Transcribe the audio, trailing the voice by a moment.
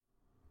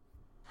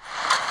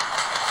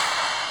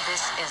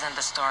isn't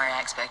the story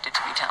I expected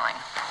to be telling.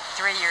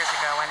 3 years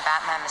ago, when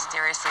Batman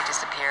mysteriously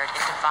disappeared,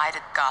 it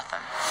divided Gotham.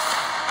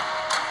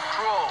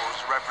 Crows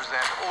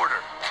represent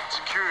order,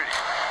 security.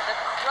 The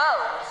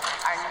crows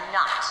are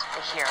not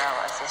the hero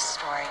of this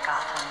story,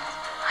 Gotham.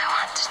 I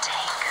want to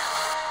take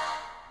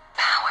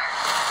power.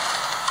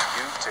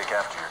 You take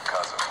after your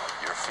cousin,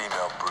 your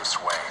female Bruce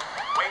Wayne.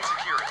 Wayne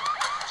security.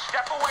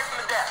 Step away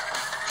from the desk.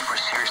 We're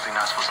seriously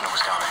not supposed to know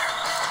what's down there.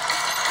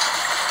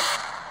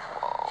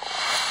 Whoa.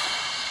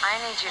 I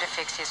need you to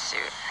fix his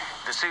suit.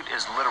 The suit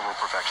is literal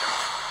perfection.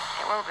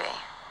 It will be,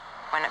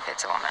 when it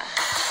fits a woman.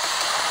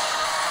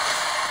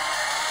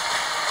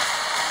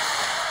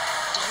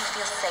 Do you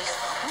feel safe?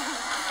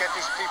 Get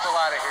these people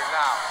out of here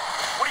now.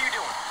 What are you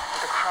doing?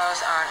 The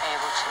crows aren't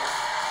able to.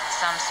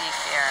 Some see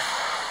fear,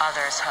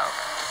 others hope.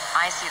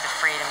 I see the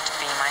freedom to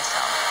be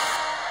myself,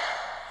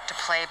 to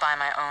play by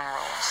my own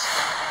rules.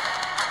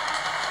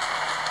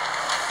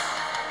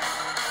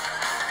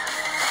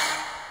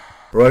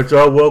 Alright,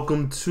 y'all,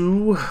 welcome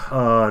to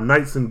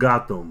Nights in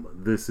Gotham.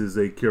 This is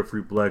a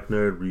Carefree Black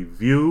Nerd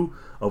review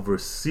over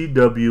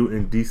CW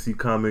and DC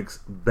Comics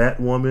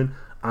Batwoman.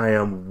 I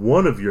am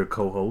one of your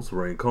co-hosts,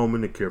 Rain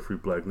Coleman, the Carefree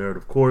Black Nerd,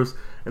 of course,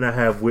 and I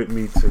have with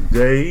me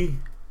today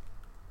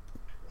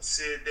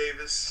Sid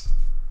Davis,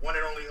 one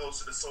and only host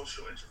of the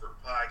Social Introvert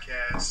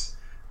Podcast.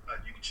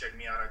 You can check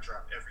me out. I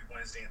drop every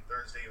Wednesday and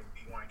Thursday on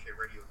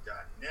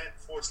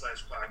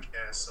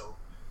bynkradio.net/podcast. So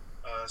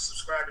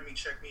subscribe to me.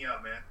 Check me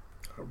out, man.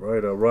 All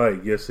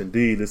right. Yes,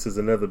 indeed. This is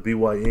another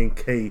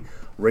BYNK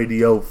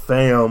Radio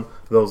fam.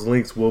 Those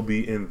links will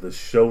be in the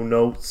show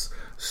notes.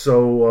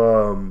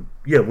 So,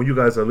 when you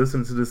guys are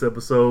listening to this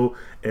episode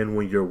and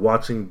when you're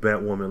watching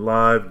Batwoman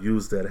Live,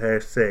 use that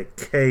hashtag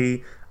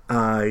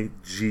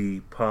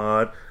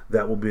KIGPod.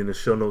 That will be in the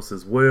show notes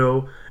as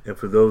well. And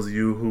for those of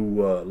you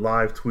who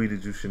live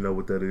tweeted, you should know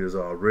what that is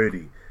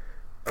already.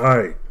 All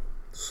right.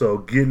 So,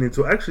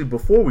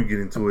 before we get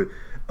into it,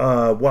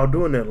 while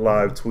doing that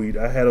live tweet,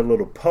 I had a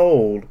little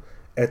poll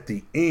at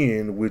the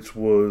end, which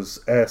was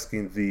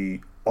asking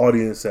the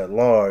audience at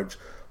large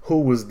who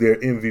was their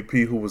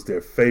MVP, who was their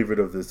favorite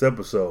of this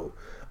episode.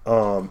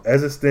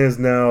 As it stands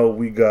now,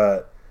 we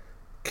got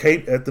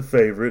Kate at the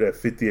favorite at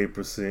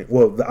 58%.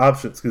 Well, the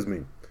options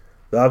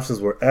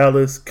were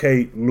Alice,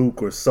 Kate,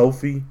 Luke, or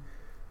Sophie.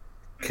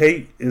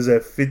 Kate is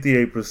at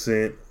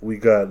 58%. We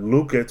got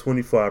Luke at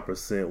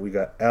 25%. We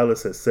got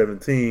Alice at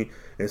 17%.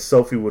 And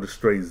Sophie with a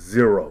straight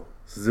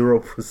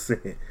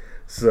 0%.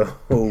 So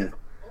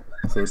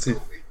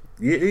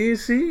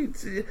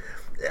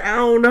I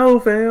don't know,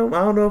 fam. I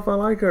don't know if I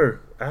like her.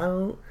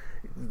 I'll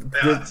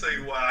tell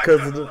you why. I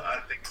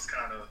think it's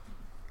kind of.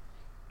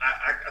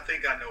 I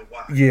think I know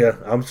why. Yeah,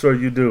 I'm sure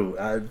you do.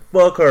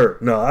 Fuck her.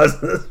 No, I was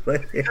just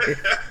playing.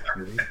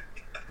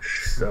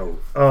 So,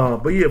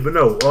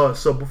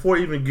 so before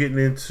even getting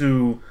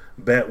into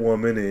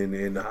Batwoman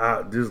and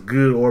how just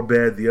good or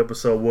bad the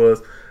episode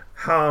was,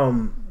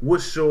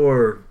 what's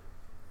your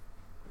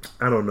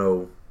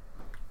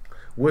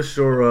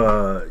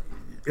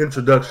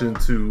introduction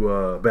to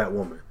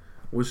Batwoman?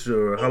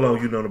 How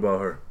long you known about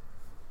her?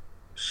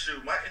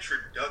 Shoot, my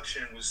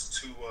introduction was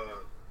to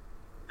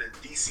the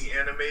DC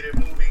animated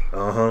movie.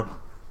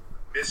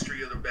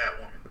 Mystery of the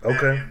Batwoman. Okay.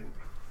 Batman movie.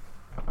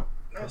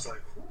 And I was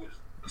like, who is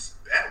this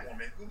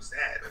Batwoman? Who's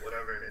that? Or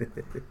whatever.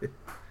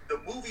 The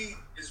movie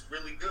is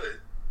really good.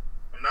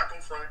 I'm not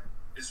gonna front.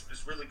 It's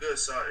really good.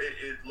 So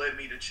it led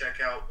me to check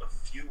out a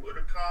few of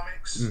the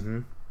comics.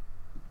 Mm-hmm.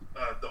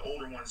 The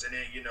older ones, and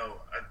then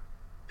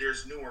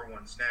there's newer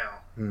ones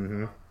now.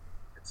 Mm-hmm.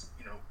 It's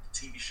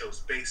TV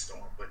shows based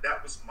on, but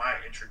that was my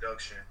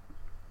introduction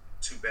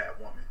to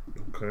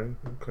Batwoman.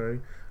 Okay,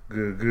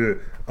 good.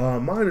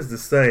 Mine is the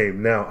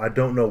same. Now I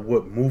don't know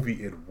what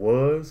movie it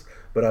was,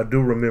 but I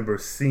do remember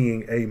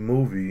seeing a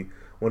movie,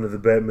 one of the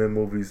Batman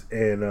movies,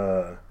 and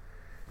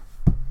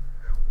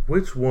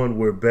which one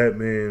where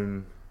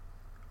Batman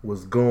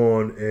was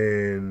gone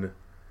and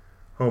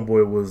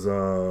homeboy was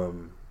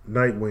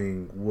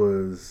Nightwing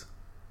was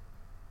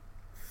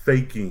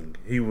faking.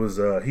 He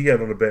had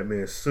on a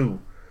Batman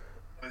suit.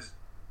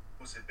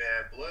 Was it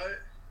Bad Blood?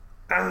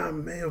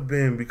 May have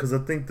been, because I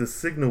think the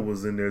Signal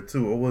was in there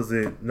too. Or was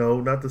it?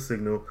 No, not the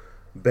Signal.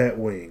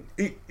 Batwing.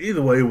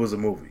 Either way, it was a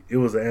movie. It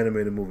was an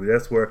animated movie.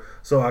 That's where.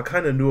 So I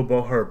kind of knew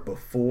about her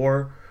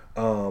before,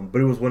 but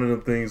it was one of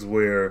them things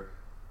where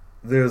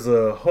there's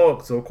a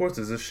Hulk, so of course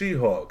there's a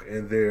She-Hulk,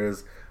 and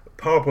there's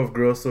Powerpuff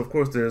Girls, so of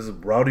course there's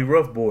Rowdy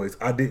Rough Boys.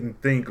 I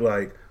didn't think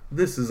like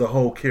this is a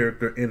whole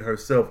character in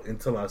herself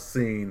until I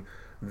seen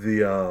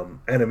the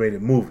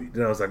animated movie.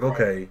 Then I was like,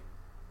 okay,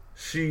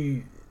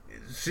 she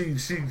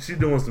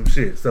doing some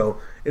shit. So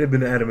it had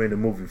been an animated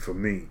movie for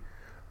me.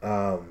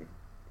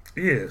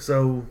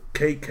 So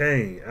Kate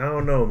Kane, I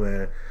don't know,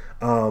 man.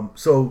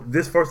 So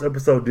this first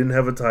episode didn't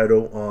have a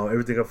title.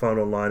 Everything I found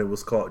online, it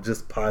was called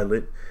just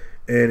Pilot.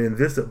 And in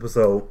this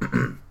episode,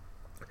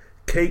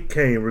 Kate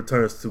Kane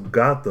returns to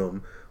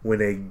Gotham when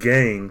a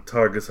gang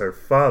targets her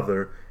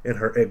father and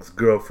her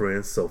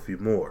ex-girlfriend, Sophie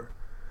Moore.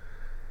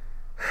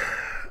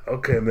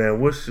 Okay, man.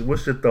 What's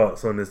your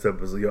thoughts on this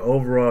episode? Your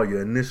overall,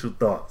 your initial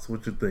thoughts.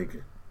 What you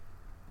thinking?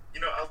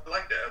 I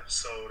like the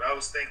episode. I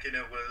was thinking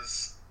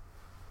this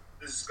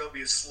is gonna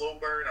be a slow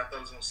burn. I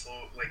thought it was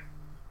gonna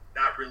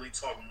not really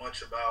talk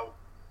much about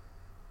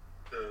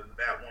the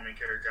Batwoman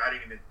character. I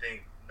didn't even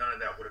think none of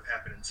that would have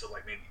happened until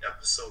like maybe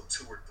episode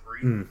 2 or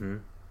 3,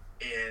 and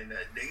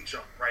they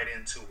jumped right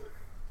into it.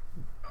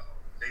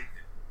 They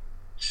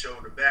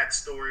showed a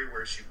backstory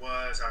where she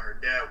was, how her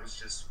dad was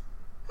just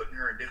putting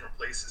her in different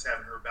places,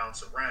 having her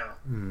bounce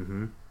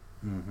around.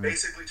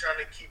 Basically trying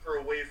to keep her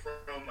away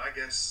from, I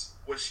guess,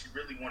 what she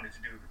really wanted to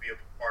do, to be a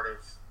part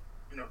of,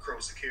 Crow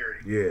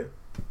Security.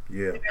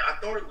 Yeah. And I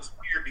thought it was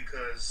weird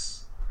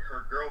because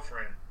her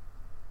girlfriend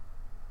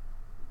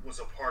was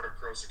a part of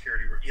Crow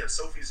Security. Yeah,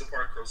 Sophie's a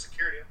part of Crow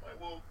Security. I'm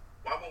like, well,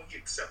 why won't he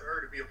accept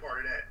her to be a part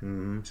of that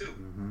too?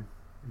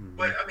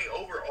 But I mean,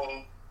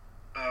 overall,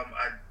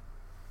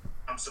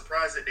 I'm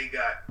surprised that they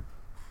got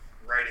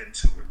right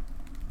into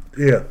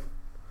it.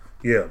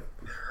 Yeah.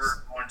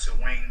 Her going to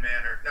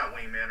not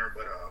Wayne Manor,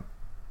 but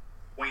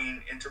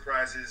Wayne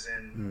Enterprises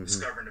and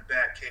discovering the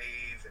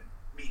Batcave and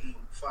meeting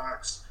Luke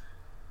Fox.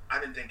 I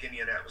didn't think any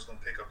of that was going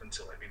to pick up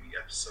until like maybe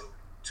episode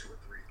 2 or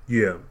 3.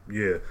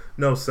 Yeah.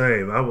 No,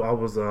 same. I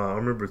was. I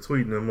remember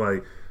tweeting. I'm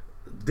like,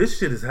 this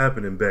shit is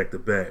happening back to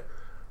back.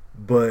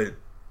 But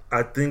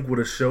I think with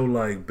a show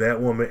like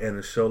Batwoman and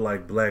a show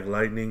like Black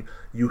Lightning,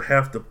 you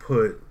have to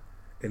put,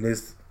 and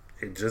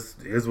it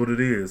just is what it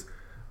is,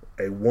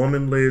 a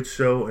woman-led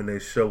show and a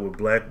show with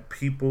black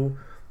people.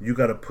 You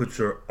got to put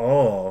your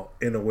all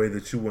in a way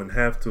that you wouldn't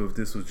have to if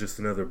this was just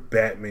another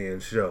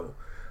Batman show.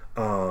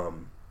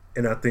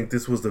 And I think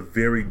this was a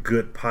very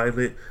good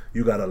pilot.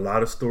 You got a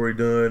lot of story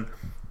done.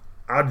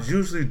 I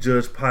usually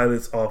judge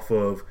pilots off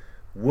of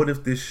what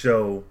if this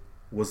show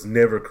was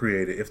never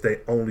created, if they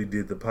only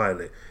did the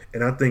pilot.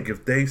 And I think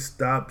if they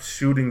stopped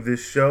shooting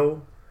this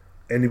show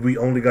and if we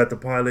only got the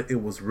pilot,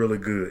 it was really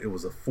good. It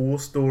was a full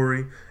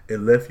story. It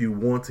left you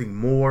wanting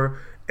more.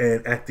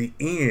 And at the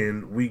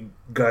end, we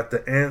got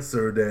the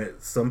answer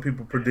that some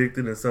people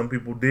predicted and some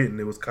people didn't.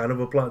 It was kind of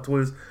a plot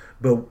twist,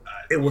 but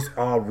it was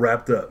all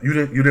wrapped up. You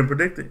didn't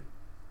predict it?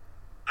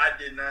 I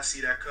did not see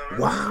that coming.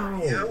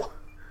 Wow. Yeah.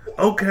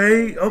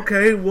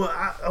 Okay.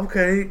 Well,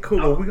 okay, cool.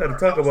 Well, we got to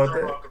talk about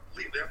that.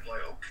 Completely. I'm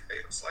like,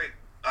 okay. It's like,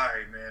 all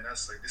right, man.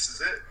 That's like, this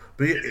is it.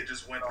 But it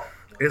just went off.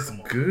 Like, it's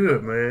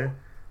good, man.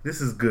 This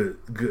is good.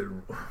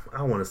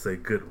 I want to say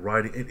good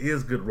writing. It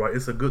is good writing.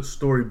 It's a good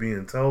story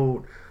being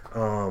told.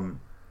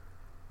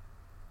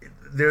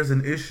 There's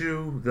an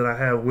issue that I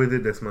have with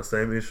it. That's my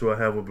same issue I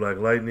have with Black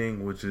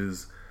Lightning, which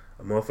is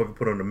a motherfucker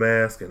put on the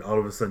mask and all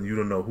of a sudden you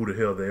don't know who the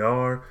hell they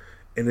are,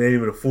 and it ain't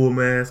even a full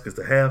mask; it's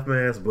a half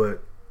mask.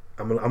 But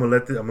I'm gonna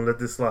let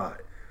this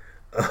slide.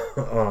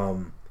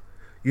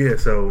 Yeah.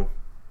 So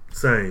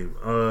same.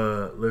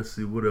 Let's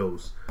see what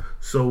else.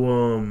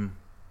 So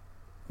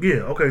yeah.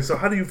 Okay. So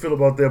how do you feel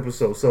about the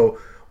episode? So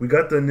we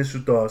got the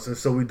initial thoughts, and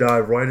so we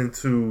dive right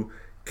into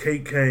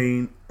Kate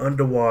Kane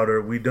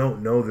underwater. We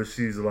don't know that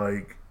she's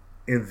like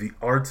in the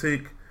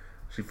Arctic.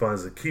 She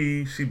finds a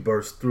key. She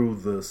bursts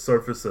through the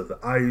surface of the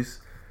ice.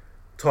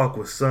 Talk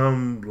with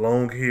some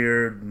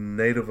long-haired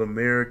Native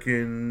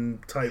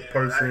American type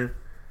person.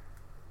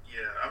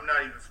 I'm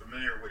not even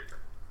familiar with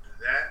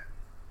that.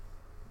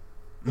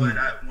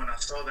 But when I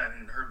saw that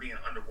and her being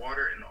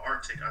underwater in the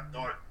Arctic, I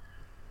thought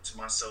to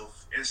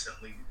myself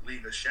instantly,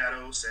 League of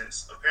Shadows,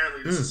 since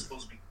apparently this is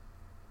supposed to be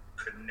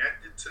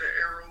connected to the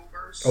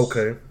Arrowverse.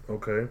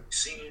 Okay.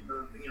 Seeing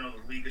the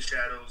League of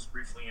Shadows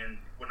briefly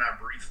not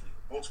briefly,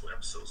 multiple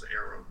episodes of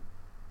Arrow.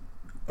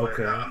 But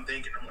Okay. I'm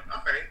like,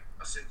 all right.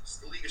 I said it's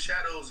the League of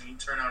Shadows, and you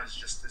turn out it's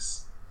just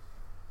this,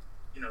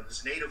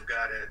 this native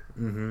guy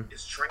that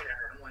is training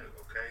her. I'm like,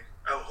 okay.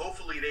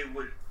 Hopefully they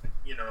would,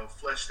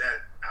 flesh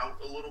that out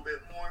a little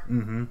bit more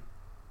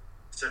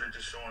instead of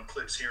just showing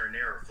clips here and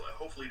there.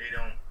 Hopefully they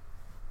don't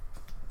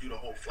do the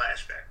whole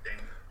flashback thing.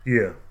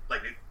 Yeah.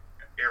 Like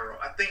Arrow.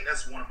 I think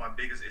that's one of my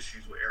biggest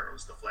issues with Arrow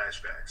is the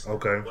flashbacks.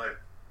 Okay. But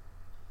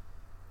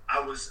I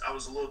was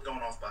a little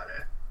thrown off by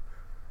that.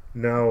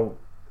 Now,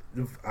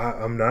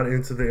 I'm not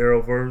into the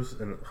Arrowverse,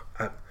 and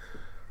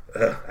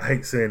I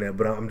hate saying that,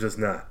 but I'm just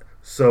not.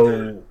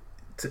 So,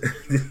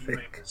 You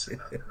ain't missing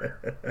nothing, man.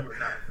 You were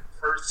not.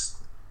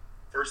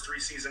 First 3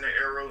 seasons of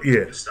Arrow,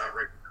 you just stop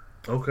right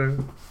now. Okay.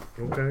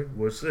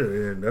 Well, shit,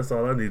 and that's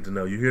all I need to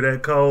know. You hear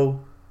that,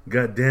 Cole?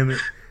 God damn it.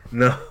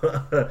 No.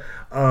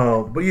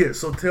 But yeah,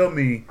 so tell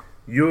me,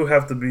 you'll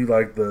have to be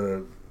like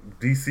the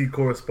DC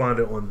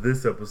correspondent on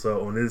this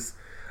episode, on this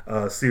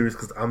series,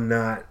 because I'm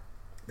not.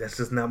 That's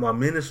just not my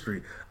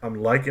ministry. I'm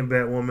liking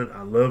Batwoman.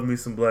 I love me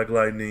some Black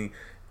Lightning,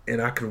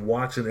 and I can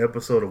watch an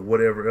episode of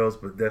whatever else,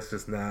 but that's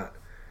just not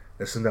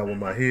where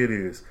my head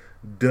is.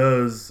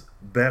 Does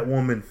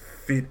Batwoman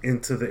fit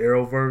into the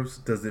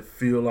Arrowverse? Does it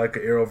feel like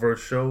an Arrowverse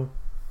show?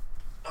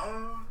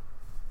 I'm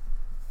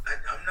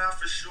not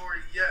for sure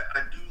yet.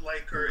 I do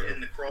like her in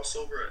the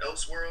crossover of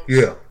Elseworlds.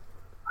 Yeah.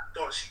 I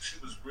thought she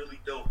was really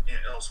dope in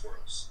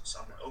Elseworlds. So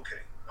I'm like,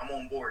 okay, I'm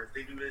on board. If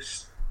they do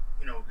this,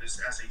 this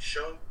as a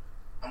show,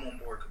 I'm on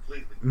board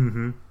completely.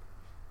 Mm-hmm.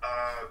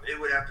 It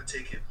would have to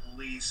take at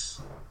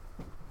least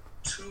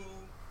 2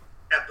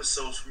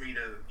 episodes for me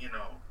to,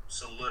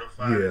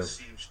 solidify to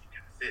see if she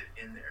can fit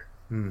in there.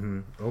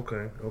 Mm-hmm.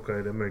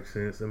 Okay, that makes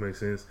sense.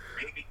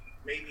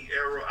 Maybe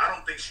Arrow. I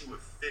don't think she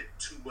would fit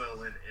too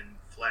well in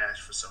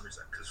Flash for some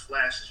reason, because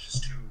Flash is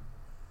just too.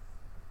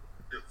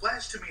 The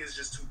Flash to me is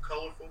just too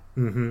colorful.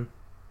 Mm-hmm.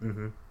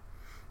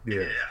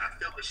 Yeah. And I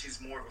feel like she's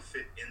more of a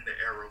fit in the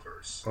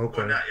Arrowverse. Okay.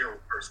 Well, not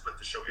Arrowverse, but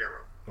the show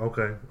Arrow.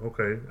 Okay,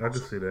 I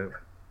can see that.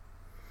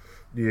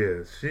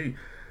 Yeah,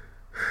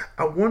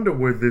 I wonder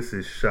where this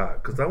is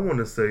shot, because I want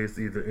to say it's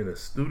either in a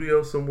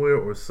studio somewhere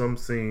or some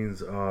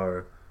scenes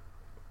are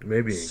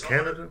maybe in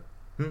Canada.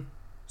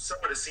 Some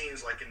of the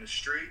scenes, like in the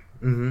street,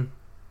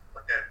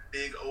 like that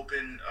big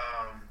open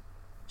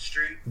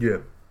street. Yeah.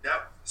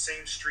 That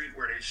same street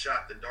where they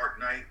shot The Dark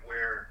Knight,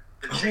 where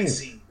the chase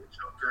scene with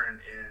Joker and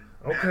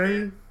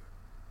Batman,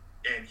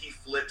 and he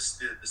flips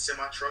the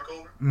semi truck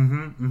over.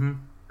 Mm-hmm.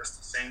 That's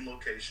the same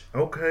location.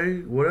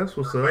 Okay, well that's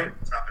what's up. Right on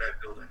top of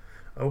that building.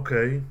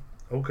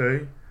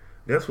 Okay,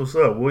 that's what's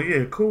up. Well,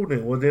 yeah, cool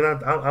then. Well, then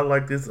I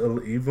like this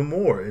even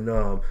more. And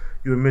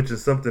you had mentioned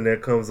something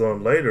that comes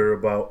on later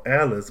about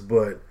Alice,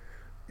 but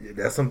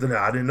that's something that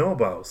I didn't know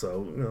about.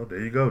 So there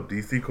you go,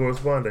 DC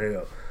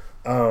correspondent.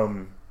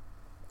 Hell.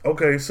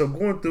 Okay, so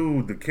going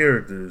through the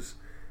characters,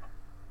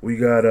 we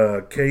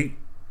got Kate,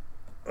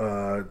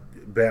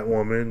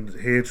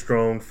 Batwoman,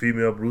 headstrong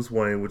female Bruce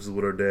Wayne, which is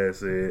what her dad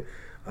said.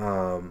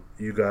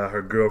 You got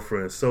her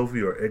girlfriend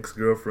Sophie, or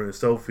ex-girlfriend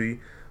Sophie,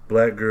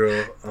 black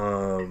girl.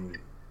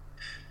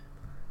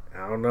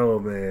 I don't know,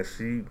 man.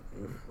 She,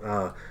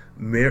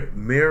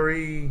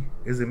 Mary,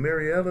 is it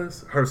Mary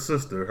Ellis? Her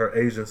sister, her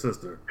Asian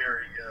sister.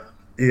 Mary,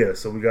 yeah.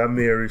 So we got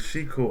Mary.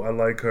 She cool. I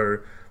like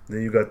her.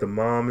 Then you got the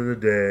mom and the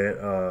dad.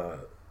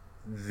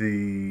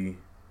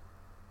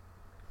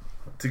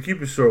 To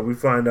keep it short, we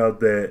find out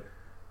that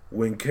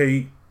when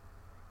Kate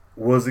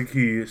was a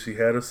kid, she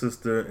had a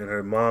sister, and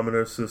her mom and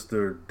her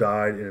sister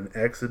died in an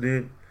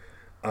accident.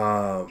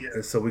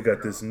 And so we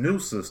got this new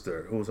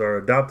sister, who's our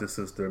adopted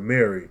sister,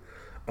 Mary.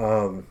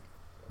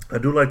 I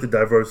do like the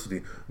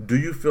diversity. Do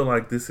you feel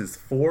like this is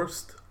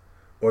forced,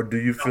 or do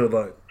you feel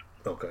like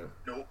okay?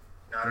 Nope,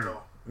 not at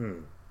all.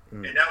 And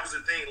that was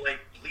the thing, like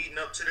leading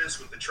up to this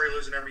with the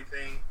trailers and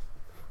everything.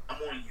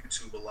 I'm on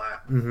YouTube a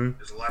lot.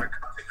 There's a lot of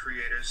content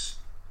creators,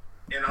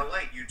 and I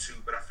like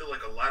YouTube, but I feel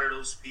like a lot of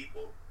those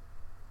people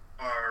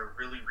are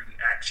really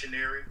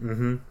reactionary,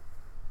 and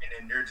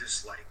then they're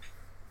just like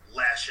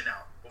lashing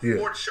out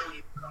before the show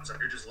even comes out.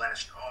 They're just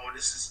lashing. Oh,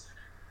 this is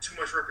too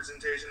much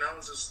representation. I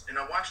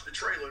watched the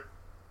trailer.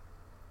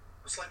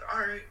 It's like, all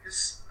right,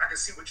 I can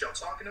see what y'all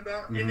talking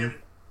about. And then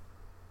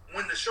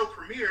when the show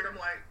premiered, I'm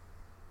like,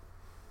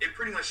 it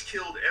pretty much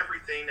killed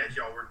everything that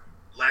y'all were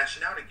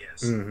lashing out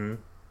against.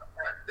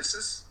 This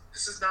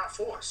is not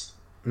forced.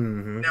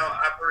 Now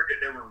I've heard that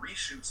there were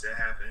reshoots that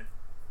happened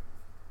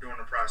during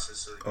the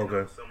process of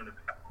filming the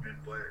Batman,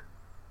 but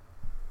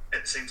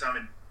at the same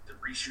time, the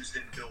reshoots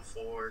didn't feel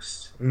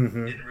forced. Didn't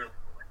really feel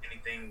like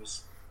anything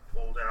was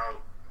pulled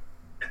out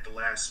at the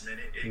last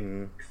minute.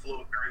 It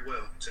flowed very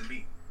well to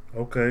me.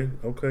 Okay,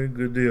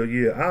 good deal.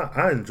 Yeah,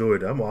 I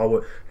enjoyed it.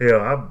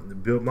 I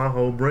built my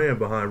whole brand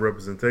behind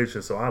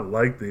representation, so I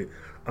liked it.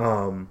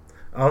 I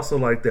also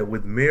like that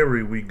with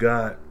Mary, we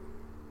got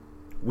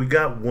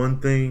one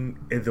thing,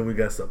 and then we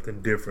got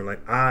something different.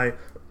 Like, I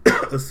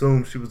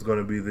assumed she was going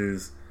to be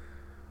this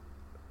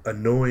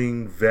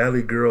annoying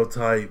Valley Girl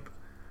type,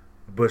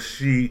 but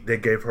they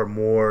gave her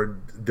more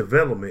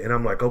development, and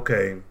I'm like,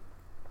 okay,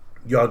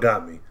 y'all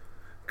got me,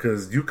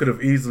 because you could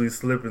have easily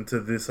slipped into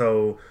this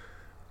whole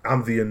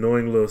I'm the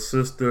annoying little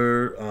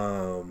sister,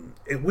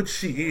 which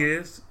she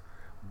is,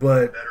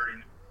 but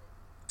better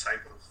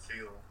type of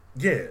feel.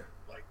 Yeah,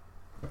 like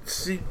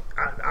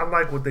I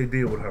like what they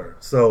did with her,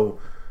 so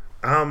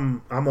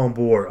I'm on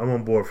board. I'm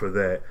on board for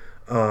that.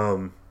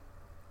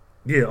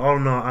 Yeah, all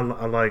in all,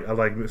 I like.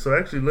 So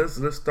actually,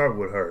 let's start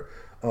with her.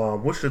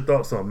 What's your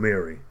thoughts on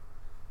Mary?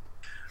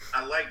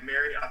 I like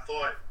Mary. I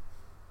thought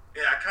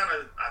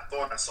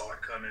I saw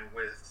it coming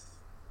with.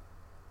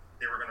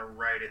 They were going to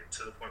write it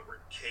to the point where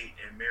Kate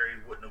and Mary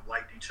wouldn't have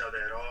liked each other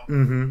at all.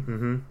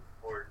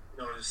 Or,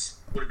 this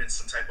would have been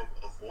some type of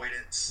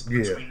avoidance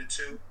between the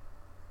two.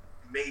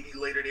 Maybe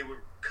later they would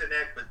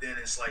connect, but then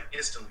it's like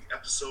instantly,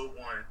 episode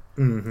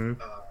 1,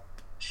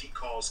 she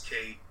calls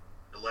Kate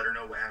to let her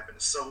know what happened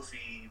to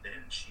Sophie.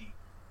 Then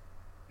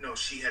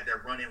she had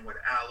that run-in with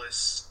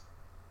Alice.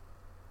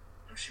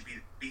 She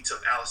beats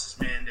up Alice's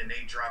men, and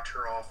they dropped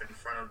her off in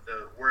front of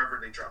wherever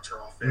they dropped her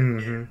off at,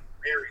 and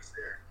Mary's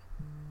there.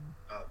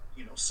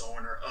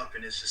 Sewing her up,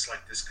 and it's just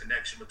like this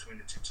connection between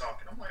the two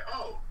talking. I'm like,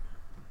 oh,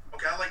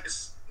 okay, I like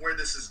this, where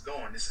this is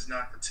going. This is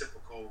not the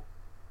typical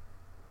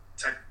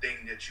type of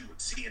thing that you would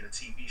see in a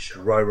TV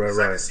show. Right.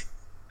 The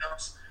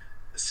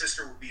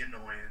sister would be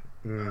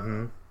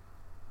annoying.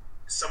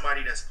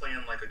 Somebody that's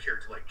playing like a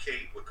character like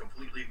Kate would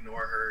completely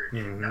ignore her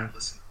and not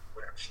listen to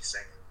whatever she's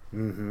saying.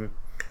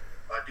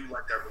 I do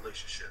like that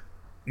relationship.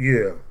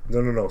 Yeah,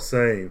 no,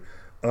 same.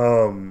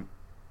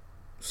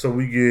 So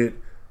we get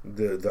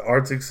the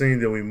Arctic scene,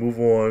 then we move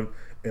on,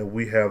 and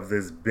we have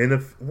this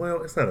benefit.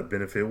 Well, it's not a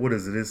benefit. What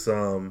is it? It's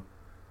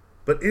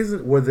but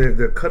isn't where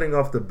they're cutting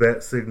off the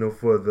bat signal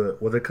for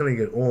they're cutting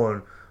it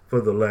on for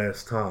the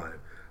last time.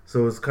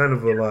 So it's kind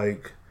of a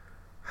like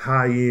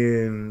high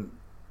end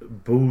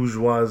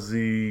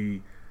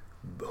bourgeoisie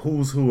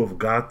who's who of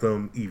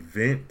Gotham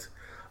event.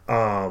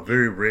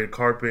 Very red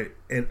carpet,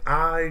 and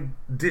I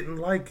didn't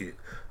like it.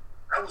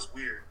 That was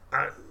weird.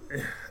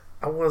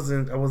 I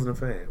wasn't a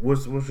fan.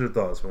 What's your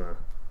thoughts, man?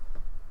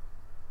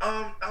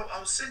 I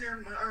was sitting there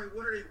and I'm like, all right,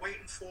 what are they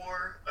waiting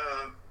for?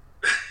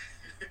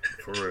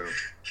 For real.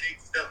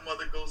 Kate's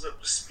stepmother goes up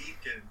to speak,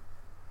 and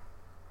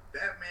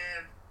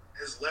Batman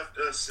has left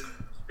us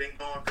and been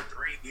gone for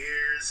 3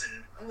 years,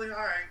 and I'm like,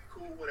 all right,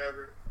 cool,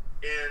 whatever.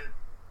 And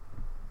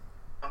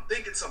I'm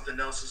thinking something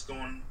else is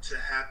going to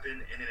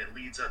happen, and then it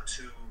leads up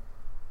to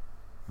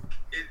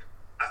it.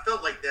 I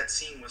felt like that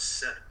scene was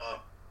set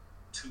up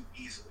too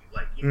easily.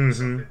 Like, you know,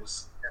 something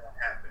was going to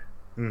happen.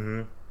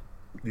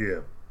 Mm-hmm.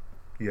 Yeah.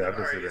 Yeah, I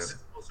can see that. Is it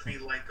supposed to be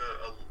like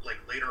like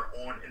later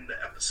on in the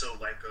episode,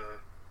 like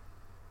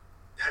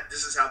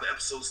this is how the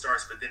episode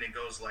starts, but then it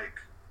goes like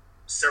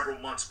several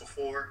months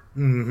before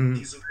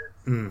these events?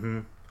 Mm-hmm.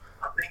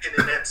 I'm thinking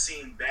in that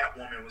scene,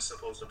 Batwoman was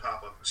supposed to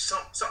pop up, or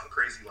something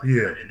crazy like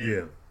that. And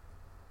then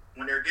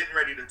when they're getting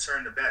ready to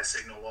turn the bat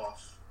signal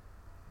off,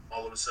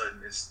 all of a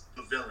sudden,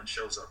 the villain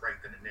shows up right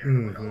then and there.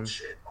 I'm like, oh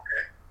shit,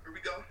 okay, here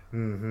we go.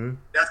 Mm-hmm.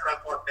 That's what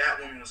I thought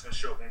Batwoman was going to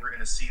show up, when we're going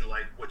to see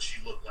like what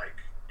she looked like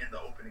in the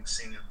opening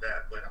scene of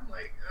that. But I'm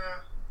like,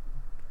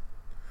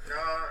 no,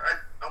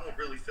 I won't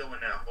really fill in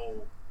that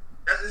hole.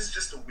 That is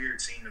just a weird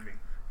scene to me.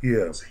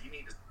 Yeah. So you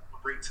need to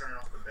break turning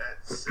off the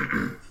bat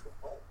signal for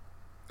home.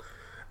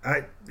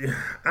 I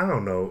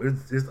don't know.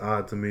 It's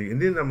odd to me.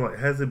 And then I'm like,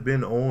 has it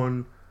been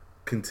on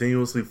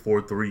continuously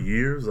for 3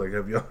 years? Like,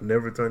 have y'all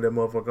never turned that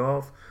motherfucker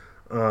off?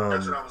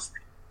 That's what I was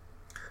thinking.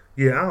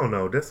 Yeah, I don't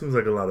know. That seems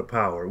like a lot of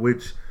power,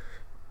 which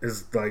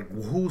is like,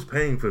 who's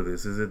paying for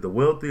this? Is it the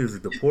wealthy? Is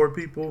it the poor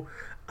people?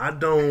 I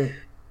don't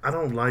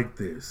like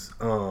this.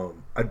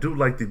 I do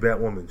like the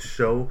Batwoman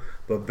show,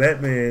 but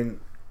Batman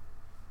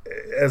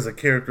as a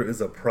character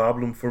is a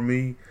problem for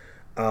me.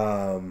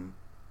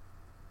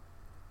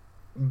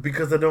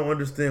 Because I don't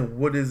understand,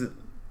 what is it?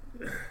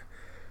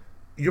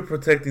 You're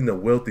protecting the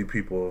wealthy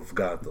people of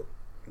Gotham.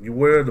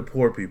 Where are the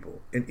poor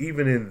people? And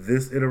even in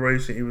this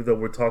iteration, even though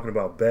we're talking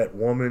about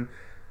Batwoman,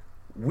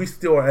 we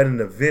still are at an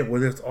event where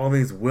there's all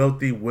these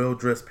wealthy,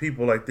 well-dressed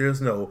people. Like,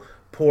 there's no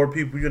poor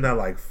people. You're not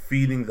like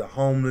feeding the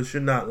homeless.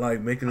 You're not like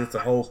making this a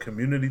whole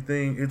community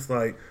thing. It's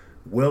like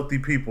wealthy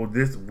people.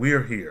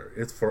 We're here.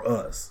 It's for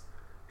us.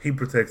 He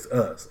protects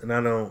us, and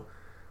I don't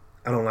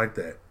like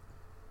that.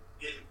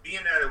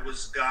 Being that it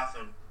was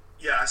Gotham,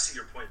 yeah, I see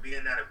your point.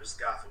 Being that it was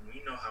Gotham,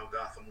 we know how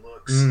Gotham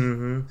looks.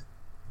 Mm-hmm.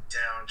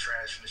 Down,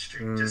 trash in the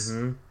street.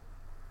 Mm-hmm.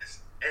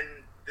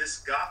 And this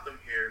Gotham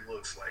here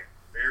looks like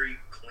very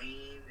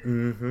clean.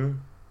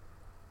 And,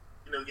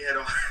 you know, you had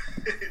all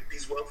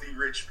these wealthy,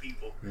 rich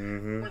people.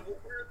 Mm-hmm. Like,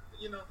 where,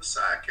 you know, the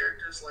side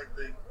characters, like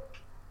the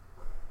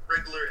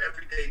regular,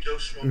 everyday Joe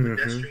Schmo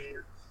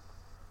pedestrians,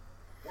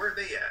 where are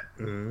they at?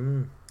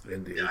 Mm-hmm.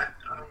 Indeed. Yeah,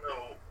 I don't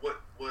know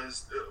what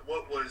was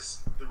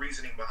the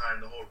reasoning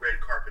behind the whole red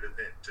carpet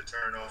event to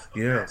turn off a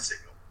bat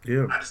signal.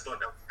 Yeah, I just thought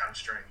that was kind of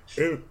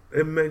strange.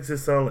 It makes it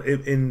sound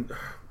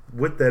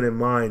with that in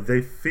mind,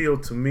 they feel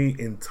to me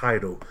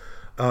entitled.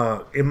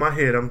 In my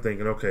head, I'm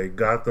thinking, okay,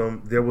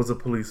 Gotham, there was a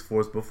police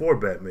force before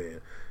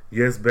Batman.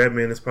 Yes,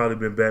 Batman has probably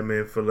been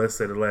Batman for, let's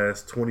say, the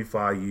last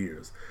 25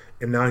 years,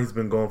 and now he's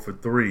been gone for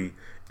 3.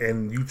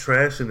 And you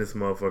trashing this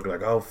motherfucker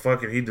like, oh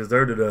fuck it, he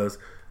deserted us.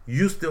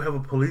 You still have a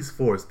police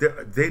force.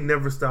 They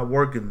never stop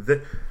working.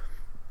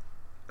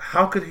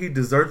 How could he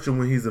desert you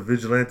when he's a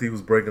vigilante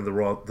who's breaking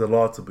the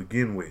law to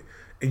begin with?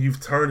 And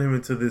you've turned him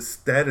into this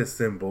status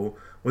symbol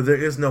where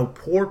there is no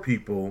poor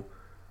people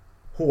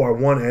who are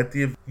one at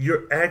the...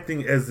 You're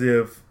acting as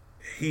if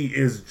he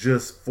is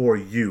just for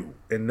you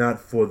and not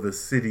for the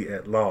city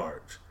at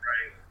large.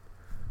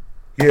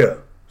 Right. Yeah.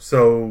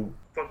 So,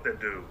 fuck that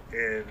dude.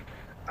 And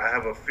I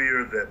have a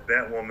fear that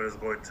Batwoman is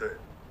going to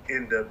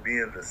end up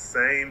being the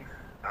same.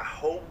 I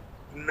hope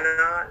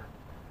not,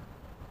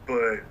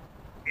 but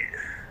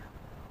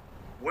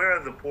where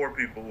are the poor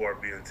people who are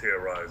being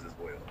terrorized as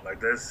well? Like,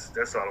 that's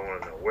all I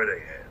want to know. Where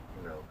they at?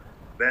 You know,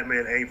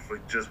 Batman ain't for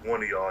just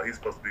one of y'all. He's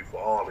supposed to be for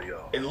all of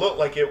y'all. It looked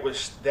like it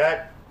was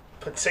that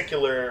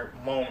particular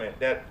moment,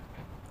 that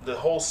the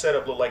whole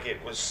setup looked like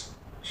it was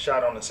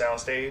shot on the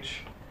soundstage.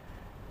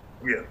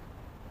 Yeah.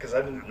 Because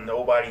I didn't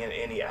nobody in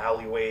any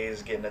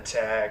alleyways getting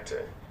attacked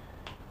or,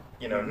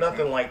 you know,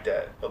 nothing like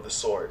that of the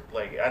sort.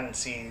 Like, I didn't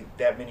see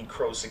that many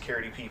Crow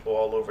security people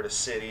all over the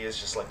city. It's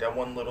just like that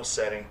one little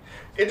setting.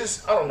 It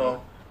just, I don't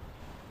know.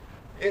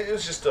 It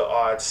was just an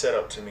odd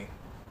setup to me,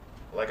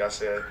 like I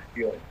said.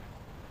 Yeah.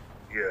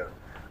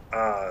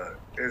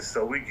 And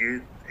so we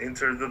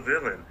enter the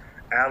villain.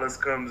 Alice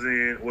comes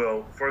in.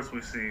 Well, first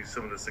we see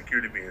some of the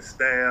security being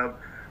stabbed,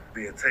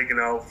 being taken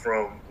out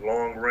from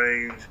long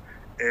range,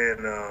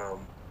 and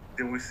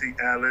then we see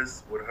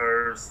Alice with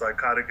her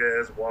psychotic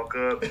ass walk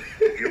up,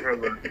 give her a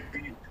little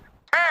speech.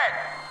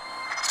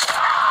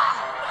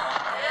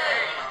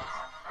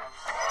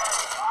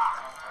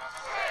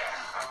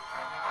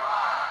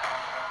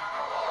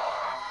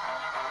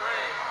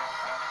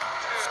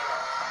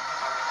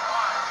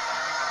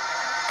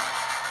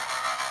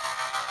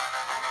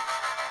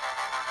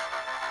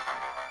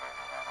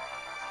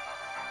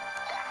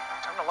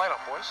 Turn the light on,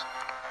 boys.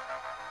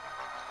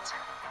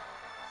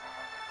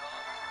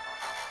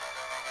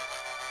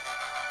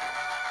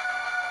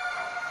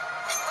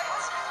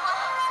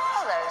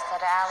 Hello, said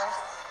Alice.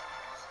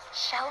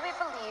 Shall we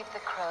believe the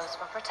crows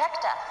will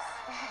protect us?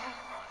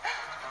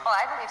 Well,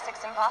 I believe 6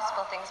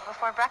 impossible things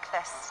before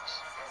breakfast.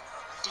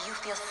 Do you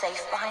feel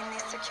safe behind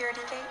these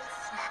security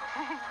gates?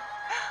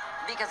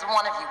 Because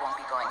one of you won't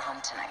be going home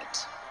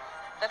tonight.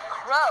 The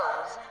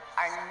crows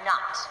are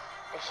not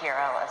the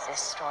hero of this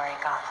story,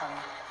 Gotham.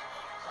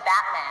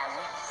 Batman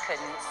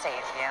couldn't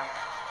save you.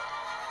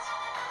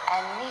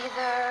 And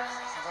neither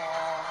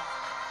will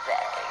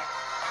they.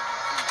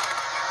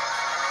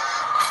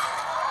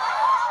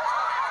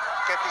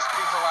 Get these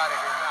people out of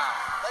here now.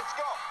 Let's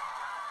go.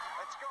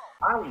 Let's go.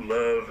 I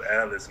love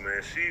Alice,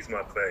 man. She's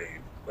my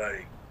fave.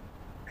 Like,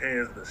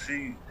 hands down.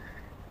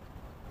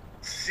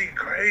 She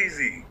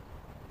crazy.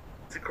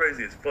 She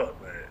crazy as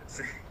fuck, man.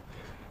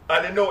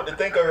 I didn't know what to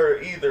think of her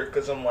either,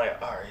 because I'm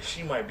like, all right,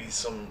 she might be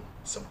some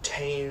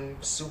tame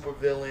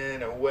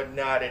supervillain or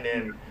whatnot,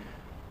 and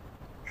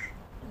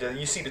then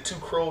you see the 2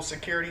 Crow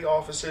security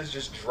officers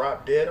just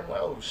drop dead. I'm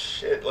like, oh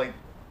shit, like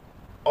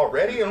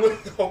already? I'm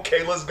like,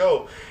 okay, let's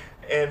go.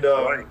 And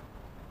Right.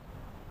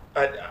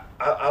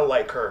 I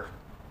like her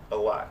a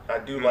lot. I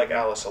do like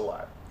Alice a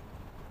lot.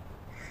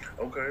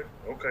 Okay,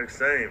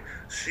 same.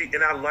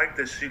 And I like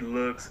that she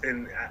looks,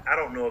 and I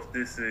don't know if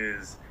this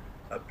is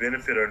a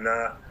benefit or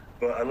not,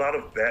 but a lot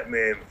of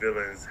Batman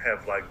villains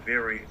have like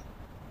very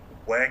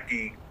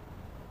wacky,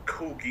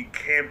 kooky,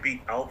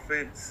 campy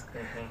outfits,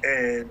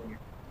 and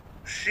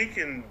she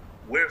can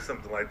wear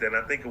something like that, and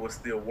I think it would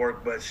still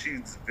work, but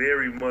she's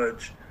very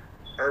much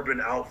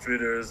Urban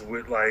Outfitters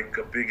with like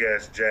a big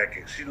ass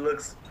jacket. She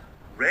looks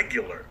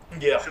regular.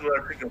 Yeah. She looks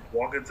like she can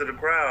walk into the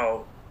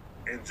crowd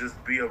and just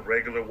be a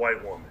regular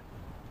white woman.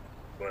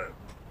 But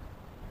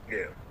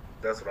yeah,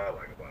 that's what I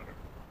like about her.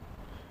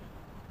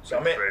 So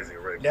I mean, crazy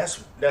and regular.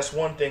 that's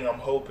one thing I'm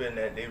hoping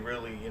that they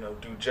really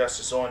do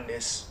justice on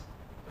this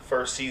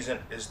first season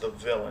is the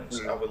villains.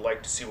 I would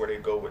like to see where they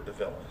go with the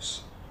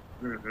villains.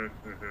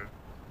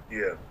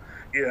 Yeah,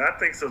 I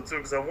think so too.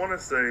 Because I want to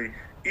say,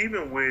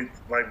 even with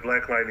like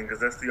Black Lightning, because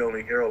that's the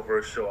only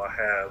Arrowverse show I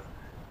have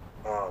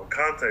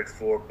context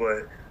for.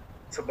 But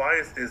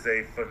Tobias is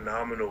a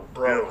phenomenal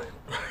villain.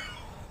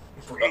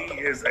 He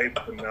is a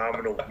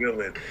phenomenal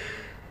villain.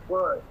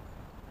 But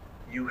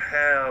you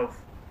have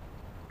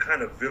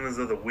kind of villains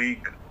of the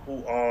week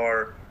who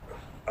are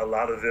a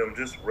lot of them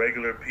just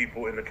regular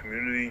people in the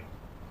community.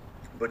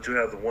 But you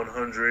have the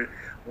 100,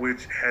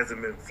 which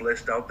hasn't been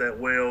fleshed out that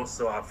well,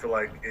 so I feel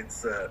like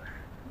it's a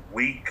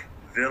weak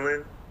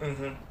villain.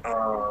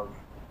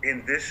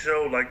 In this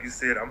show, like you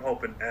said, I'm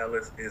hoping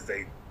Alice is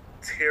a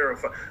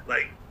terrifying.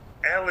 Like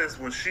Alice,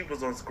 when she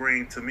was on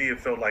screen, to me, it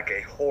felt like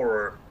a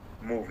horror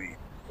movie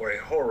or a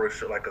horror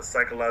show, like a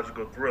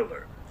psychological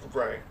thriller.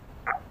 Right.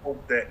 I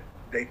hope that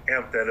they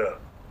amp that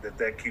up,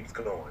 that keeps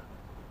going.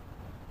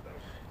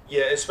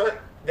 Yeah, it's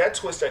that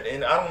twist at the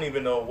end. I don't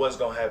even know what's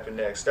gonna happen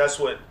next. That's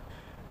what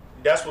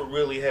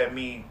really had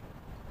me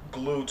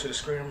glued to the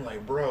screen. I'm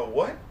like, bro,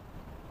 what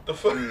the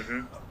fuck?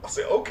 I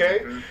said,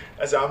 okay.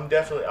 I said,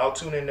 I'll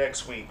tune in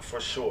next week for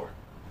sure.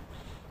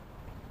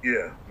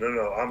 Yeah,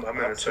 no, I'm in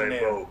the same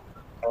boat.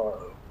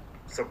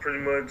 So pretty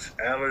much,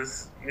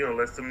 Alice,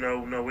 lets them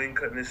know, no, we ain't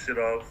cutting this shit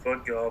off.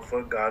 Fuck y'all,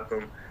 fuck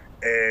Gotham.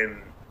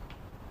 And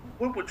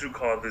what would you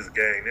call this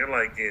gang? They're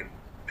like in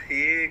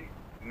pig,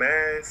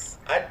 mask,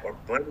 or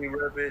bunny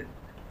rabbit.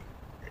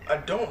 I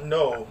don't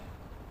know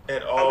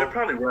at all. Oh, they're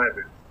probably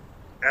rabbits.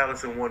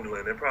 Alice in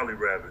Wonderland, they're probably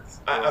rabbits.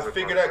 I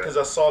figured that because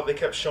I saw they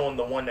kept showing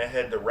the one that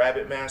had the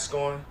rabbit mask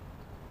on.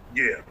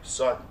 Yeah.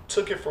 So I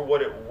took it for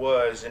what it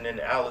was, and then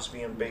Alice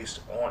being based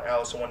on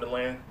Alice in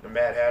Wonderland, the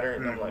Mad Hatter,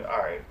 and I'm like, all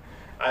right,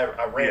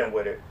 I ran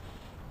with it,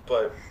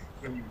 but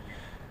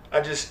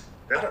I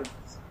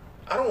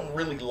don't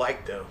really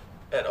like them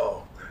at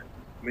all.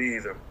 Me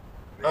either.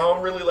 I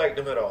don't really like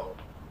them at all.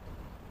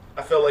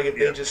 I felt like if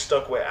they just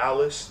stuck with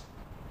Alice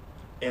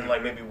and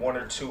like maybe 1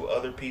 or 2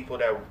 other people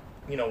that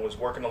was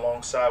working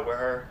alongside with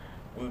her,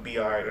 we'd be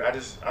all right. I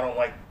don't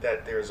like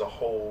that there's a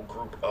whole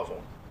group of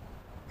them.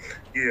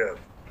 Yeah.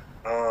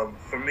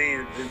 For me,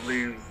 it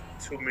leaves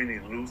too many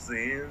loose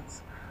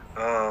ends.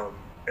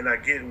 And I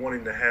get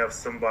wanting to have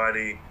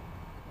somebody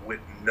with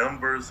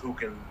numbers who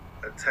can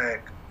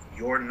attack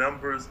your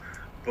numbers,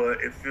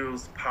 but it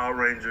feels Power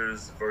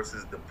Rangers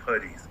versus the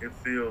Putties. It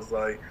feels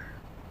like,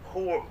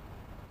 what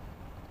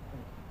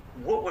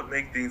would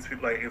make these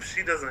people, like, if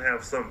she doesn't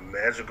have some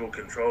magical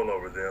control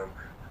over them,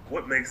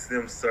 what makes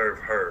them serve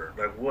her?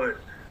 Like, what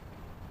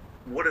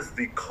is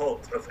the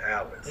cult of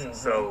Alice?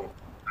 So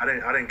I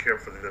didn't care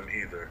for them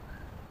either.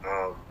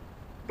 Um,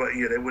 but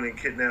yeah, they went and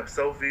kidnapped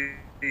Sophie,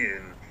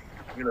 and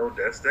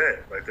that's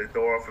that. Like they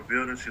throw her off a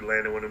building, she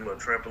landed one of them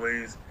little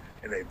trampolines,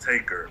 and they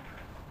take her.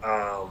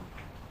 Um,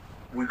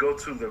 we go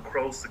to the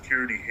Crow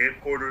Security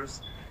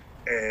headquarters,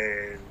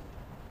 and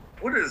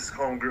what is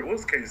homegirl?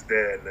 What's Kate's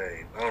dad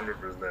name? I don't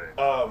remember his name.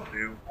 Do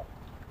you?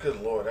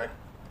 Good Lord,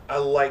 I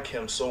like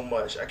him so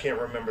much. I can't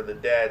remember the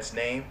dad's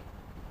name.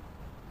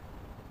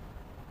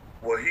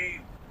 Well, he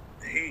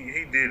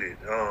did it.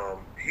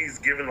 He's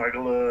giving like a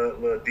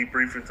little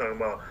debriefing, talking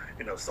about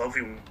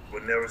Sophie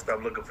would never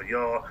stop looking for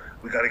y'all.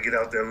 We got to get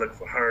out there and look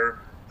for her.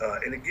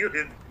 And it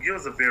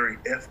gives a very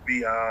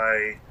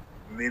FBI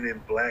Men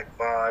in Black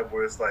vibe,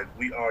 where it's like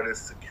we are this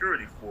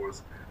security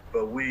force,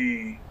 but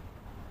we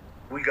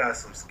got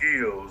some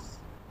skills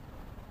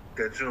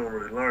that you don't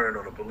really learn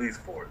on a police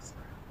force.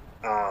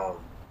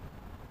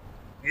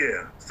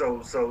 Yeah. So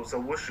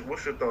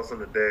what's your thoughts on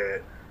the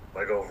dad,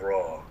 like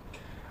overall?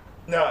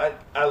 No,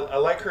 I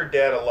like her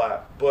dad a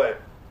lot, but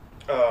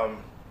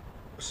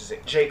what's his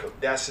name? Jacob.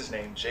 That's his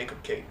name.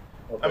 Jacob Kate.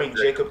 I mean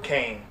Jacob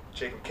Kane.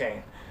 Jacob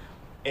Kane.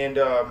 And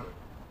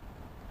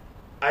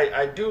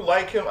I do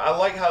like him. I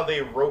like how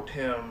they wrote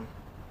him.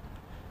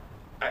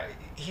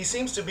 He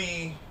seems to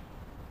be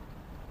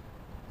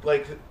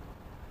like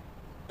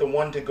the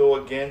one to go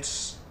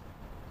against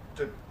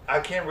the. I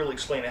can't really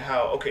explain it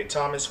how. Okay,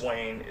 Thomas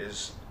Wayne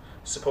is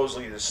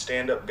supposedly the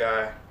stand-up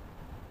guy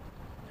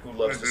who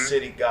loves the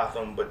city,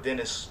 Gotham, but then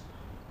it's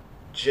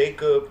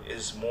Jacob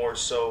is more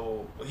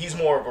so. He's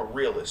more of a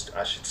realist,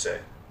 I should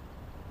say.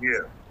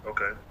 Yeah.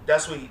 Okay.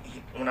 That's what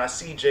when I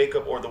see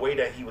Jacob or the way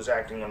that he was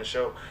acting on the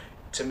show,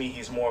 to me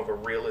he's more of a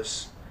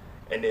realist.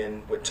 And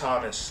then with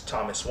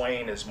Thomas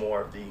Wayne is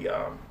more of the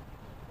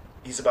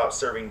he's about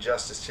serving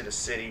justice to the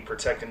city,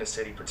 protecting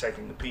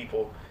the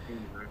people.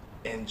 Mm-hmm.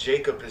 And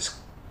Jacob is,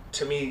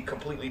 to me,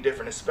 completely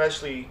different,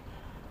 especially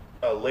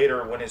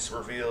later when it's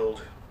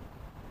revealed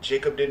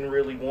Jacob didn't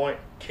really want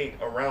Kate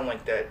around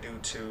like that due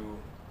to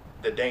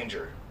the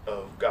danger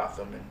of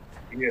Gotham.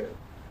 And yeah.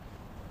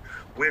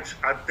 Which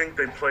I think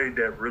they played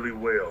that really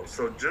well.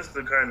 So just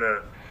to kind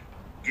of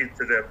get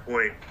to that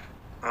point,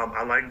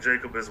 I like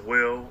Jacob as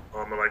well.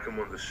 I like him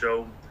on the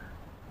show.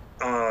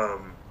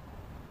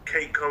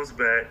 Kate comes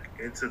back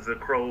into the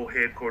Crow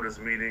headquarters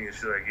meeting, and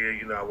she's like,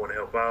 yeah, I want to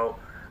help out.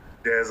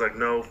 Dad's like,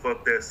 no,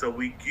 fuck that. So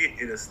we get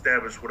it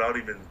established without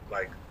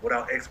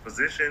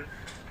exposition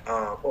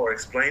or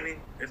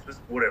explaining,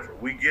 whatever.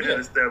 We get it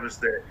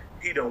established that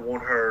he don't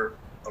want her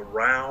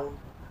around.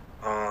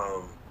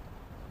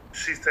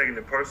 She's taking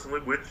it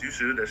personally, which you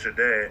should. That's your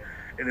dad.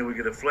 And then we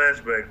get a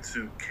flashback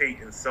to Kate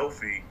and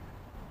Sophie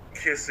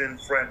kissing,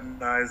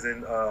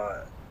 fraternizing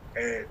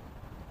at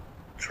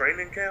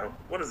training camp.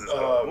 What is this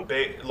called?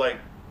 Like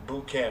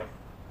boot camp,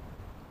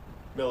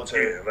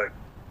 military. Yeah, like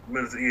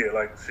military. Yeah,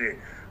 like shit.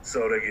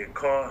 So they get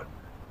caught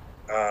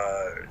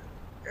and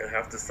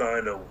have to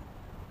sign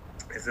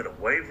is it a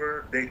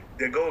waiver? They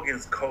go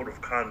against code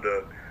of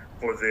conduct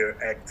for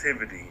their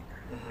activity.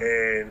 Mm-hmm.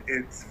 And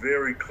it's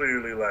very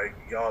clearly like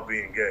y'all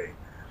being gay.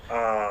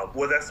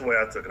 Well, that's the way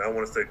I took it. I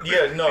want to say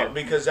clear. Yeah, no,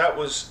 because that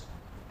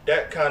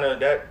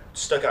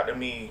stuck out to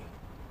me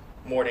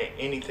more than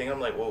anything. I'm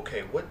like, well,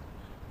 okay,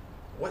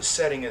 what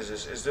setting is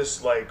this? Is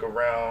this like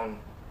around?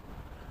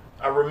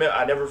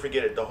 I never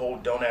forget it. The whole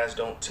 "don't ask,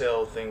 don't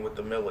tell" thing with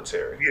the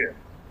military. Yeah.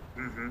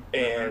 Mm-hmm.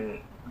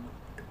 And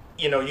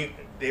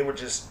they were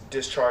just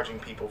discharging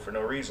people for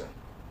no reason.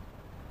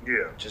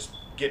 Yeah. Just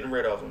getting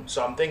rid of them.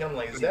 So I'm thinking,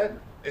 like,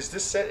 is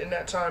this set in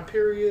that time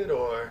period,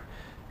 or,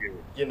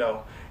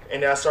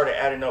 and I started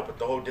adding up with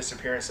the whole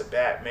disappearance of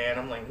Batman.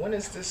 I'm like, when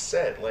is this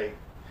set? Like,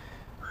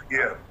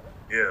 yeah.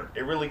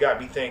 It really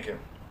got me thinking.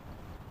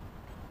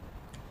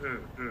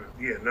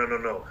 Yeah,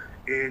 no.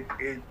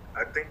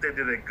 I think they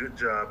did a good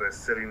job at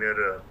setting that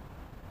up,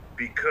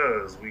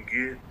 because we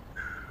get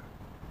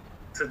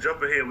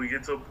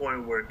to a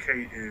point where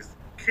Kate is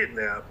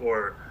kidnapped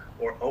or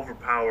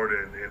overpowered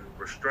and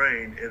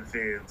restrained, and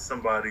then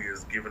somebody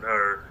is giving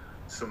her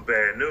some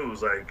bad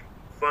news, like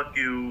fuck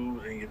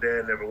you and your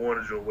dad never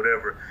wanted you or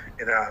whatever.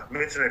 And I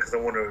mention that because I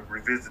want to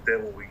revisit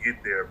that when we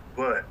get there.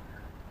 But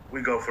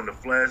we go from the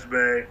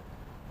flashback,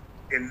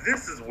 and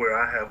this is where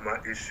I have my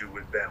issue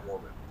with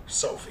Batwoman.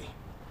 Sophie.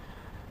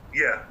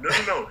 Yeah,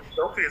 no.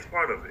 Sophie is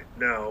part of it.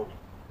 Now,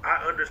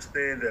 I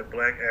understand that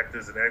black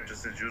actors and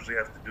actresses usually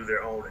have to do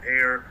their own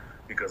hair,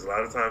 because a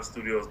lot of times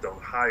studios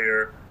don't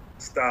hire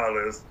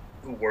stylists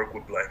who work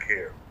with black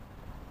hair.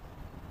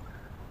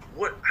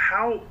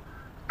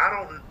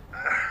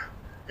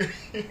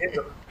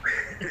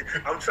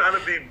 I'm trying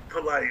to be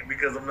polite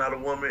because I'm not a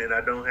woman and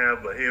I don't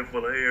have a head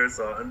full of hair,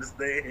 so I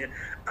understand.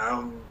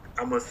 I'm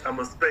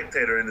a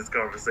spectator in this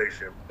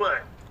conversation,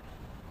 but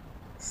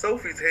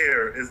Sophie's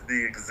hair is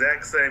the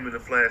exact same in the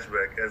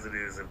flashback as it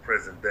is in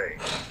present day.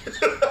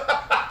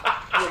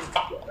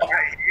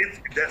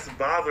 That's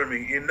bothering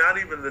me, and not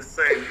even the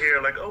same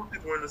hair. Like, oh,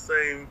 she's wearing the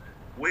same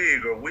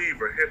wig or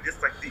weave or hair.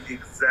 It's like the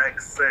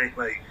exact same.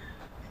 Like,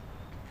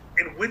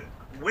 and with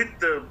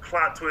the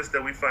plot twist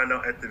that we find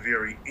out at the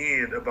very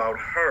end about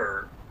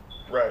her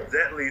Right.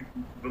 That leads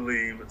me to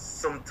believe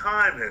some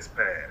time has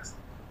passed.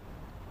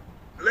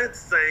 Let's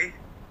say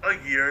a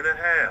year and a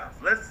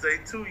half. Let's say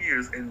 2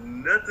 years,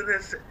 and nothing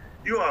has.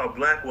 You are a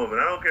black woman.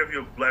 I don't care if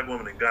you're a black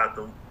woman in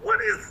Gotham. What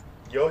is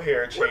your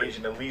hair changed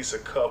in at least a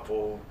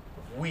couple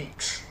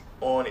weeks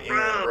on end,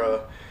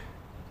 bro?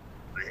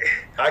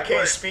 I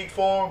can't speak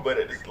for them, but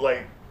it's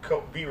like,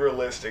 be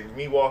realistic.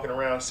 Me walking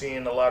around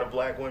seeing a lot of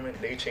black women,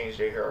 they change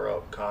their hair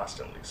up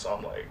constantly. So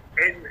I'm like,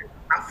 and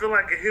I feel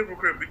like a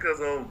hypocrite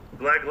because on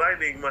Black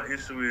Lightning, my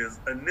issue is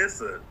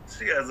Anissa.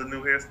 She has a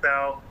new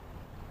hairstyle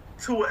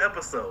to an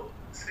episode.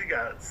 She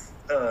got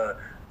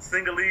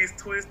Singalese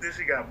twist, then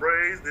she got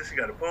braids, then she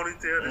got a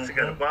ponytail, then she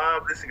got a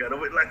bob, then she got a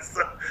wig. Like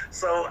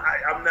so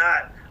I'm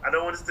not. I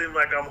don't want to seem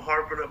like I'm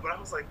harping up, but I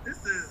was like,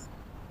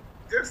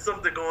 there's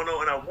something going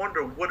on, and I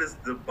wonder what is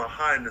the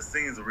behind the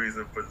scenes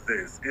reason for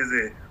this. Is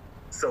it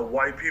so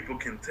white people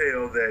can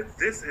tell that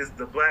this is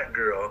the black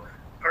girl?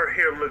 Her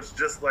hair looks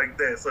just like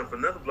that. So if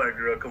another black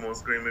girl come on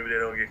screen, maybe they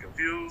don't get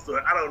confused,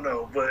 or I don't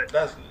know. But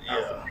that's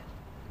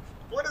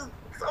what is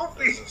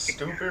Sophie? That's a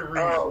stupid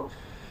reason.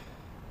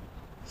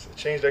 So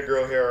change that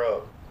girl hair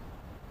up.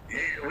 Yeah,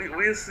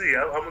 we'll see.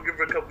 I'm gonna give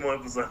her a couple more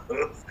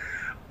episodes.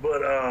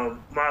 But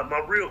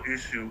my real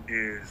issue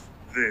is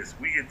this: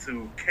 we get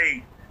to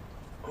Kate,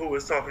 who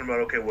is talking about,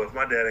 okay, well, if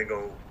my dad ain't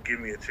gonna give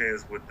me a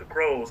chance with the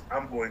crows,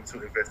 I'm going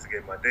to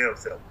investigate my damn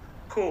self.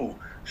 Cool.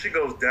 She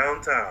goes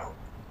downtown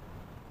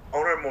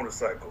on her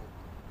motorcycle,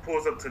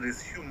 pulls up to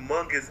this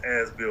humongous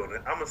ass building.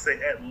 I'm gonna say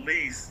at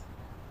least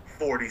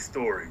 40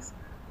 stories.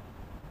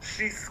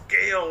 She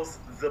scales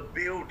the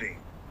building.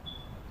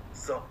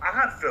 So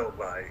I felt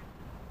like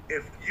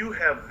if you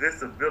have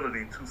this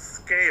ability to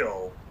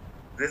scale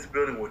this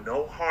building with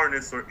no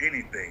harness or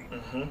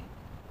anything,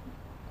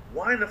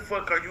 why in the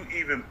fuck are you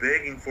even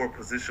begging for a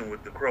position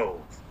with the crows?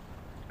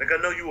 Like,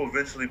 I know you will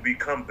eventually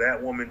become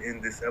Batwoman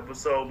in this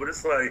episode, but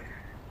it's like,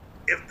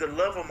 if the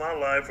love of my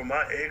life or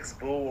my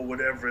ex-boo or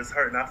whatever is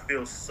hurt, and I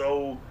feel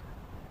so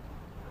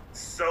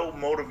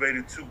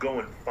motivated to go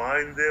and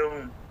find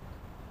them,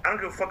 I don't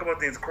give a fuck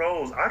about these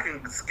crows. I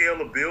can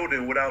scale a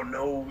building without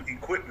no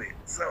equipment.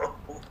 So,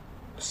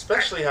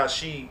 especially how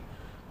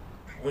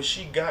when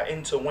she got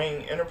into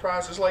Wayne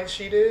Enterprises like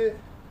she did.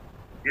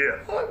 Yeah.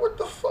 I'm like, what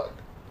the fuck?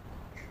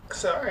 I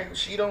said, all right,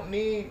 she don't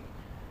need.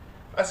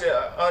 I said,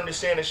 I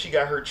understand that she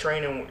got her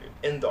training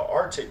in the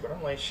Arctic, but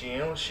I'm like, she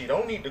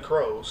don't need the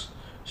crows.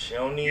 She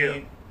don't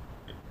need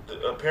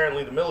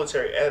apparently the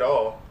military at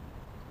all.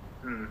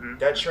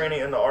 That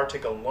training in the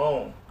Arctic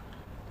alone,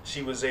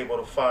 she was able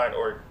to find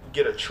or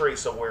get a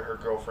trace of where her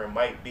girlfriend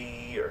might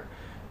be or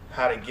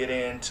how to get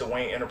into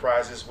Wayne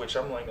Enterprises, which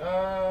I'm like,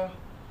 oh,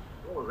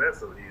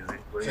 that's so easy.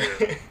 But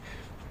yeah.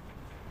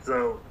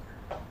 So,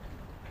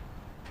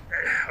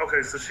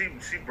 okay, so she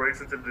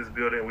breaks into this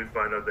building and we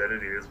find out that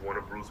it is one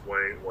of Bruce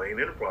Wayne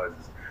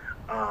Enterprises.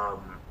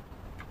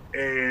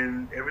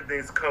 And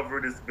everything's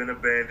covered. It's been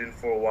abandoned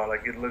for a while.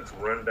 Like, it looks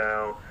run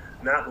down.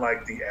 Not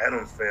like the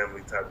Addams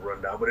Family type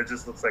rundown, but it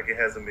just looks like it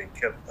hasn't been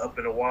kept up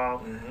in a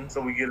while. So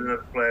we get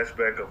another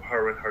flashback of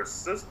her and her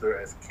sister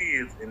as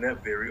kids in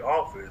that very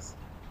office.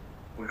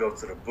 We go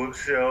to the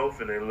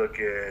bookshelf and they look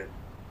at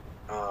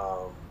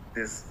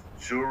this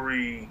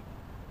jewelry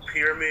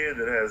pyramid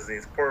that has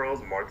these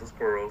pearls, Martha's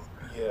pearls.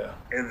 Yeah.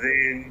 And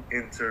then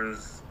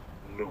enters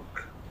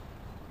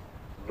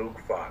Luke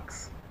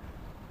Fox.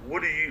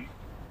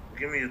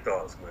 Give me your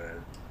thoughts,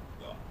 man.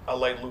 I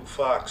like Luke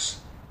Fox.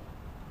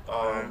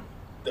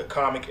 The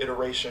comic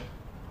iteration.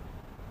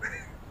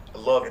 I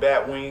love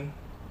Batwing.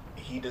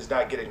 He does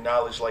not get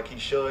acknowledged like he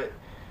should.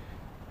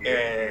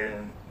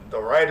 And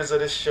the writers of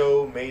this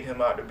show made him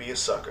out to be a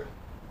sucker.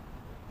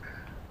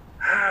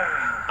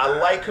 I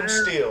like him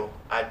still.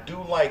 I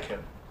do like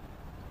him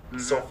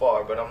so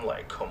far, but I'm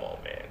like, come on,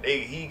 man.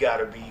 He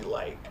gotta be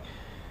like,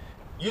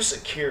 you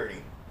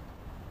security.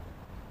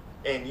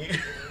 And you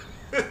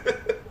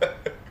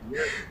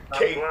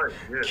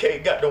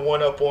Kate got the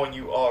one up on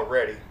you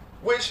already.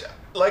 Which,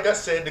 like I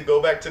said, to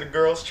go back to the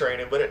girls'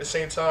 training, but at the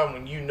same time,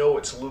 when you know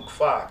it's Luke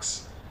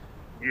Fox,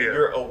 and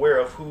you're aware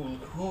of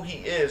who he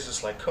is,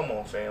 it's like, come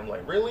on, fam,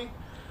 like, really?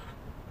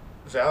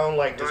 I don't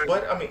like this.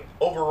 But, I mean,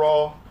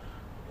 overall,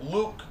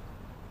 Luke,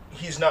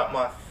 he's not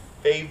my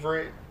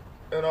favorite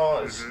and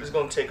all. It's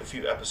going to take a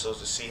few episodes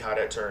to see how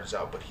that turns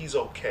out, but he's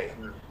okay.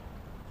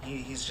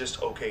 He's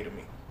just okay to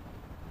me.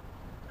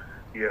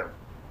 Yeah.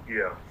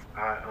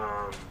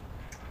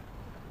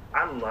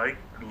 I like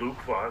Luke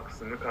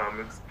Fox in the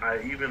comics. I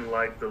even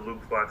like the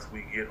Luke Fox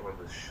we get on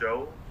the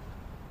show,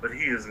 but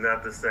he is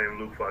not the same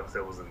Luke Fox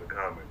that was in the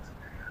comics.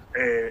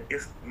 And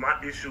my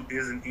issue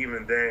isn't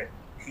even that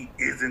he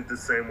isn't the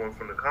same one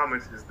from the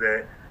comics, is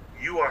that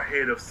you are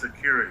head of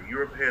security.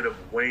 You're head of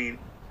Wayne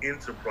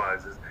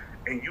Enterprises,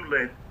 and you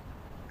let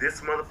this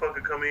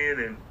motherfucker come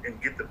in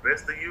and get the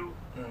best of you.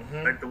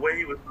 Like the way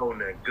he was holding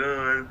that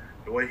gun,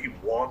 the way he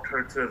walked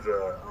her to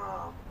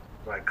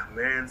the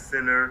command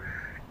center,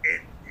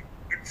 it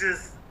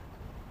just,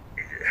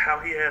 how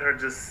he had her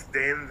just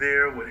stand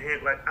there with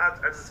him. Like, I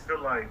just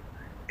feel like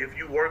if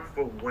you work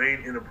for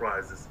Wayne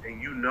Enterprises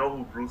and you know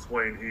who Bruce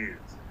Wayne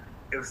is,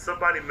 if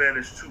somebody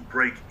managed to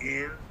break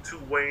into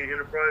Wayne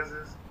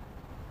Enterprises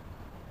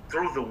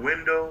through the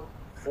window,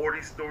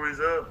 40 stories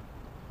up,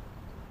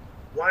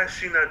 why is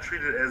she not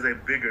treated as a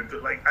bigger,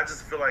 like, I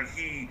just feel like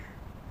he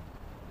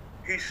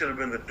should have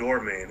been the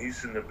doorman. He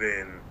shouldn't have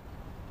been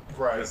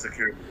the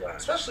security guy.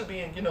 Especially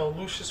being,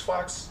 Lucius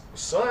Fox's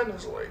son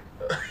is like,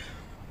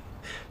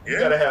 you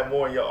gotta have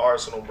more in your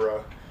arsenal,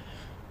 bro.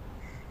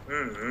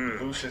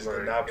 Lucius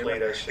did not play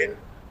that shit.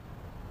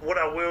 What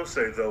I will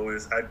say, though,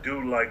 is I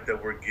do like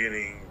that we're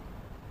getting,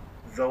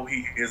 though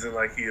he isn't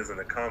like he is in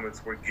the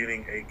comics, we're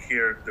getting a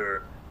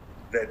character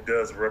that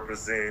does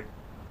represent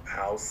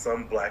how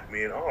some black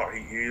men are.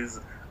 He is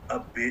a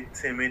bit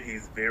timid.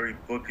 He's very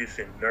bookish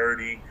and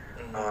nerdy.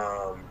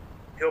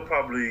 He'll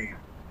probably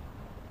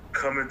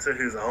come into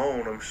his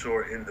own, I'm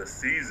sure, in the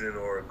season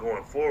or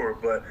going forward,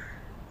 but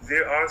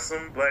there are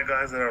some black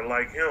guys that are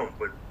like him,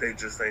 but they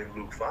just ain't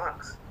Luke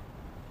Fox.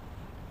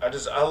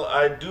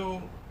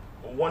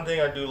 One thing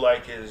I do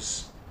like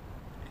is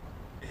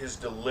his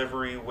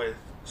delivery with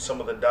some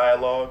of the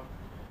dialogue.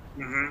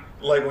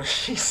 Like when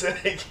she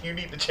said, you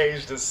need to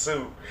change the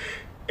suit,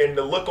 and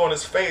the look on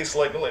his face,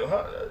 like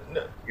huh?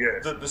 Yeah.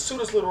 The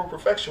suit is literal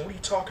perfection. What are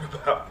you talking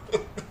about?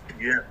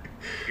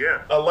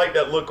 Yeah. I like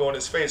that look on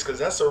his face because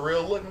that's a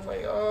real look. I'm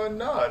like,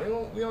 nah,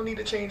 we don't need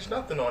to change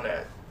nothing on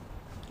that.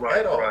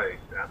 Right. I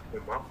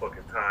spent my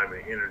fucking time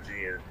and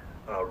energy and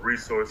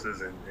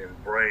resources and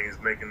brains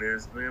making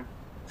this, man.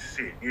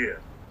 Shit, yeah.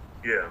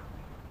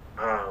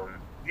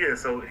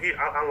 So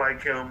I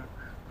like him.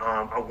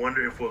 I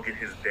wonder if we'll get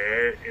his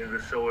dad in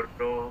the show at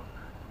all.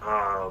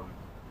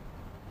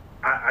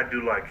 I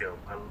do like him.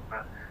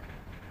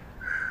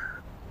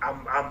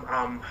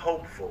 I'm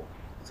hopeful.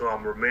 So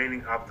I'm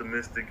remaining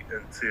optimistic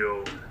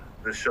until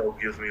the show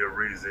gives me a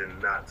reason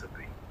not to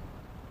be.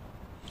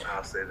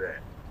 I'll say that.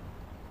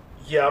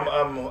 Yeah,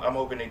 I'm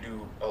hoping they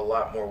do a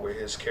lot more with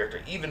his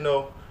character. Even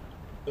though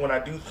when I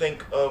do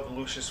think of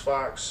Lucius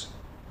Fox,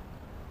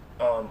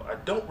 I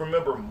don't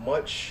remember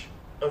much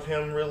of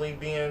him really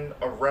being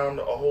around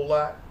a whole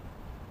lot.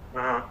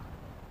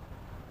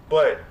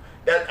 But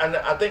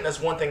I think that's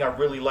one thing I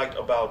really liked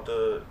about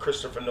the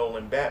Christopher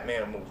Nolan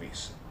Batman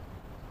movies.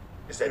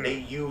 Is that they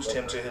used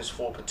him to his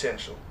full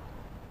potential.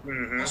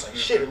 I was like,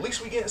 shit, at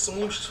least we getting some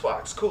Lucius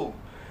Fox, cool.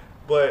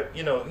 But,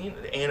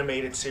 the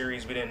animated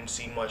series, we didn't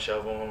see much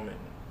of him.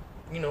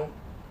 And,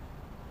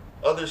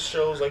 other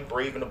shows like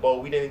Brave and the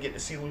Bold, we didn't get to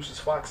see Lucius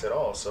Fox at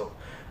all. So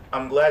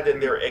I'm glad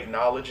that they're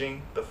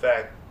acknowledging the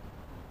fact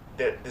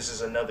that this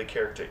is another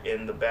character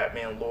in the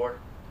Batman lore.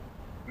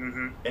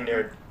 And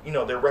they're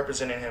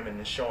representing him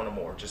and showing him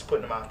more, just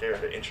putting him out there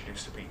to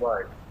introduce the people.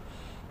 Right.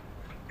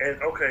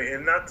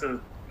 And not to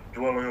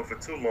dwell on him for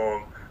too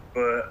long,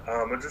 but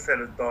I just had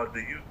a thought.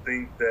 Do you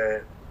think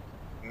that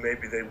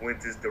maybe they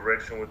went this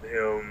direction with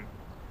him?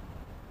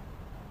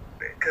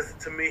 Because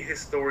to me, his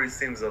story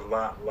seems a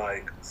lot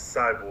like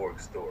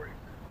Cyborg's story.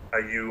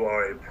 You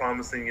are a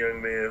promising young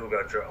man who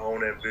got your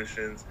own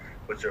ambitions,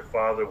 but your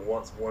father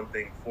wants one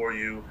thing for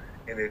you,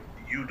 and if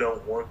you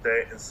don't want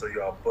that, and so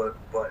y'all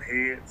butt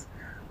heads.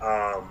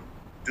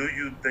 Do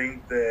you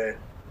think that,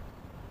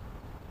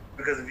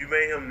 because if you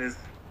made him this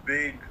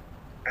big,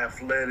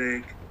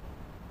 athletic,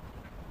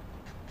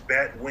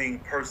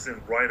 Batwing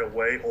person right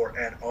away or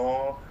at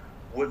all,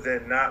 would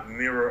that not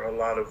mirror a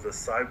lot of the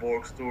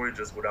Cyborg story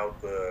just without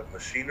the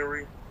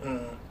machinery?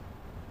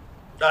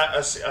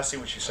 I see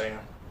what you're saying.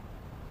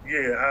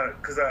 Yeah,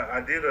 because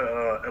I did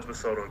a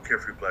episode on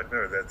Carefree Black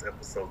Mirror. That's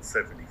episode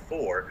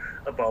 74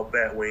 about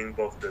Batwing,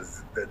 both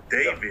the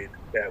David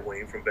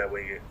Batwing from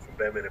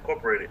Batman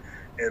Incorporated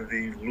and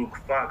the Luke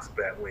Fox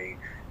Batwing.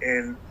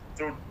 And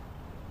through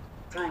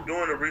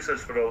doing the research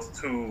for those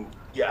two,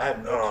 I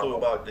have no clue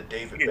about the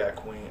David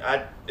Batwing.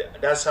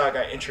 That's how I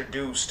got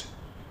introduced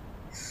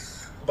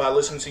by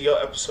listening to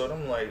your episode.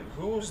 I'm like,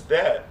 who's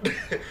that?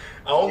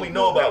 I only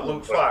know about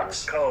Luke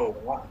Fox. I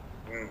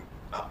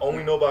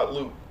only know about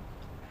Luke.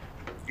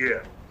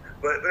 Yeah,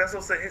 but that's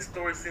what I'm saying. His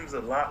story seems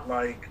a lot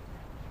like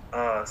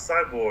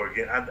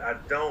Cyborg, and I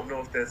don't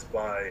know if that's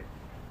by.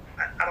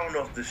 I don't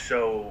know if the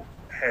show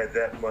had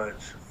that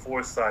much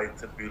foresight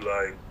to be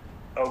like,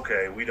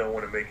 okay, we don't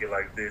want to make it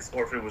like this,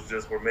 or if it was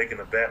just, we're making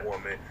a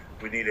Batwoman,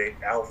 we need a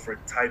Alfred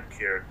type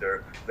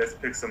character. Let's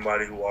pick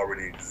somebody who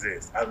already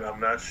exists. I'm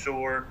not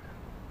sure,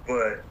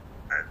 but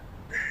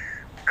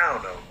I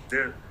don't know.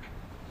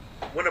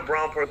 When a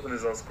brown person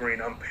is on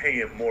screen, I'm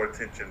paying more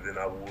attention than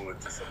I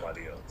would to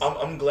somebody else.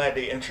 I'm glad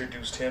they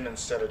introduced him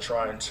instead of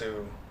trying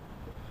to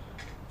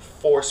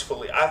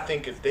forcefully. I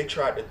think if they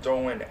tried to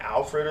throw in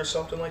Alfred or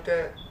something like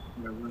that,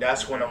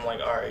 that's when I'm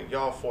like, all right,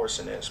 y'all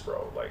forcing this,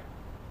 bro. Like,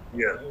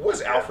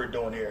 what's Alfred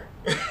doing here?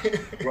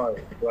 Right.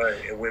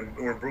 And when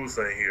Bruce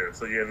ain't here,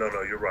 so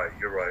no, you're right.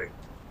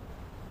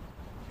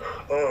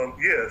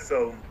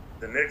 So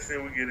the next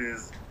thing we get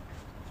is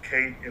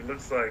Kate, it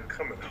looks like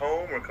coming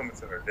home or coming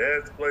to her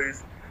dad's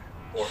place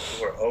or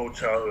to her old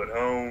childhood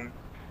home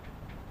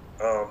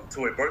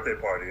to a birthday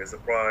party, a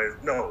surprise.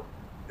 No,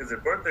 is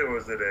it birthday or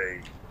is it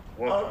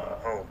Welcome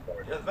home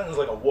party. I think it's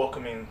like a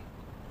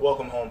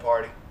welcome home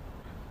party.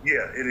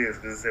 Yeah, it is,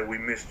 because it said we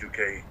missed you,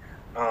 Kate.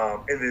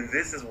 And then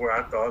this is where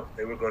I thought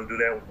they were going to do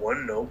that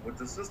one note with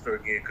the sister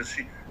again, because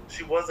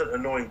she wasn't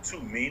annoying to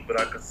me, but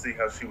I could see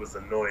how she was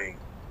annoying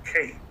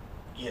Kate.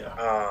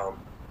 Yeah.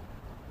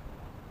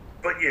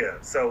 But yeah,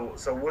 so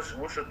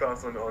what's your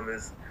thoughts on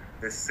this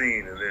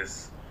scene and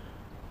this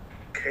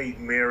Kate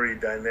Mary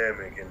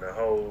dynamic and the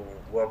whole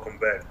welcome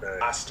back thing?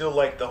 I still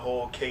like the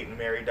whole Kate and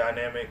Mary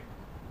dynamic,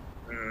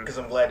 because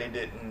I'm glad they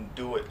didn't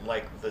do it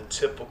like the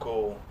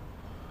typical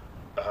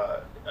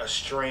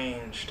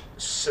estranged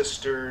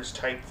sisters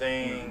type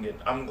thing,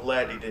 and I'm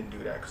glad they didn't do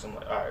that, because I'm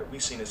like, all right,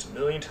 we've seen this a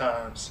million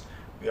times,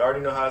 we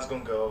already know how it's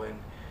gonna go, and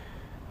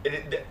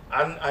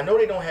I know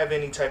they don't have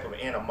any type of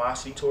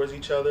animosity towards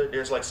each other.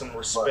 There's like some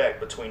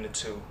respect between the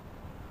two.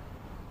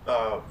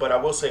 But I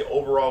will say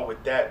overall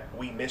with that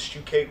 "We Missed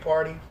You, Kate"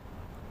 party,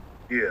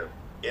 yeah,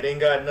 it ain't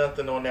got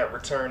nothing on that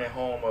return at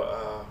home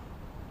of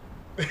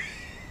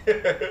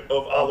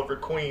Oliver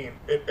Queen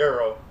and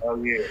Arrow. Oh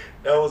yeah,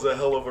 that was a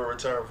hell of a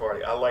return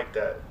party. I like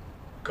that,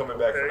 coming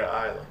back from the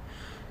island.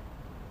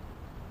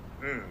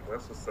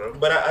 That's what's up.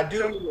 But I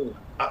do.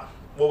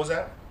 What was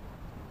that?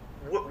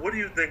 What do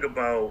you think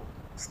about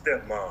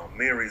stepmom,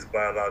 Mary's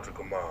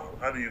biological mom?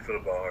 How do you feel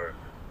about her?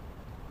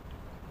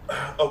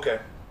 Okay.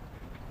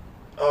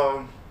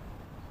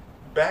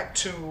 Back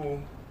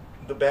to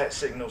the bat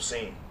signal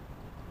scene.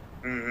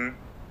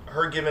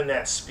 Her giving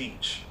that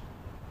speech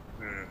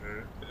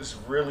is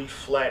really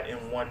flat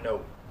in one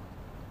note.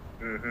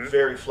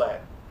 Very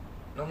flat.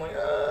 And I'm like,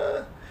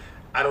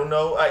 I don't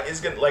know.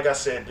 It's gonna, like I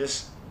said,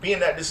 being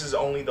that this is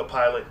only the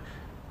pilot,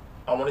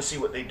 I want to see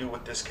what they do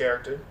with this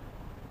character.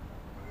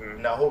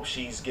 And I hope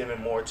she's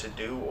given more to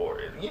do, or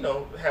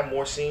have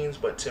more scenes.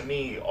 But to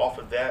me, off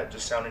of that,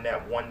 just sounding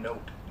that one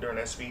note during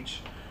that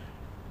speech,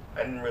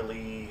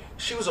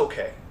 she was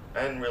okay.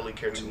 I didn't really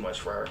care too much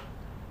for her.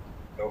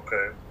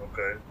 Okay.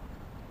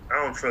 I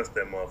don't trust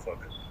that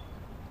motherfucker.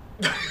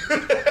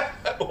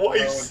 Why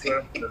you trust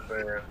her,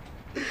 man.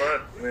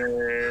 Fuck,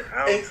 man.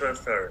 I don't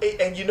trust her.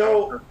 And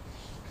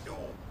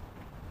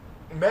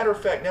matter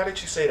of fact, now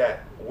that you say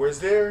that, was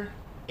there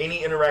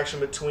any interaction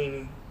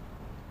between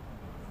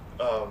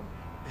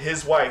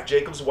his wife,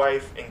 Jacob's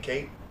wife, and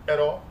Kate at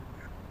all?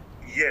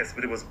 Yes,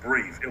 but it was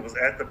brief. It was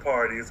at the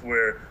parties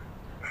where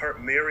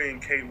Mary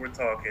and Kate were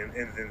talking,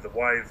 and then the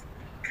wife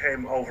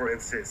came over and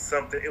said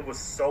something. It was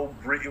so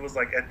brief. It was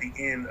like at the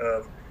end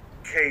of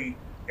Kate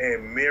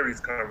and Mary's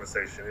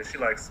conversation, and she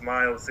like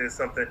smiled, said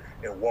something,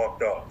 and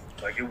walked off.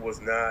 Like it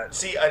was not.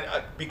 See,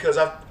 because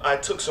I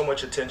took so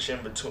much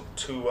attention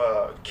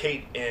to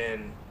Kate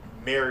and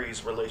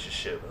Mary's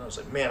relationship, and I was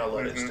like, man, I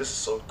love this. This is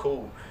so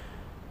cool.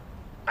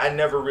 I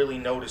never really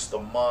noticed the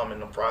mom in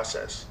the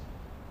process.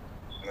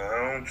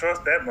 I don't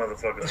trust that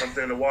motherfucker.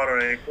 Something in the water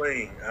ain't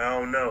clean. I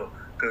don't know,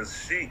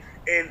 cause she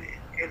and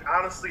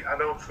honestly, I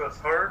don't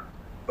trust her,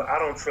 but I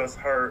don't trust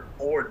her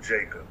or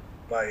Jacob.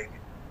 Like,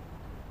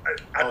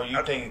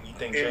 you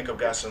think Jacob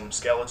got some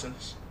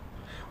skeletons?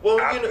 Well,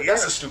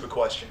 that's a stupid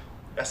question.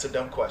 That's a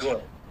dumb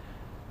question.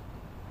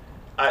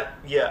 What?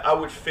 I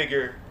would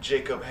figure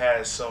Jacob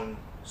has some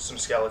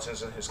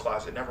skeletons in his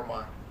closet. Never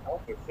mind. Oh,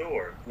 for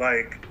sure.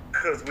 Like,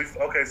 cause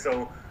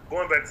so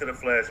going back to the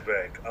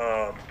flashback.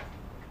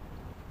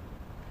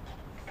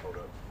 Hold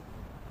up.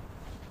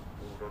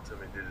 Ooh, don't tell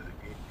me I did it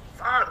again.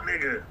 Fuck,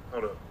 nigga.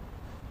 Hold up.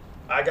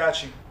 I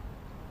got you.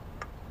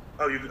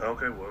 Oh, you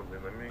okay? Well,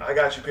 then let me. I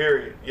got you.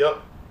 Period.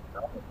 Yep.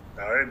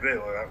 All right, Ben.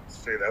 Well,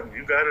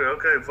 you got it.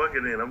 Okay, fuck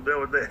it then. I'm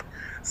done with that.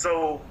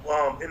 So,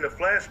 in the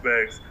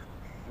flashbacks,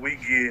 we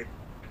get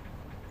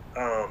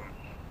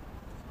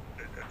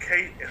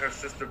Kate and her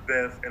sister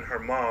Beth and her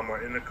mom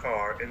are in the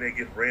car, and they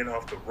get ran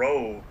off the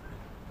road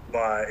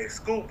by a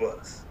school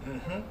bus.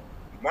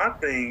 My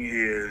thing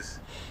is,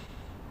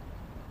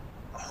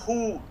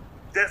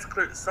 that's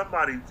clear.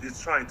 Somebody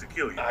is trying to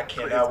kill you. I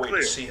cannot wait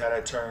to see how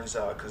that turns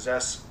out, because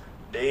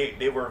they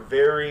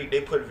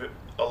put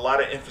a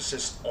lot of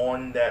emphasis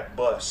on that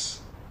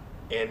bus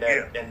and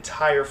that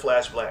entire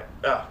flashback.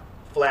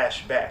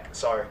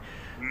 Sorry,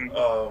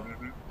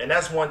 and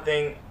that's one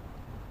thing.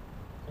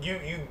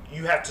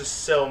 You have to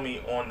sell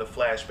me on the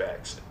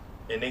flashbacks,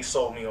 and they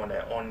sold me on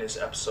that on this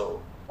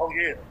episode. Oh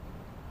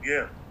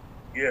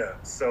yeah.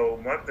 So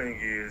my thing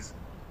is,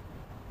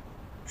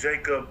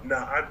 Jacob.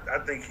 Now I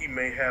think he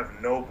may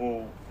have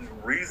noble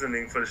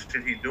reasoning for the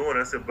shit he's doing.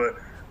 I said, but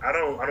I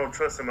don't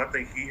trust him. I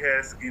think he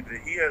has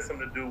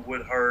something to do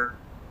with her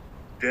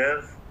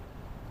death,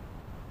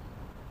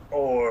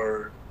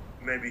 or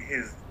maybe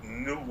his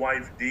new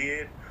wife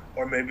did.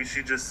 Or maybe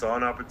she just saw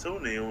an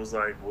opportunity and was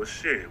like, "Well,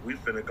 shit, we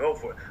finna go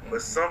for it."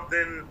 But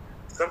something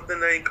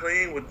ain't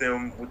clean with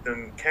them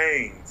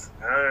Canes.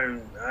 I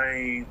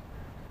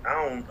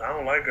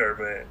don't like her,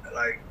 man.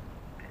 Like,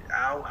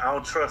 I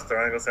don't trust her.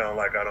 I ain't gonna say I don't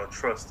like her. I don't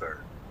trust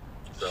her.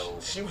 So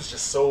she was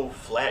just so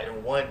flat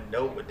in one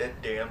note with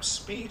that damn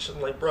speech.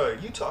 I'm like, bro,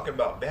 you talking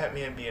about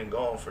Batman being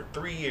gone for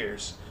 3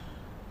 years,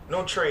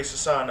 no trace, a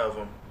sign of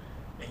him,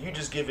 and you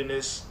just giving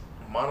this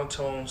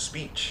monotone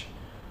speech.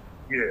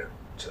 Yeah.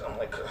 I'm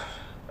like,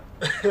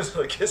 it's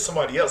like get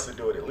somebody else to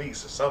do it at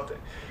least or something.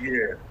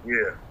 Yeah,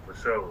 for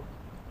sure.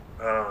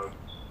 Um,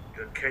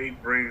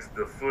 Kate brings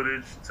the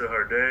footage to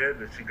her dad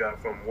that she got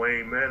from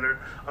Wayne Manor.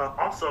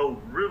 Also,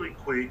 really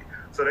quick,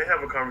 so they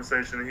have a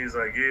conversation, and he's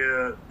like,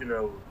 "Yeah,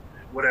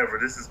 whatever.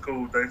 This is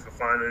cool. Thanks for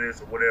finding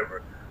this or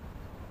whatever."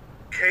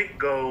 Kate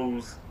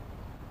goes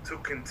to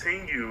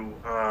continue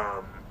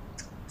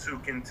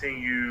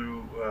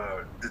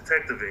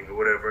detectiving or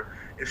whatever,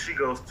 and she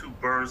goes to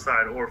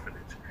Burnside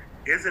Orphanage.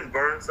 Isn't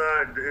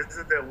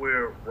that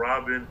where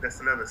Robin?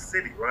 That's another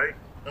city, right?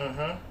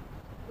 Mm-hmm.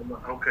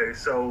 Okay,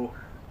 so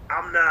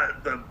I'm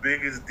not the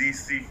biggest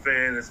DC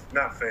fan.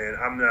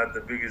 I'm not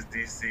the biggest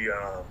DC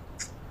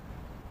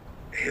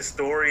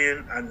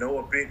historian. I know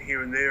a bit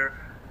here and there,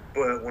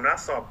 but when I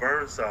saw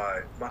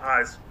Burnside, my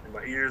eyes,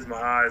 my ears, my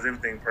eyes,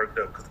 everything perked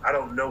up because I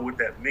don't know what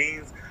that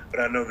means, but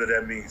I know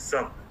that means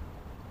something.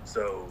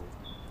 So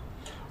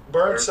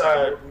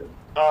Burnside,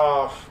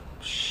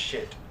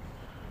 shit.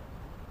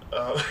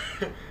 I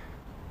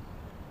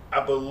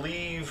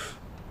believe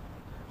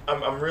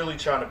I'm really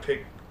trying to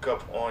pick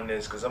up on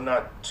this because I'm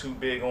not too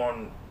big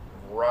on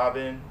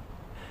Robin.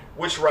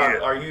 Which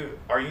Robin are you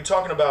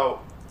talking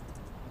about?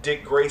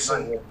 Dick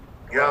Grayson,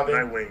 Robin,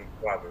 Nightwing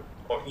Robin.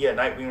 Oh, yeah,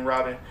 Nightwing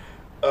Robin.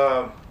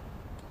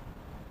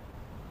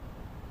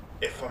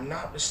 If I'm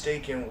not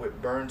mistaken,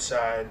 with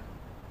Burnside,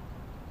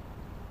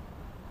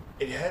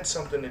 it had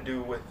something to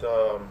do with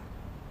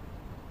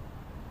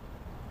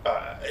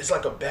it's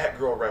like a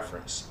Batgirl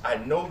reference. I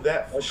know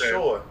that for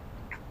sure.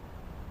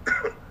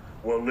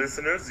 Well,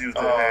 listeners, use the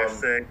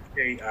hashtag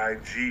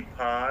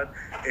KIGPod,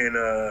 and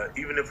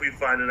even if we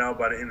find it out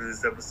by the end of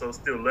this episode,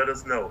 still let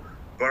us know.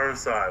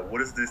 Burnside,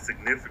 what is the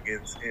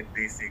significance in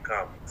DC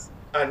Comics?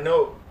 I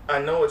know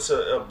it's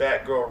a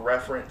Batgirl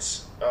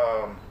reference.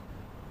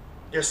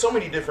 There's so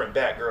many different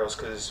Batgirls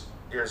because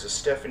there's a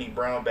Stephanie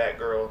Brown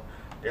Batgirl,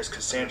 there's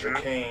Cassandra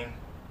Cain,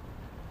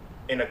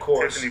 and of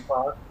course Tiffany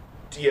Pox.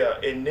 Yeah,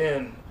 and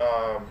then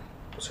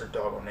what's her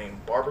doggone name?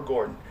 Barbara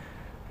Gordon.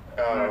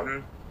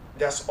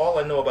 That's all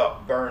I know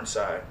about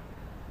Burnside,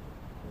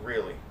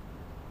 really.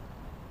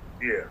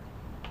 Yeah.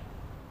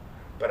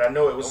 But I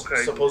know it was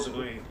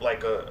supposedly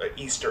like a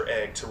Easter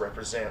egg to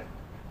represent.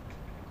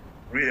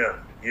 Yeah.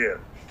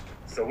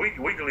 So we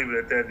can leave it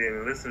at that then.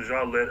 And listeners,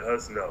 y'all let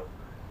us know.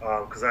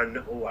 Because I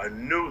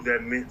knew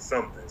that meant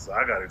something. So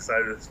I got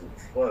excited as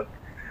fuck.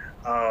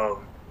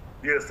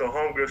 Yeah, so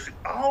homegirl,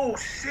 oh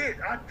shit,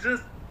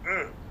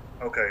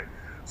 okay.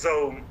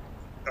 So,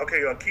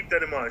 y'all keep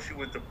that in mind. She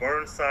went to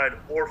Burnside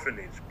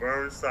Orphanage.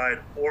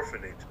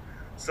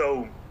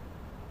 So,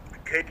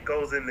 Kate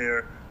goes in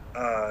there,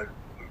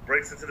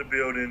 breaks into the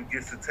building,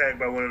 gets attacked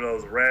by one of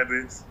those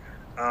rabbits,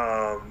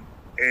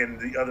 and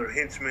the other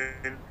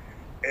henchmen,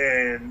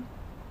 and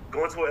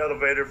go into an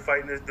elevator,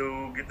 fighting this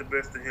dude, get the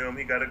best of him.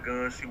 He got a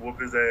gun. She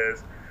whooped his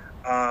ass.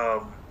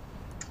 The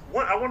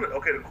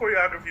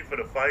choreography for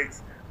the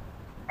fights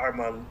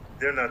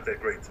they're not that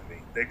great to me.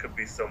 They could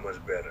be so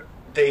much better.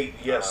 They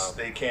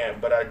can,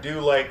 but I do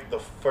like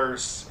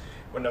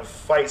when the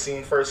fight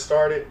scene first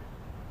started.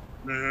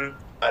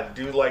 I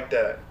do like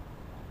that,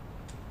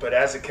 but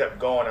as it kept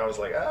going, I was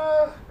like,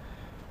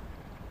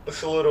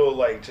 it's a little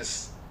like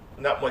just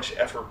not much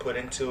effort put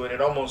into it.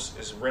 It almost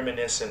is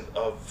reminiscent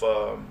of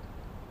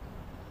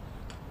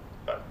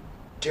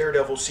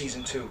Daredevil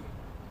season 2.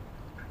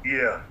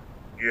 Yeah,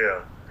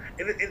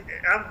 and it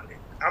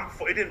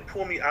didn't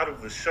pull me out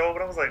of the show,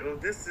 but I was like, oh,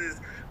 this is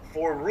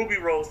for Ruby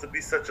Rose to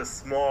be such a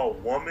small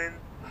woman,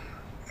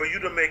 for you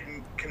to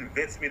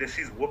convince me that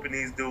she's whooping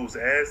these dudes'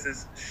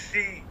 asses.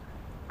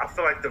 I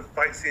feel like the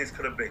fight scenes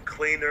could have been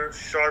cleaner,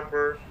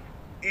 sharper,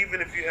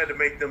 even if you had to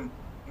make them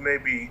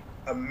maybe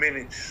a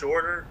minute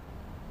shorter.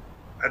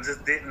 I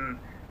just didn't.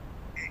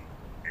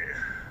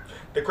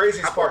 The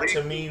craziest part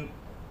to me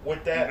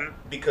with that,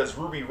 because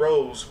Ruby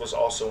Rose was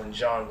also in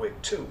John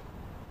Wick 2.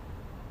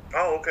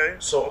 Oh, okay.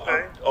 So,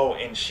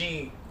 and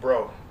she's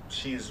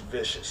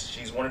vicious.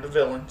 She's one of the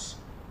villains.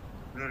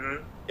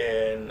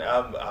 And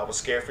I was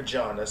scared for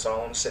John. That's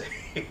all I'm saying.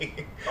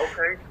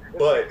 Okay.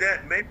 But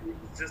that maybe it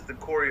was just the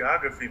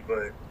choreography,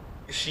 but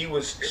she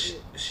was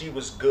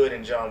good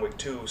in John Wick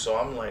 2. So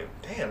I'm like,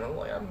 damn.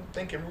 I'm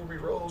thinking Ruby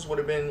Rose would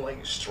have been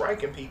like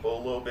striking people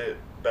a little bit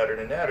better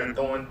than that, and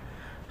throwing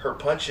her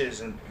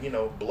punches and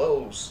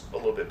blows a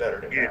little bit better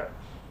than that.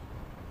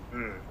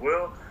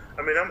 Well,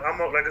 I mean, I'm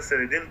like I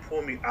said, it didn't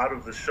pull me out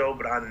of the show,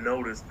 but I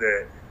noticed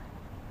that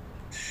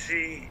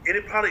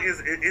it probably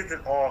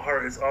isn't all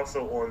her, it's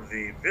also on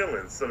the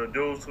villains. So the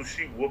dudes who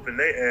she whooping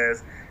their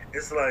ass,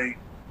 it's like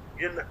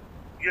you're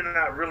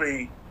not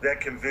really that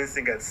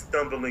convincing at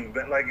stumbling,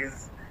 but like it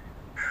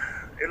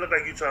looked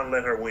like you're trying to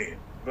let her win.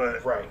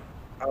 But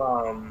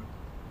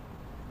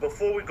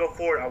before we go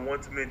forward, I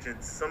want to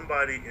mention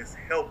somebody is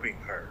helping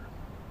her.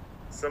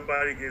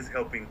 Somebody is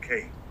helping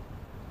Kate.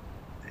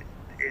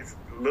 It's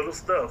little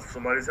stuff.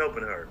 Somebody's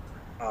helping her.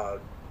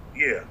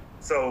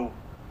 So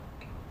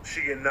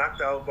she get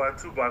knocked out by a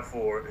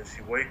 2x4, and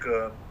she wake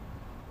up.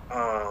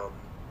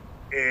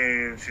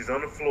 and she's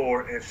on the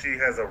floor, and she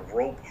has a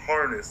rope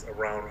harness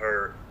around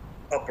her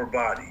upper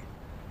body.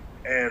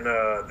 And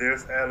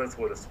there's Alice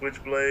with a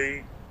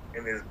switchblade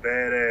and this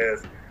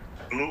badass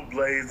blue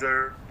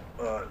blazer,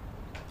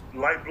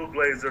 light blue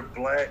blazer,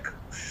 black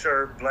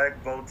shirt,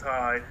 black bow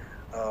tie,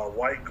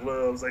 white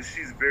gloves. Like,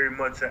 she's very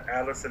much an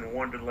Alice in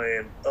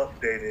Wonderland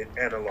updated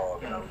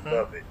analog, and I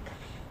love it.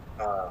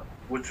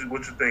 What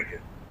you thinking?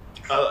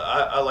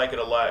 I like it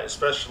a lot,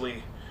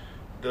 especially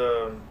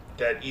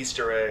that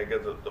Easter egg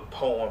of the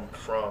poem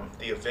from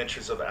The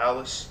Adventures of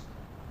Alice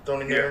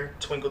thrown in there.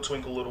 Twinkle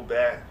twinkle little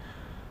bat.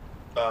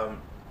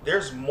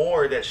 There's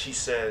more that she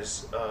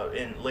says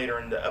later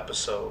in the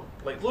episode,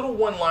 like little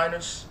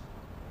one-liners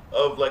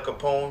of like a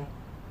poem.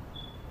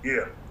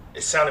 Yeah,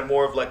 it sounded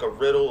more of like a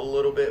riddle a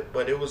little bit,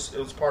 but it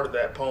was part of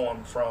that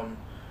poem from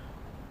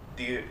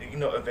the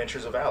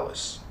Adventures of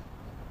Alice.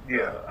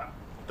 Yeah,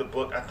 the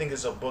book, I think,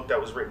 is a book that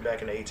was written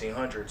back in the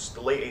 1800s,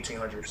 the late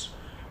 1800s,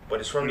 but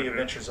it's from The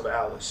Adventures of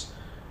Alice.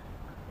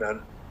 Now,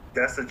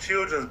 that's a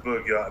children's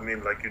book, y'all. I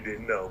mean, like you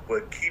didn't know,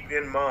 but keep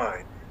in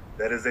mind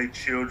that is a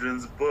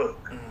children's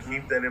book.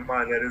 Keep that in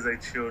mind. That is a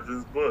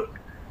children's book.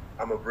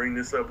 I'm gonna bring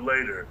this up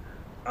later.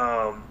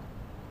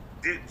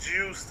 Did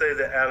you say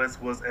that Alice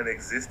was an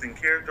existing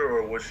character,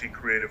 or was she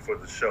created for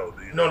the show?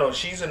 Do you know? No,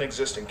 she's an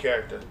existing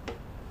character.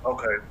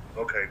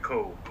 Okay,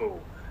 cool.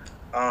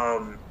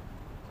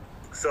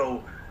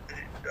 So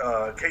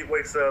Kate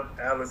wakes up.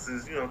 Alice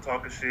is,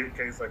 talking shit.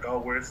 Kate's like, "Oh,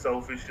 where's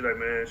Sophie?" She's like,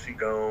 "Man, she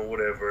gone,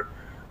 whatever."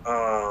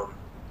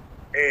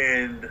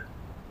 And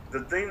the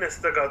thing that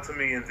stuck out to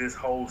me in this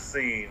whole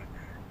scene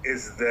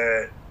is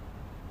that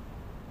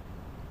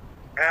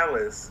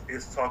Alice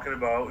is talking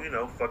about,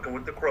 fucking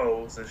with the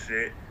crows and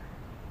shit.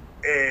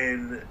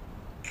 And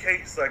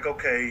Kate's like,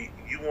 "Okay,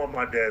 you want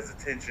my dad's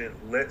attention.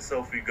 Let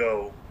Sophie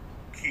go.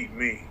 Keep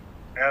me."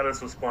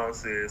 Alice's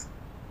response is,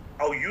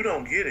 "Oh, you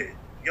don't get it.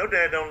 Your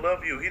dad don't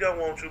love you. He don't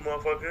want you,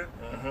 motherfucker."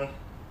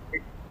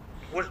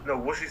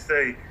 What she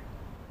say?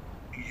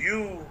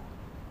 You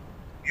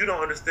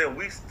don't understand.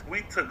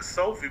 We took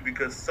Sophie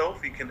because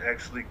Sophie can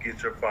actually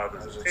get your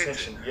father's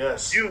attention.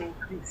 Yes. You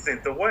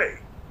sent away.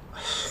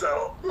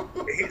 So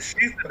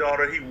she's the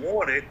daughter he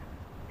wanted.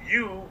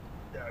 You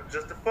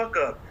just a fuck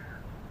up.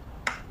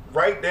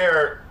 Right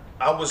there,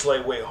 I was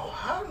like, wait,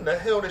 how in the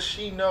hell does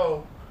she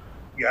know?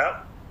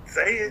 Yeah,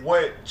 say it.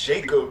 What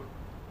Jacob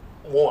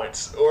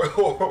wants or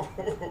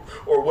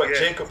what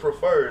Jacob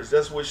prefers.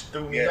 That's what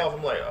threw me off.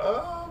 I'm like,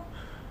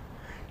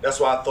 that's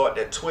why I thought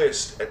that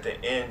twist at the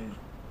end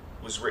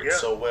was written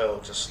so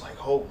well. Just like,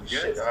 holy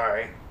shit! All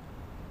right,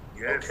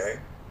 okay,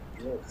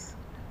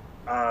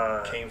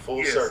 came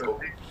full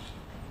circle.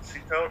 So she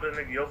told the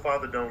nigga, "Your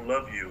father don't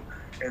love you,"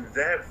 and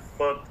that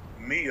fucked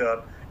me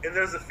up. And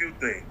there's a few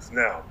things.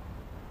 Now,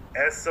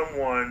 as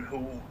someone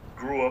who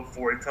grew up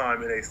for a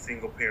time in a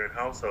single parent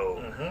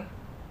household,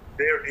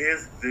 there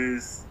is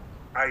this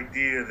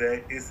idea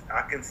that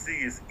I can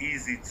see is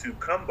easy to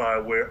come by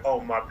where,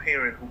 oh, my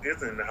parent who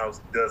isn't in the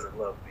house doesn't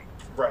love me.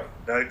 Right.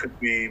 Now, it could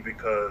be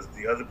because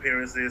the other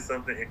parents did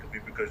something. It could be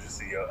because you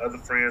see your other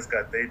friends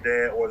got their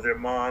dad or their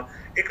mom.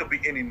 It could be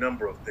any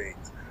number of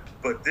things.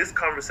 But this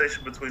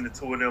conversation between the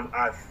two of them,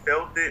 I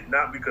felt it,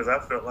 not because I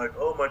felt like,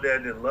 oh, my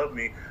dad didn't love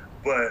me,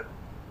 but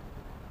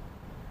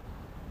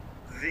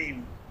the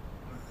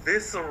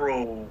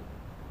visceral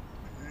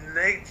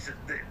nature.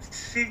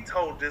 She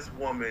told this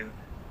woman,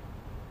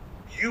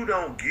 "You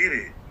don't get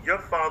it. Your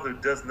father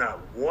does not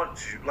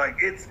want you." Like,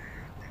 it's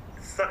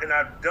something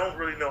I don't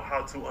really know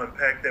how to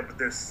unpack that, but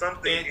there's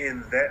something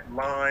in that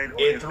line.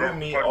 It threw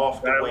me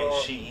off the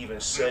way she even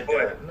said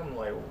that, and I'm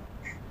like,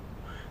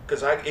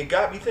 because it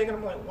got me thinking.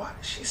 I'm like, why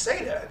did she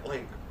say that?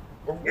 Like,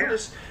 or what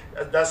is?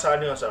 That's how I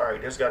knew. I said, all right,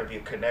 there's got to be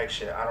a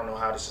connection. I don't know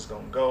how this is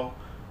gonna go,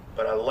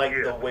 but I like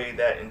the way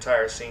that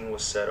entire scene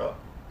was set up.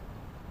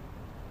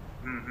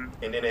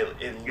 And then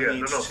it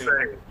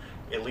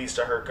leads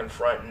to her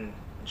confronting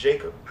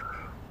Jacob.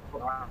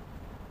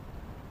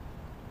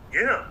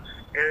 Yeah,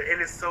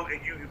 and it's so,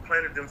 and you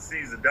planted them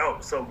seeds of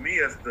doubt. So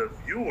me as the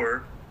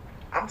viewer,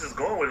 I'm just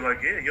going with it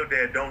like, yeah, your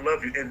dad don't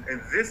love you.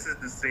 And this is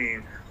the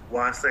scene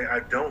where I say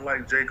I don't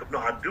like Jacob. No,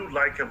 I do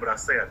like him, but I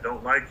say I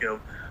don't like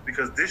him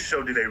because this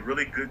show did a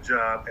really good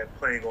job at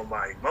playing on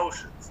my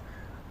emotions.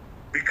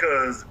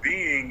 Because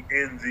being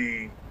in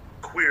the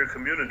queer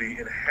community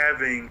and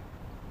having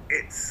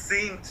it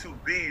seemed to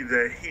be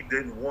that he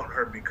didn't want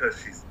her because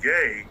she's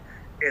gay,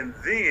 and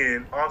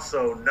then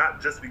also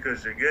not just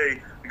because you're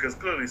gay, because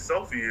clearly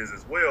Sophie is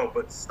as well,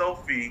 but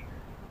Sophie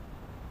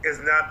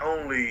is not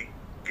only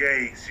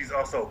gay, she's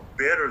also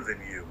better than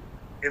you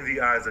in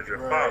the eyes of your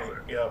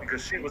father,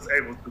 because she was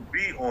able to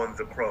be on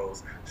the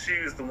crows. She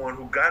is the one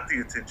who got the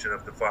attention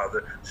of the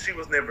father. She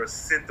was never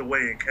sent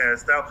away and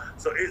cast out.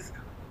 So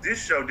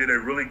this show did a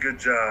really good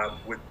job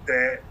with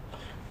that.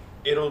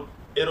 It'll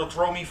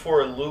throw me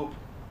for a loop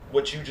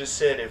what you just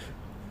said if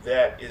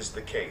that is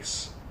the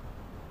case,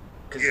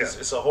 because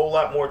it's a whole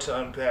lot more to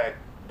unpack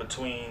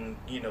between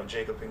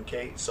Jacob and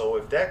Kate. So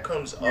if that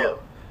comes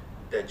up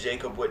that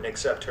Jacob wouldn't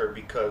accept her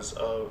because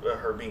of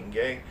her being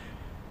gay,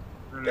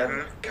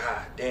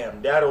 God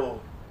damn,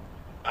 that'll.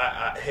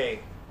 Hey,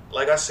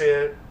 like I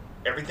said,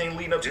 everything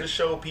leading up to the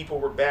show, people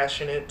were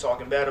bashing it,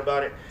 talking bad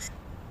about it.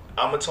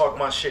 I'm gonna talk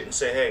my shit and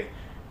say, hey,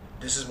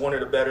 this is one of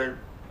the better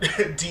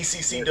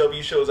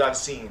DCCW shows I've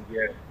seen.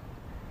 Yeah.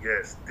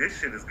 Yes, this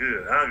shit is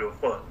good. I don't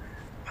give a fuck.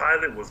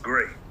 Pilot was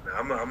great. Now,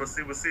 I'm gonna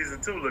see what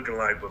season 2 looking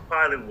like, but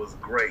Pilot was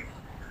great.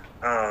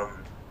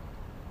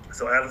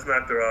 So Alice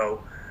knocked her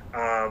out.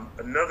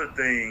 Another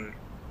thing,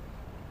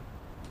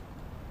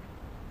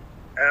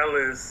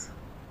 Alice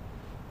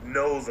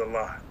knows a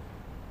lot.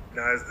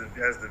 Now, as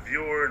the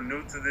viewer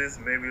new to this,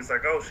 maybe it's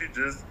like, oh, she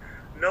just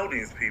know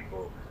these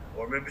people,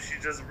 or maybe she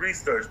just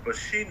researched, but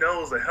she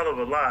knows a hell of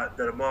a lot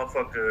that a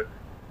motherfucker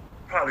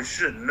probably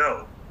shouldn't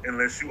know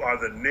unless you are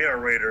the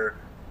narrator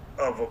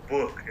of a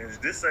book. And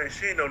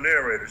she ain't no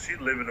narrator. She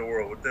live in the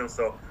world with them.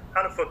 So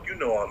how the fuck you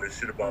know all this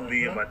shit about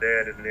me and my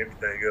dad and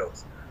everything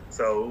else?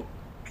 So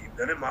keep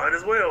that in mind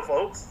as well,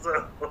 folks.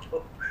 So,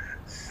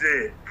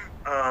 shit.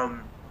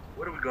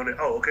 What are we gonna?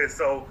 Oh, okay.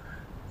 So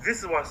this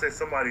is why I say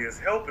somebody is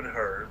helping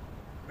her,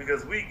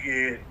 because we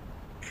get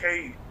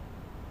Kate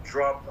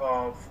dropped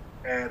off,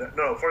 and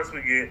first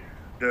we get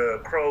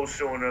the Crows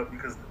showing up,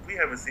 because we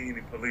haven't seen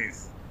any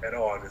police at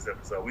all in this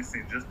episode. We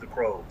see just the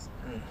Crows.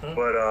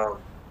 But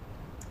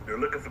they're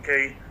looking for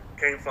Kate.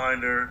 Can't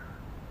find her.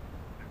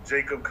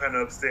 Jacob kind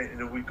of upset, and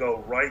then we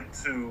go right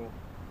to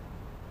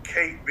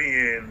Kate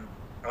being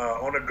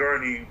on a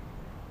gurney,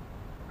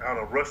 I don't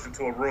know, rushed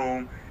into a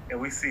room, and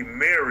we see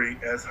Mary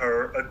as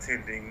her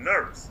attending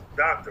nurse,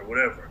 doctor,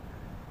 whatever.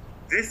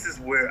 This is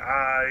where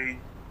I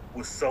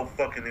was so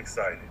fucking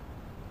excited,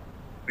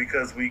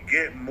 because we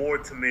get more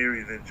to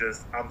Mary than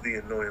just, I'm the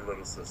annoying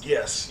little sister.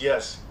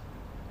 Yes.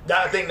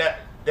 I think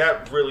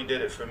that really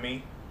did it for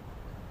me.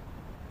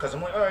 Because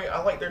I'm like, all right,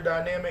 I like their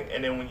dynamic.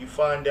 And then when you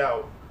find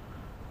out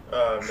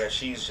that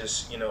she's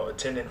just,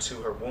 attending to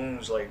her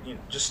wounds, like,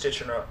 just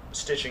stitching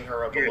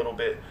her up a little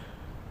bit,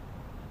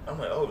 I'm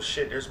like, oh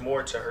shit, there's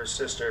more to her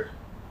sister.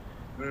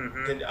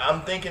 And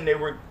I'm thinking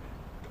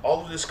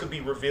all of this could be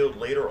revealed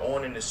later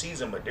on in the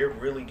season, but they're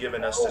really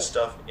giving us this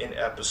stuff in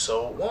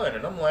episode 1.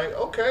 And I'm like,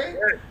 okay.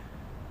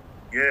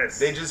 Yes.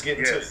 They just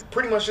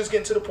pretty much just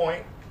getting to the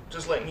point,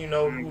 just letting you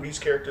know who these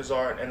characters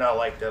are, and I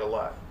like that a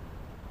lot.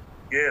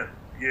 Yeah,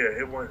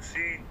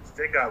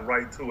 they got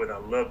right to it. I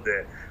love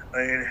that.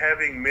 And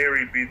having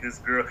Mary be this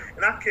girl,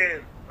 and I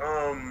can't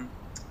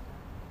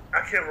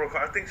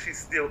recall, I think she's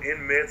still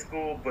in med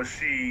school, but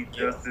she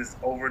does this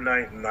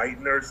overnight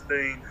night nurse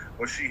thing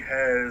where she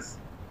has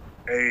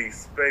a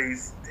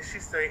space, did she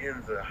say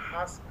in the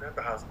hospital, not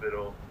the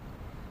hospital,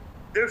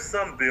 there's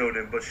some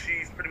building, but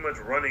she's pretty much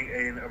running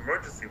an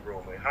emergency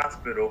room, a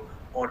hospital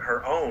on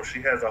her own.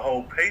 She has a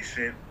whole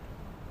patient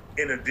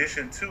in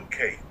addition to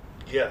Kate.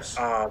 Yes.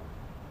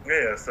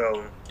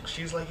 So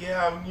she's like,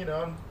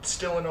 I'm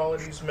stealing all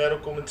of these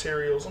medical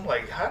materials. I'm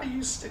like, how do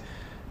you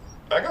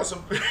I got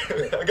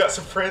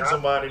some friends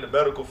of mine in the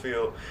medical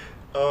field.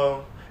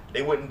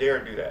 They wouldn't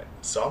dare do that.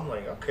 So I'm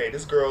like, okay,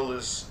 this girl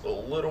is a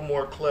little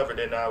more clever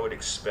than I would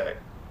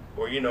expect.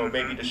 Or,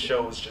 maybe the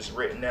show is just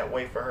written that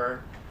way for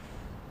her.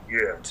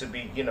 Yeah. To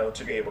be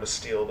able to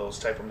steal those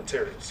type of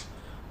materials.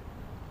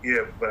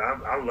 Yeah, but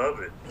I love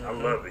it. I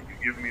love it.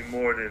 You give me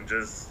more than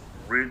just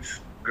rich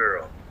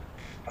girl.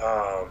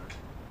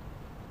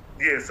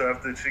 So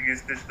after she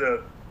gets stitched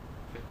up,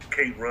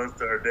 Kate runs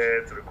to her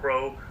dad, to the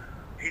Crow.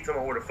 He told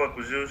me, where the fuck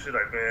was you? She's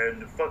like,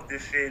 man, fuck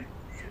this shit.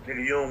 Nigga,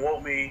 you don't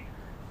want me.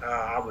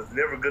 I was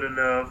never good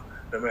enough.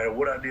 No matter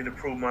what I did to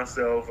prove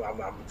myself, I'm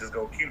just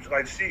gonna keep,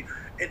 like,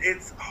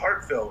 it's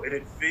heartfelt, and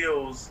it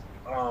feels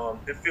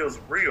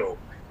real.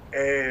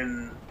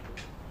 And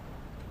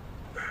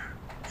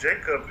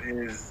Jacob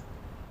is,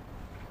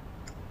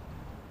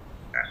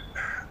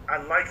 I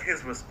like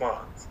his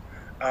response.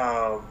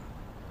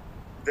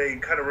 They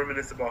kind of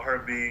reminisce about her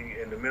being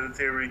in the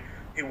military.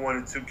 He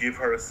wanted to give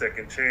her a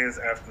second chance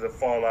after the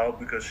fallout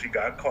because she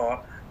got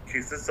caught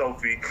kissing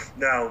Sophie.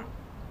 Now,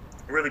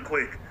 really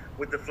quick,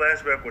 with the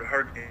flashback with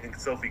her and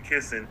Sophie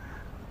kissing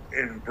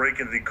and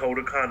breaking the code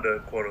of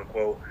conduct, quote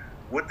unquote,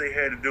 what they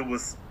had to do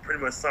was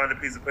pretty much sign a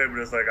piece of paper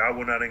that's like, I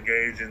will not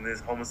engage in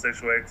this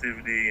homosexual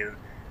activity and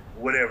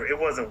whatever. It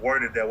wasn't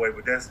worded that way,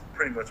 but that's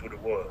pretty much what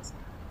it was.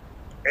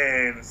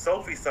 And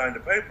Sophie signed the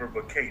paper,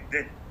 but Kate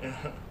didn't.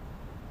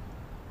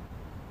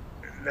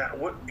 Now,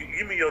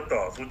 give me your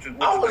thoughts. What you think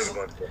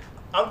about that?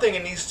 I'm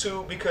thinking these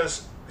two,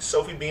 because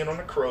Sophie being on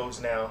the Crows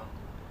now,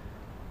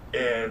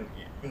 and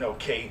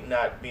Kate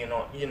not being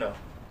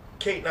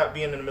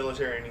in the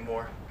military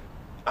anymore,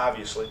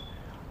 obviously.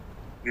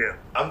 Yeah.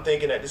 I'm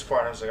thinking at this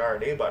part, I was like, all right,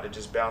 they about to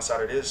just bounce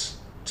out of this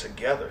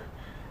together.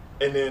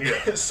 And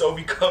then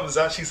Sophie comes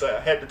out, she's like, I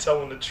had to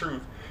tell him the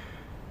truth.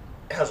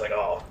 And I was like,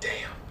 oh,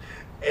 damn.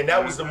 And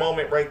that was the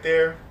moment right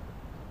there.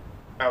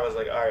 I was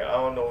like, all right, I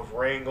don't know if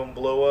Rain gonna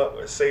blow up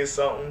or say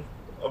something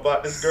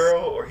about this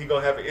girl, or he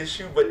gonna have an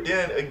issue. But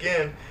then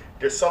again,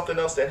 there's something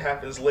else that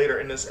happens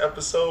later in this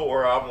episode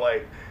where I'm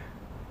like,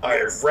 all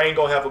right, Rain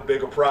gonna have a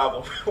bigger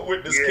problem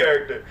with this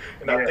character,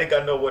 and I think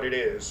I know what it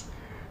is.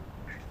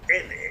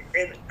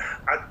 And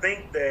I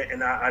think that,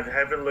 and I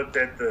haven't looked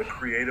at the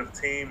creative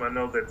team. I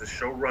know that the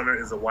showrunner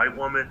is a white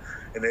woman,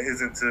 and it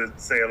isn't to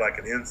say it like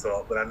an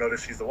insult, but I know that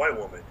she's a white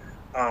woman.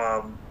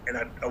 And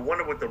I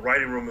wonder what the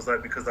writing room is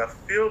like, because I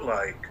feel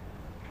like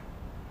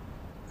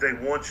they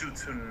want you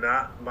to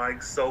not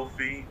like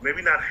Sophie,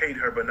 maybe not hate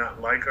her, but not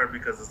like her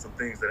because of some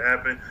things that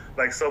happen.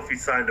 Like Sophie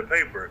signed a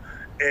paper,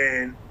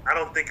 and I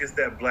don't think it's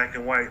that black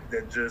and white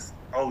that just,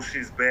 oh,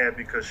 she's bad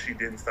because she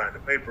didn't sign the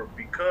paper,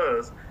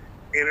 because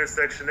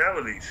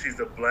intersectionality. She's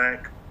a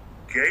black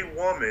gay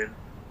woman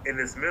in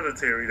this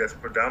military that's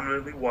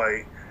predominantly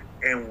white,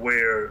 and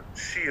where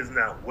she is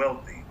not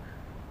wealthy.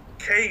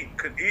 Kate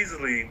could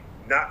easily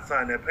not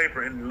sign that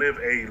paper and live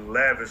a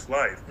lavish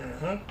life.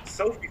 Mm-hmm.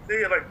 Sophie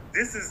said, like,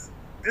 this is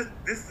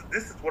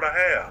what I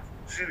have.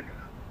 She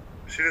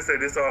didn't say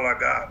this is all I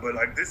got, but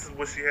like, this is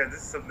what she had.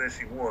 This is something that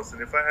she wants.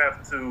 And if I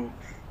have to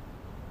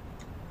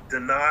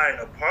deny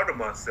a part of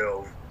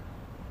myself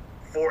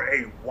for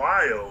a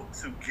while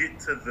to get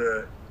to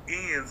the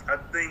ends, I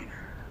think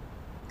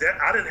that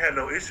I didn't have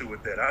no issue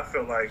with that. I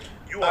felt like,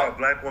 you are a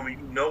black woman,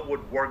 you know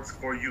what works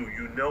for you.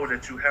 You know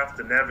that you have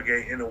to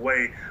navigate in a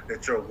way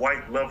that your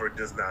white lover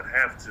does not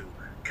have to.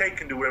 Kate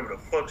can do whatever the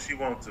fuck she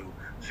wants to.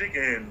 She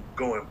can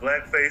go in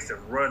blackface and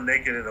run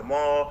naked in the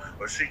mall,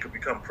 or she could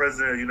become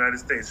president of the United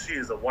States. She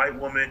is a white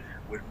woman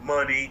with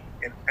money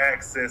and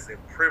access and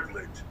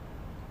privilege.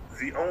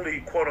 The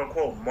only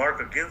quote-unquote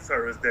mark against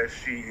her is that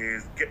she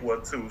is,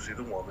 well, too, she's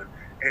a woman,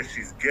 and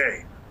she's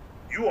gay.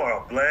 You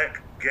are a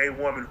black, gay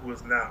woman who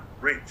is not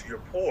rich.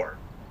 You're poor.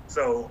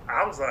 So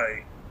I was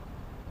like,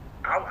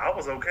 I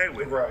was okay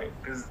with it. Right.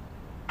 Because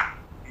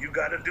you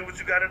got to do what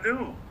you got to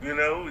do. You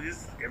know,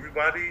 just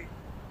everybody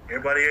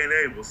ain't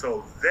able.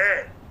 So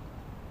that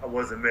I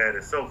wasn't mad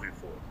at Sophie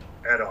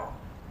for at all.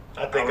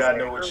 I think I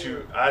know what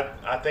you,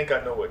 I think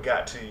I know what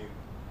got to you.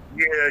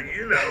 Yeah,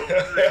 you know.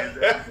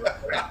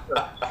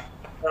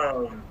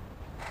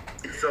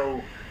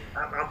 So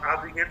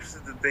I'll be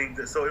interested to think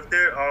that. So if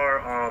there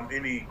are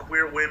any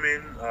queer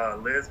women,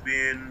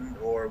 lesbian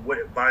or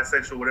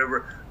bisexual,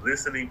 whatever,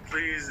 listening,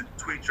 please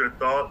tweet your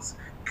thoughts,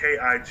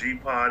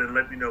 KIG Pod, and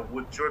let me know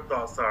what your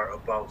thoughts are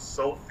about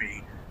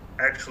Sophie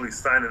actually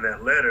signing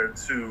that letter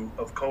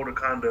of code of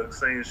conduct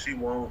saying she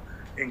won't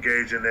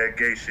engage in that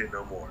gay shit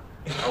no more.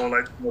 I would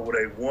like to know what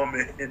a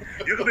woman.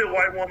 You could be a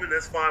white woman,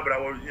 that's fine, but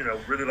I would,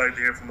 really like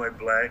to hear from a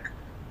black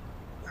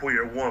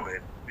queer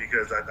woman,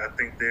 because I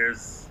think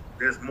there's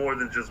more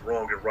than just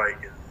wrong and right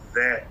in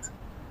that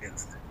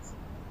instance.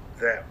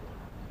 That one.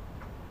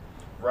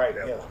 Right.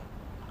 That Yeah. one.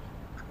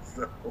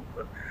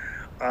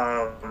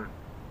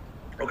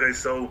 So, okay,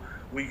 so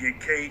we get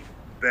Kate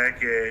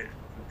back at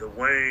the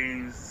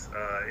Wayne's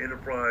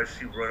Enterprise.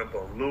 She run up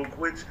on Luke,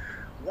 which,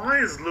 why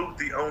is Luke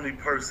the only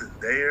person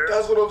there?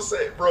 That's what I'm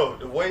saying, bro.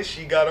 The way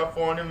she got up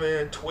on him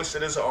and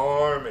twisted his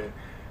arm and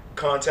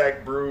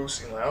contact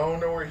Bruce, and like, I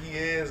don't know where he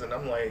is, and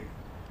I'm like,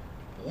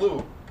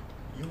 Luke,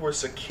 you were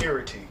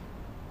security.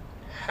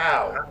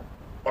 How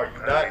are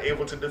you not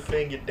able to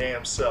defend your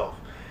damn self?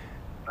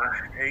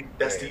 I hate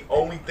That's that. the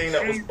only thing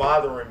that was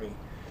bothering me.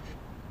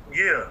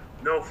 Yeah,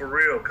 no, for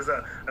real, because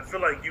I feel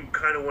like you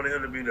kind of wanted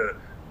him to be the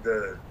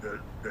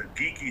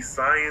geeky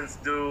science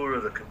dude or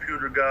the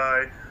computer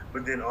guy,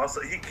 but then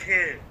also he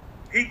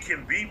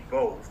can be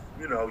both.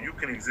 You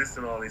can exist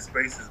in all these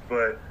spaces,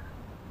 but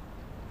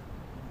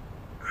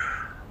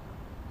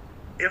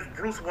if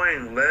Bruce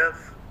Wayne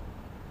left,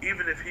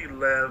 even if he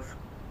left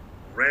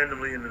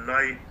randomly in the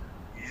night,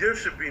 there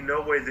should be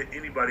no way that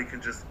anybody can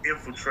just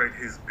infiltrate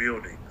his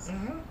buildings.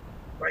 Mm-hmm.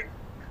 Like,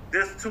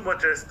 there's too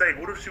much at stake.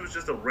 What if she was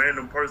just a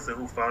random person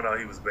who found out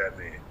he was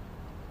Batman?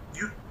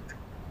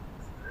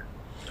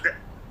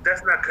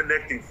 That's not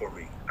connecting for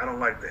me. I don't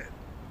like that.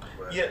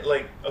 But, yeah,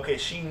 like, okay,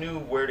 she knew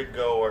where to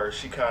go, or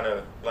she kind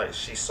of, like,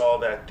 she saw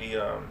that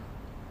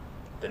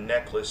the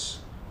necklace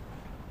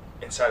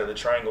inside of the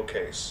triangle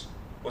case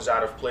was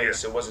out of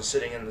place. Yeah. It wasn't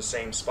sitting in the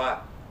same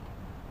spot.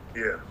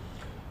 Yeah.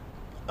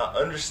 I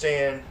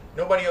understand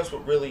nobody else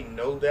would really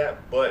know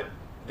that, but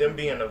them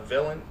being a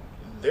villain,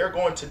 they're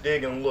going to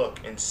dig and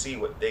look and see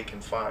what they can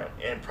find,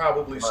 and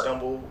probably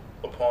stumble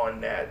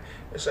upon that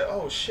and say,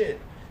 oh shit,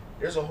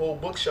 there's a whole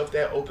bookshelf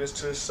that opens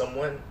to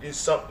somewhere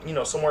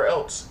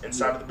else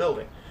inside of the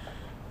building.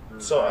 Mm-hmm.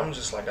 So I'm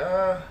just like,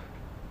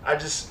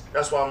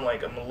 that's why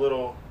I'm a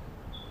little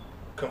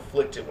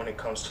conflicted when it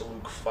comes to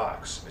Luke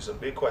Fox. It's a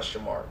big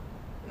question mark,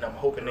 and I'm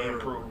hoping they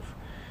improve.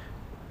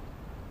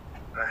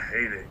 I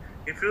hate it.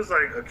 He feels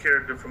like a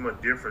character from a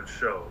different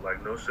show.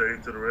 Like, no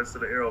shade to the rest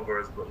of the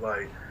Arrowverse, but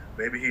like,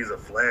 maybe he's a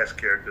Flash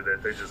character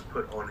that they just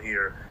put on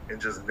here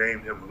and just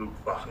named him Luke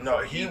Fox. No,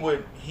 like, he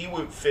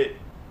would fit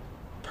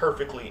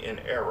perfectly in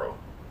Arrow.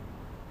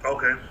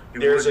 Okay.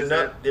 There's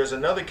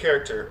another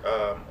character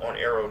on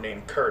Arrow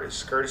named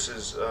Curtis. Curtis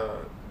is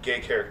a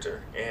gay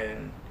character,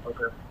 and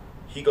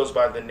he goes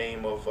by the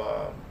name of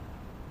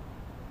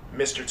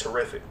Mr.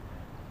 Terrific.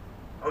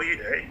 Oh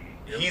yeah.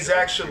 He's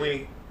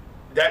actually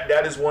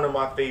that is one of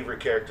my favorite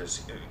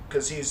characters,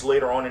 because he's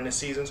later on in the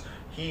seasons.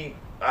 He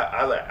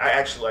I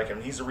actually like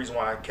him. He's the reason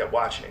why I kept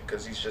watching it,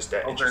 because he's just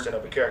that interesting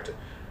of a character.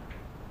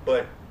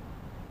 But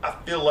I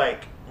feel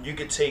like you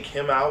could take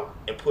him out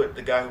and put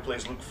the guy who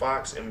plays Luke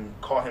Fox and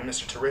call him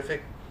Mr.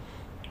 Terrific.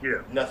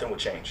 Yeah. Nothing would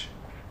change.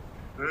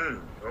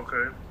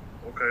 Okay.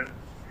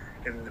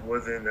 And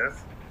well, then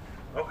that's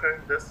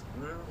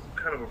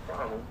kind of a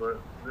problem, but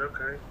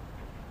okay.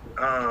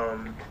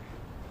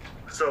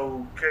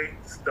 So Kate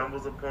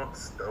stumbles upon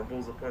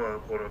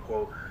quote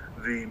unquote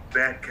the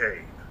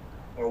Batcave,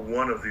 or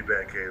one of the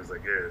Batcaves, I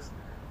guess.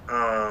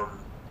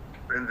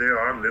 And there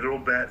are literal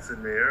bats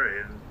in there,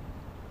 and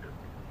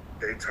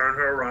they turn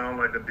her around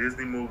like a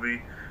Disney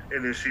movie,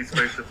 and then she's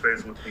face to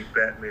face with the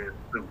Batman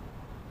suit.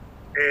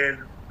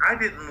 And I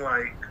didn't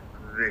like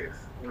this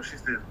when she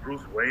says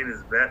Bruce Wayne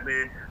is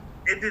Batman.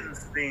 It didn't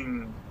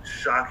seem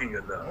shocking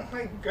enough. Oh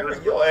my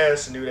God, your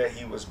ass knew that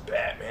he was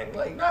Batman.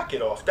 Like, knock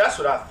it off. That's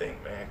what I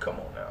think, man. Come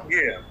on now.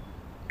 Yeah,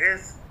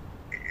 it's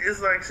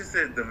like she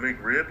said the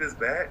McRib is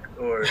back,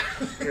 or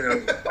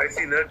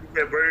spicy nuggets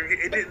at Burger King.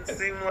 It didn't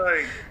seem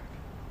like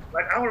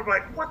I would have been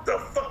like, what the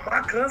fuck?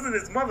 My cousin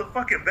is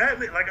motherfucking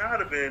Batman. Like, I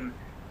would have been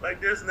like,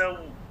 there's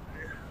no.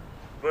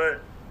 But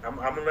I'm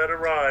gonna let her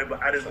ride.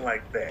 But I didn't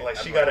like that. Like,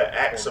 she gotta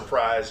act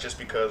surprised just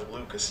because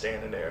Luke is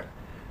standing there.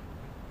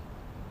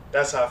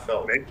 That's how I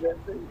felt. Maybe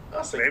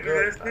that's it.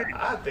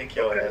 I think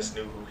your ass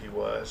knew who he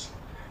was.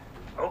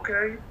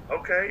 Okay,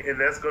 and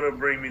that's gonna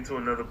bring me to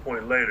another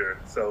point later.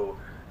 So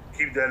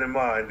keep that in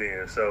mind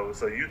then. So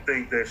you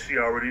think that she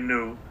already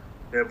knew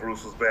that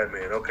Bruce was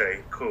Batman?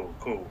 Okay, cool.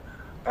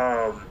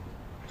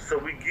 So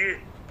we get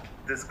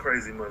this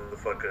crazy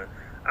motherfucker.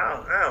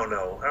 I don't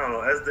know.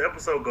 As the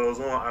episode goes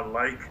on, I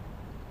like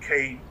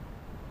Kate,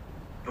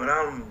 but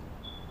I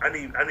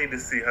need to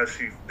see how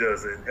she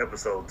does in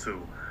episode 2.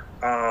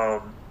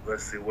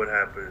 Let's see what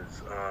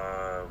happens.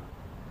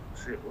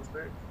 What's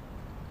next?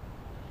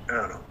 I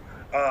don't know.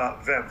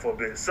 Vamp for a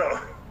bit.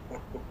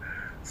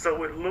 So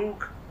with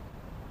Luke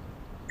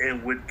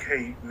and with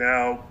Kate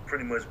now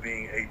pretty much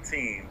being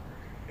 18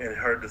 and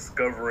her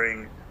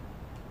discovering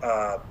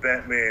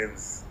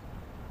Batman's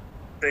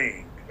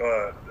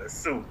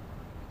suit,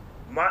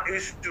 my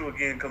issue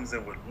again comes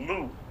in with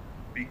Luke,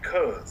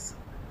 because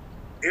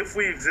if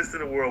we exist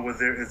in a world where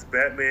there is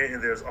Batman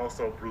and there's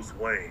also Bruce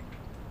Wayne,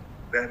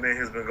 Batman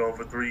has been gone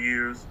for 3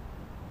 years.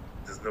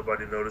 Does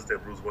nobody notice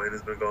that Bruce Wayne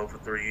has been gone for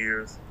 3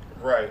 years?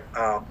 Right.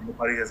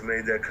 Nobody has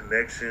made that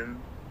connection.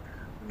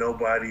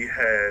 Nobody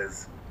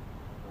has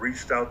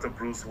reached out to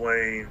Bruce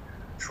Wayne,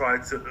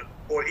 tried to,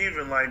 or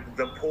even like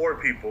the poor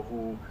people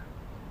who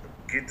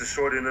get the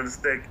short end of the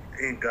stick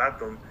in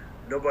Gotham.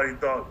 Nobody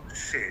thought,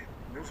 shit,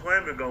 Bruce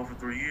Wayne been gone for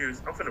 3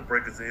 years. I'm finna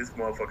break into his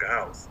motherfucking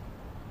house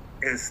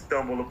and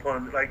stumble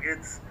upon, like,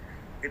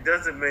 it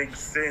doesn't make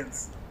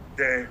sense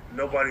that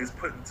nobody's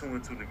putting 2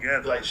 and 2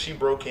 together. Like, she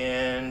broke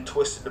in,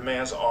 twisted the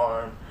man's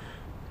arm,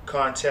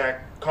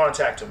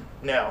 contact him.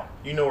 Now,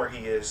 you know where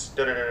he is.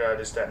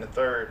 This, that, and the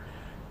third.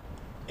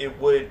 It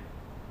would,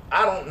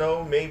 I don't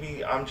know,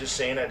 maybe I'm just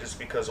saying that just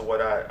because of what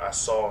I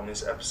saw in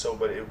this episode,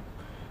 but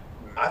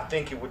I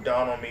think it would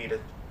dawn on me to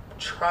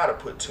try to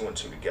put 2 and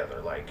 2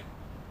 together. Like,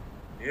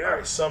 all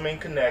right, some ain't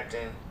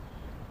connecting.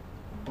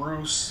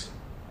 Bruce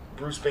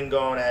been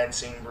gone. I hadn't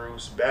seen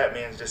Bruce.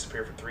 Batman's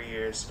disappeared for 3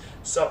 years.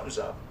 Something's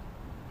up.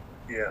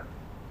 Yeah,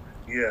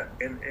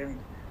 and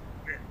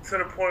to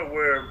the point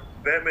where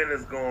Batman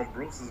is gone,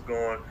 Bruce is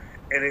gone,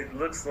 and it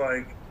looks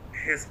like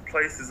his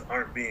places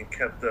aren't being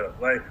kept up.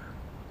 Like,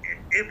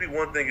 it'd be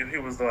one thing if he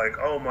was like,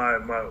 oh my,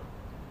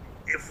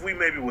 if we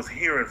maybe was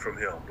hearing from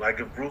him, like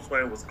if Bruce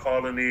Wayne was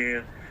calling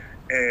in,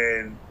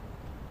 and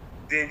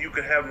then you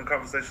could have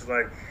conversations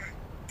like,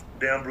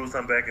 damn Bruce,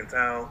 I'm back in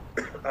town.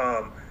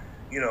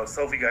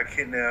 Sophie got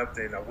kidnapped,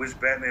 and I wish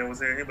Batman was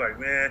here. He'd be like,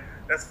 man,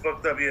 that's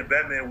fucked up. Yeah,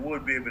 Batman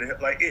would be able to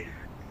help. Like,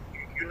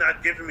 you're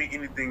not giving me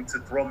anything to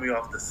throw me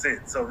off the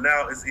scent. So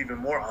now it's even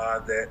more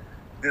odd that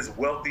this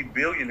wealthy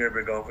billionaire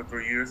been gone for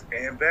 3 years,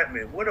 and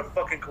Batman. What a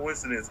fucking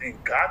coincidence. In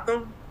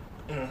Gotham,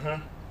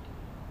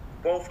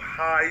 both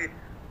high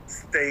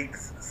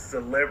stakes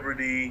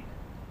celebrity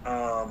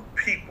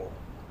people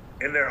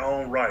in their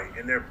own right,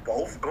 and they're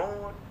both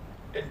gone.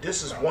 And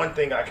this is one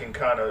thing I can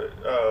kind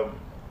of,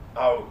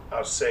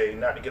 I'll say,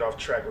 not to get off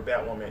track with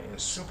Batwoman and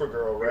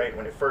Supergirl, right?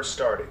 When it first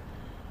started,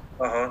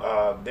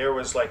 there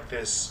was like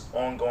this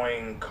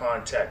ongoing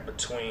contact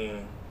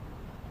between,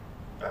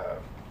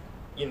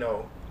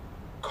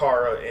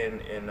 Kara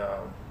and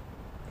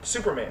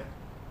Superman.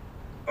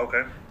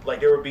 Okay.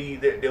 Like they'll be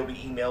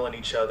emailing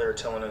each other,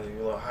 telling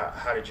them,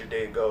 how did your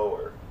day go,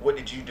 or what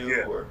did you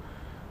do, or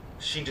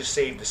she just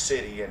saved the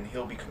city, and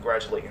he'll be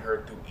congratulating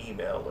her through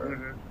email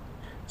or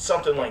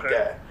something like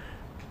that.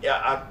 Yeah,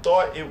 I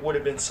thought it would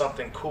have been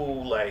something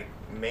cool, like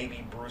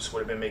maybe Bruce would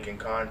have been making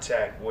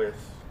contact with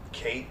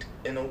Kate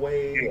in a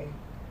way,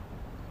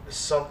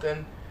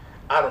 something.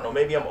 I don't know,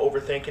 maybe I'm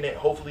overthinking it.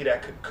 Hopefully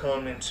that could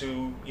come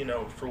into,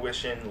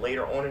 fruition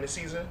later on in the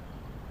season.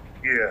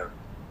 Yeah.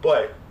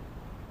 But,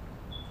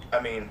 I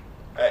mean,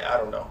 I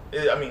don't know.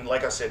 I mean,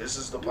 like I said, this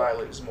is the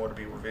pilot. There's more to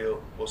be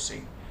revealed. We'll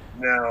see.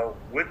 Now,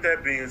 with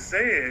that being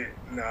said,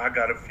 now I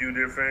got a few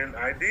different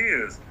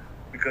ideas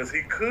because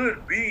he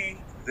could be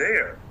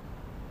there.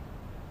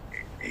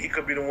 He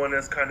could be the one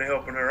that's kind of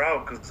helping her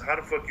out. Because how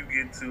the fuck you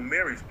get to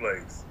Mary's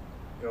place?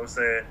 You know what I'm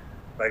saying?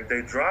 Like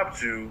they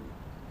dropped you.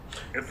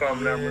 If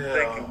I'm not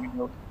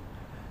mistaken,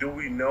 do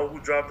we know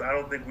who dropped? I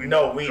don't think we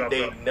know. No,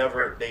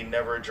 they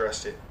never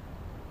addressed it.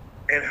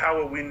 And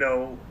how would we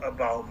know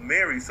about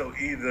Mary? So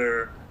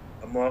either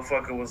a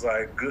motherfucker was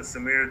like Good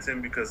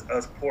Samaritan because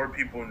us poor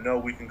people know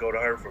we can go to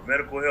her for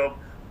medical help,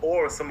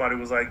 or somebody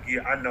was like,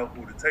 yeah, I know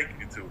who to take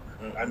you to.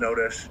 Mm-hmm. I know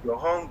that's your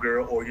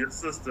homegirl or your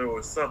sister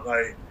or something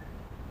like.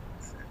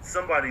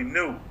 Somebody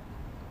knew.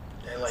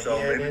 They're like, so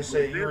yeah, they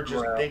say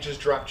they just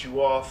dropped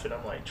you off, and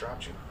I'm like,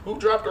 dropped you? Who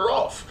dropped her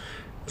off?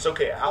 It's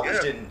okay.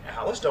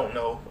 Alice don't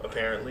know.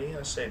 Apparently,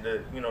 I say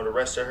the the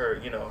rest of her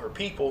her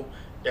people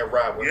that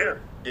ride with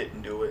her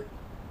didn't do it.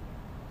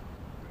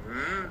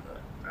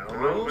 I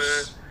don't know,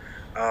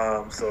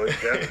 man. So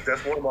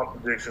that's one of my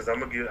predictions. I'm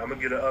gonna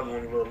get the other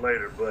one a little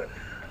later, but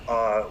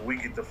we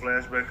get the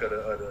flashback of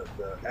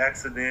the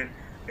accident.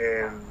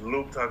 And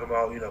Luke talking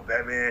about,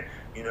 Batman,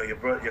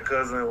 your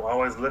cousin will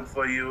always look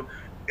for you.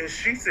 And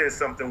she said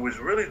something which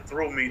really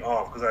threw me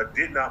off because I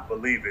did not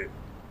believe it.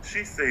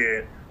 She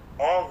said,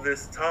 all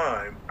this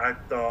time, I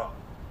thought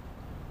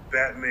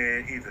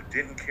Batman either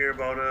didn't care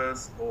about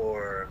us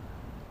or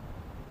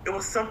it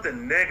was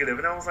something negative.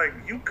 And I was like,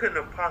 you couldn't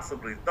have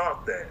possibly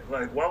thought that.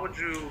 Like, why would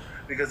you?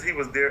 Because he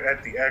was there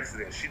at the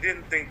accident. She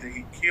didn't think that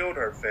he killed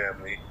her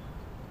family,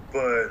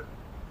 but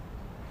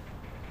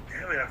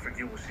damn it, I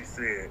forget what she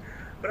said.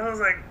 But I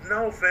was like,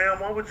 no, fam,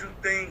 why would you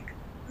think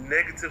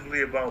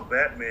negatively about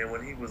Batman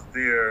when he was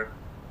there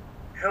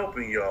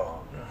helping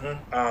y'all?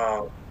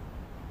 Mm-hmm.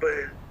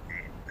 But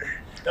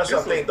that's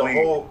what I think.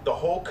 The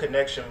whole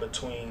connection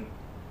between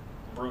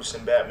Bruce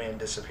and Batman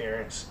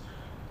disappearance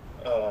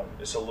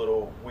is a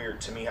little weird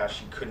to me how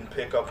she couldn't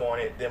pick up on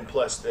it. Then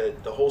plus the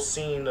whole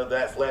scene of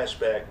that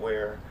flashback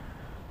where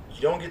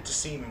you don't get to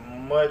see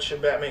much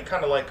of Batman,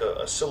 kind of like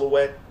a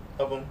silhouette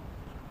of him.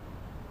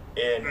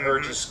 And her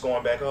just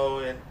going back,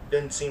 it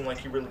didn't seem like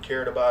he really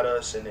cared about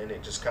us, and then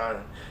it just kind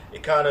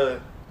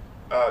of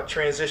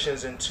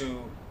transitions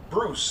into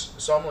Bruce.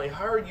 So I'm like,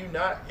 how are you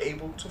not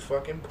able to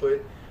fucking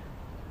put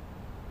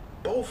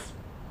both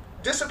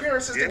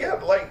disappearances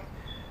together? Like,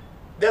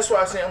 that's why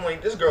I say I'm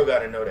like, this girl got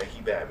to know that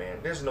he Batman.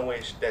 There's no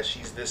way that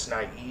she's this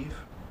naive.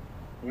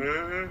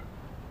 I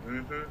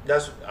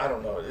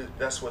don't know.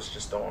 That's what's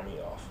just throwing me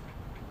off.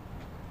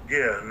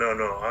 Yeah, no,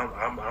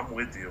 I'm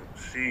with you.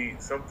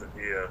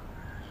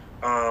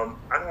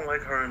 I don't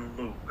like her and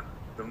Luke.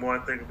 The more I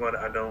think about it,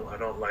 I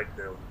don't like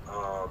them.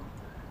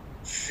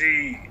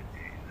 She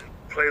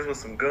plays with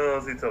some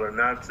guns. He told her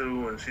not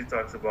to, and she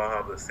talks about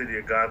how the city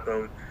of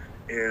Gotham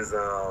is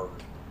the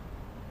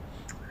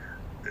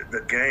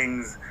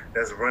gangs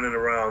that's running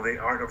around. They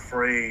aren't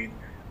afraid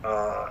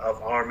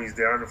of armies.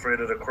 They aren't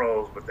afraid of the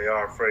crows, but they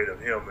are afraid of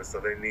him, and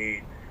so they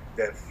need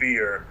that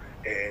fear.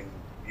 And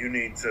you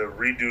need to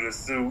redo the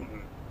suit.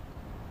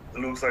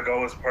 And Luke's like,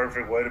 oh, it's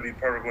perfect. Way to be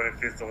perfect when it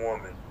fits a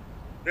woman.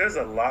 There's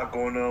a lot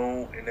going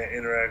on in that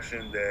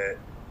interaction that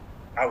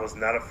I was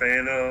not a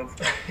fan of.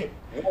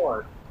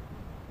 One,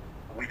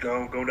 we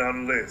gonna go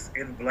down the list.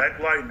 In Black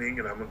Lightning,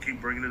 and I'm gonna keep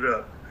bringing it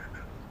up,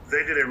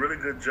 they did a really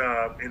good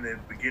job in the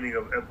beginning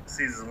of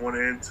seasons 1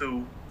 and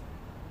 2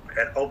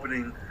 at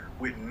opening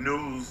with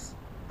news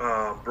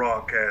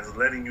broadcasts,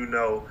 letting you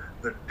know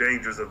the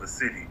dangers of the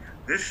city.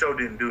 This show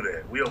didn't do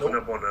that. We opened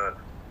up on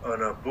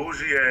a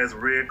bougie ass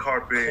red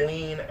carpet,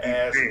 clean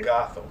ass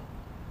Gotham.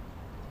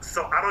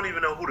 So I don't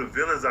even know who the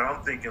villains are.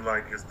 I'm thinking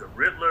like, is the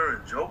Riddler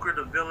and Joker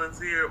the villains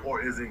here,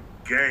 or is it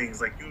gangs?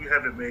 Like, you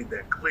haven't made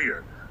that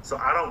clear. So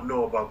I don't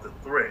know about the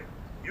threat.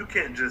 You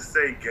can't just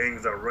say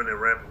gangs are running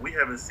rampant. We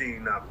haven't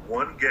seen not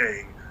one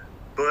gang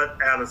but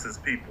Alice's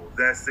people.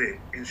 That's it.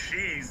 And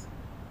she's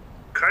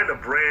kind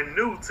of brand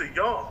new to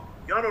y'all.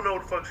 Y'all don't know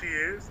what the fuck she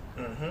is.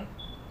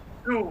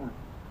 Dude,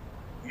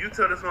 you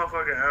tell this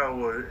motherfucker Al,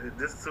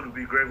 this suit would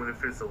be great when it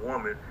fits a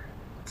woman.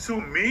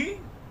 To me,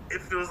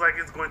 it feels like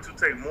it's going to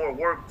take more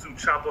work to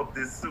chop up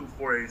this suit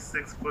for a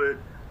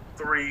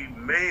 6'3"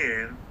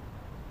 man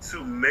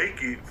to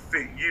make it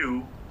fit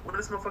you. Well,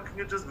 this motherfucker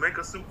can just make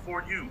a suit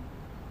for you.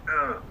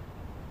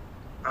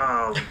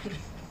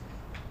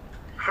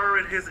 Her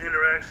and his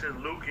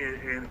interaction, Luke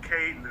and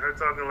Kate, and her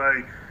talking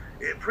like,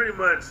 it pretty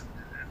much,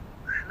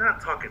 not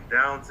talking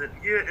down to,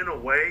 in a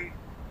way,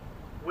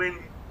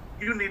 when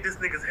you need this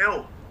nigga's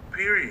help,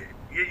 period.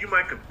 Yeah, you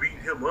might could beat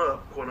him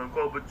up, quote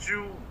unquote, but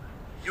you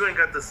ain't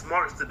got the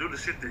smarts to do the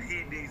shit that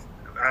he needs.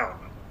 I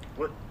don't know.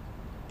 What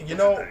you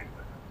know,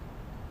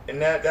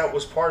 and that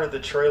was part of the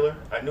trailer.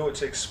 I knew what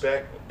to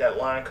expect, that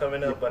line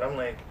coming up, but I'm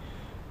like,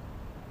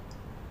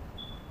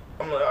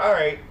 all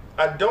right,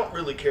 I don't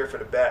really care for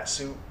the bat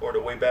suit or the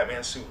way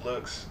Batman's suit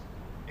looks.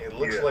 It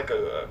looks like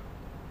it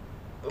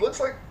looks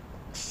like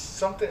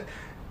something,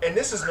 and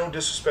this is no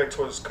disrespect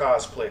towards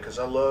cosplay, because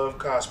I love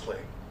cosplay.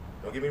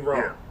 Don't get me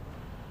wrong. Yeah.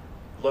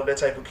 Love that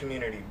type of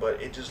community,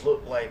 but it just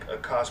looked like a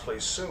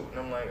cosplay suit, and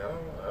I'm like, oh,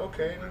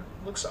 okay,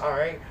 it looks all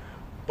right.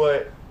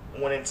 but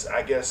when it's,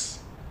 I guess,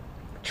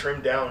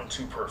 trimmed down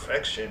to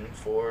perfection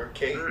for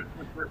Kate,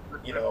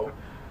 you know,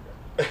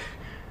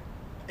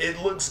 it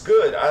looks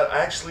good.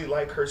 I actually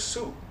like her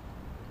suit.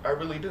 I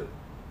really do.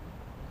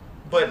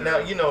 But now,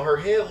 you know, her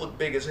head looked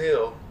big as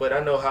hell, but I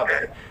know how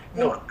that,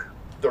 you know,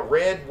 the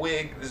red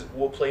wig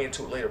will play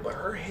into it later, but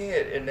her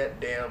head in that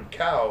damn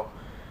cow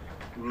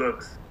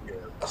looks, yeah.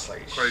 I was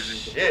like, crazy.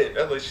 shit.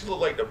 I was like, she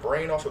looked like the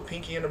brain off of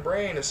Pinky and the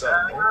Brain or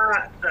something.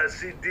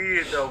 She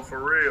did, though, for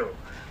real.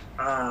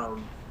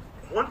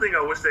 One thing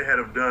I wish they had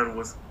have done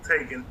was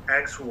take an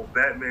actual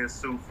Batman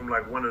suit from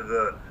like one of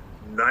the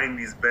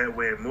 90s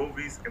Batman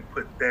movies and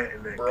put that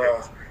in that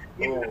case.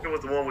 Even if it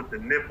was the one with the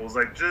nipples,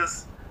 like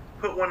just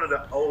put one of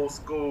the old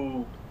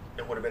school.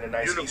 It would have been a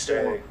nice uniform.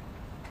 Easter egg.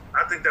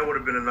 I think that would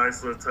have been a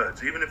nice little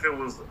touch, even if it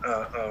was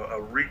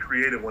a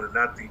recreated one and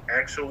not the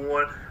actual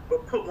one.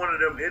 But put one of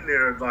them in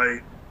there,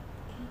 like,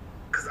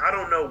 because I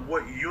don't know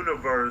what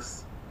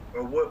universe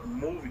or what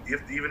movie,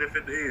 even if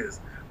it is,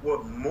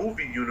 what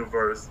movie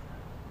universe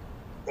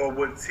or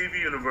what TV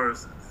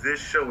universe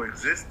this show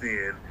exists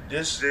in.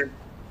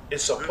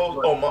 It's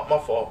supposed. Oh, my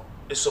fault.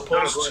 It's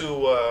supposed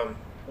to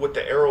with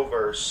the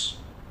Arrowverse.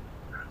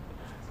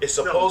 It's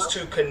supposed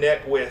to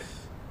connect with.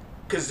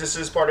 Because this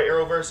is part of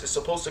Arrowverse, it's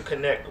supposed to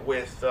connect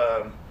with,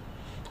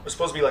 it's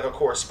supposed to be like a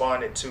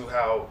correspondent to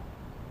how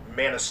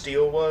Man of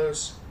Steel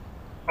was.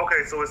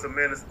 Okay, so it's a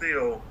Man of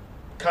Steel.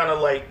 Kind of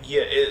like,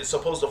 yeah, it's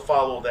supposed to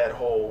follow that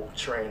whole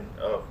trend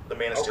of the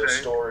Man of Steel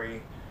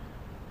story.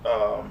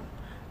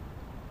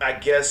 I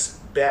guess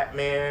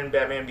Batman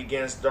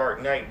Begins,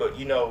 Dark Knight, but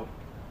you know,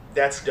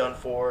 that's done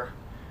for.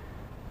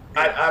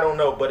 I don't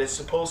know, but it's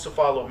supposed to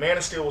follow. Man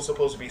of Steel was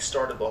supposed to be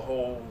start of the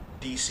whole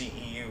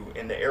DCEU,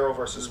 and the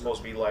Arrowverse is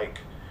supposed to be like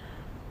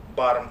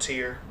bottom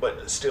tier,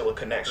 but still a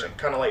connection,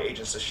 kind of like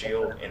Agents of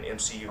Shield and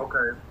MCU.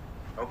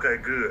 Okay,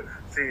 good.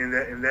 See, and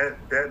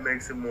that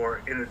makes it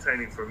more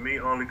entertaining for me,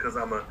 only because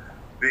I'm a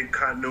big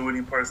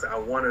continuity person. I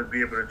want to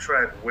be able to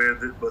track where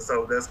but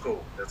so that's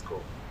cool. That's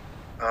cool.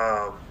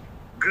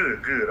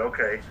 Good.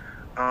 Okay.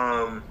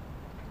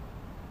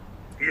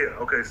 Yeah.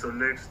 Okay. So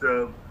next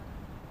up,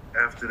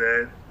 after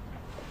that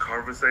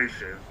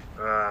conversation,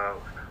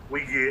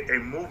 we get a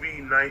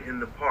movie night in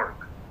the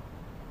park.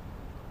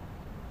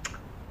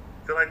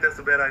 I feel like that's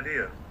a bad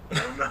idea. I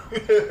don't know.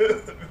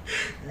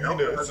 You know,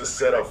 it's a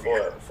setup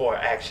for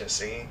an action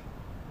scene.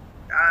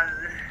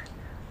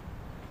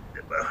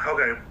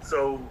 Okay,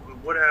 so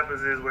what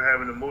happens is we're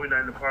having a movie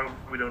night in the park.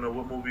 We don't know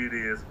what movie it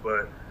is,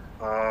 but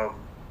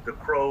the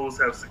Crows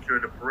have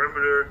secured the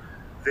perimeter.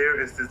 There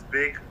is this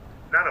big,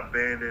 not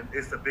abandoned,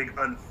 it's a big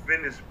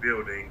unfinished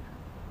building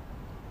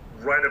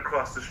right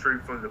across the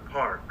street from the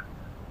park.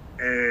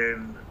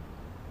 And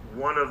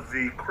one of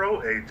the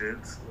Crow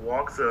agents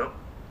walks up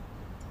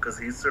because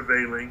he's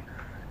surveilling,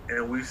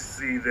 and we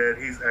see that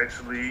he's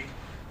actually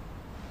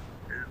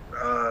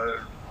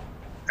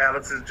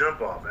Alice's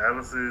jump off,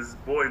 Alice's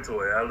boy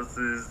toy,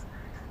 Alice's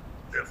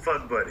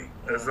fuck buddy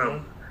or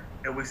something.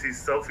 And we see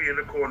Sophie in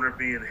the corner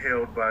being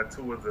held by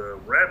two of the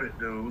rabbit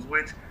dudes,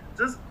 which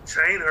just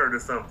chain her to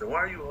something. Why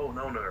are you holding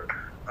on to her?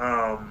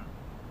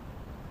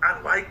 I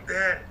like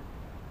that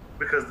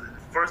because the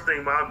first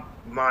thing my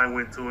mind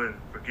went to, and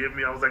forgive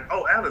me, I was like,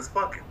 oh, Alice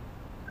fucking.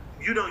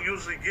 You don't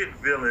usually get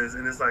villains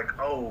and it's like,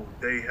 oh,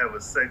 they have a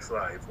sex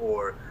life,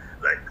 or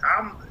like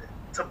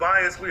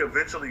Tobias, we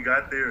eventually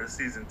got there in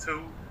season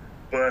 2,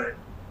 but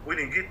we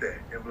didn't get that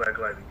in Black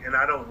Lightning. And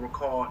I don't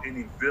recall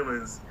any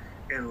villains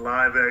in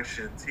live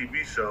action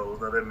TV shows.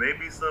 Now there may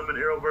be some in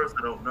Arrowverse,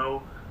 I don't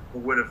know,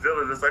 but where the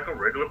villain is like a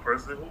regular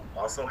person who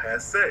also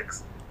has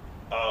sex.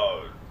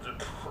 Oh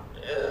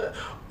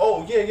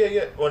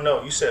yeah. Well,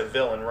 no, you said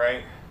villain,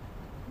 right?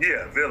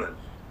 Yeah, villain.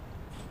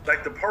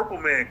 Like the Purple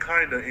Man,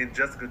 kinda in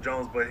Jessica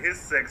Jones, but his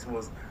sex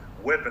was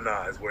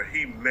weaponized, where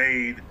he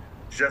made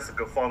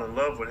Jessica fall in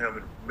love with him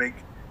and make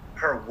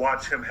her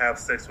watch him have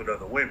sex with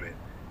other women.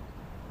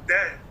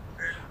 That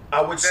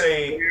I would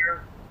say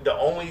weird. the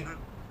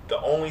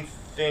only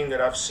thing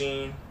that I've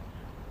seen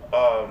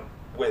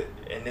with,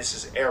 and this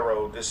is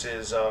Arrow, this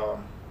is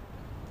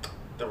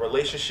the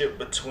relationship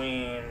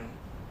between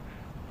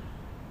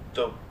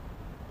the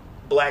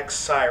Black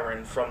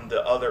Siren from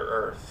the other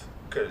Earth,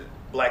 because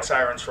Black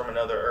Siren's from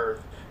another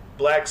Earth.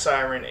 Black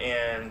Siren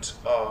and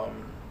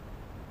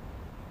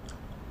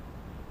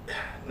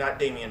not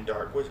Damien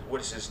Dark.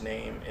 What is his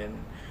name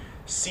in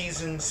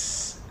season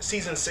 6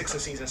 and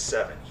season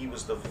 7? He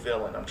was the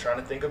villain. I'm trying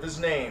to think of his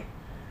name,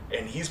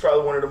 and he's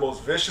probably one of the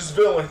most vicious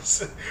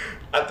villains.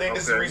 I think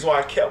this is the reason why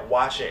I kept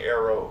watching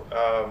Arrow.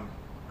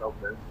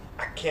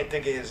 I can't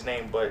think of his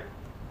name, but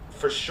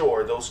for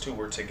sure those two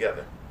were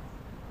together.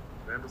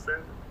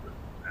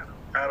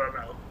 I don't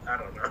know.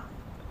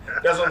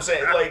 That's what I'm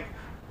saying. Like,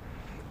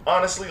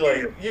 honestly,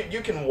 like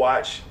you can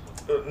watch,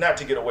 not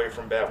to get away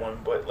from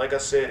Batwoman, but like I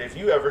said, if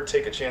you ever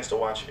take a chance to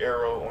watch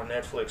Arrow on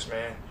Netflix,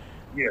 man,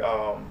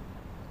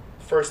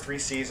 first 3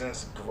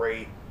 seasons,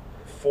 great.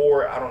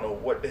 4, I don't know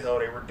what the hell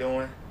they were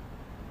doing,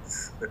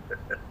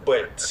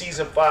 but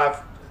season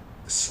 5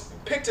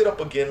 picked it up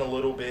again a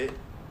little bit,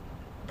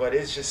 but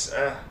it's just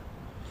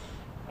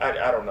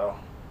I don't know.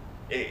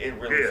 It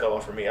really fell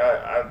off for me.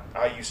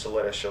 I used to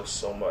love that show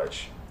so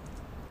much.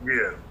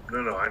 Yeah,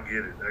 no, I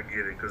get it,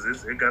 because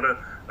it got a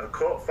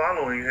cult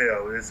following.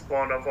 Hell, it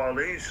spawned off all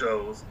these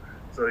shows,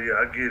 so yeah,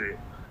 I get it.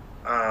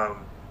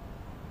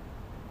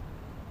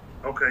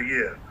 Okay,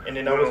 yeah. And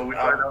then we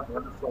find out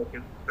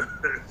motherfucking.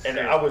 And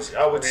I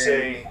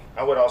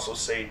would also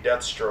say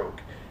Deathstroke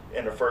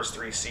in the first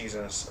 3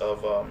 seasons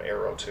of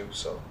Arrow too.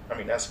 So I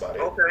mean that's about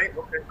it. Okay,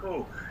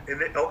 cool.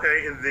 And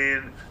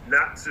then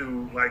not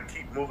to like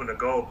keep moving the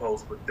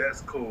goalposts, but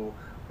that's cool.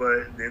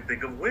 But then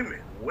think of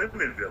women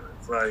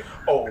villains like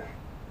So, if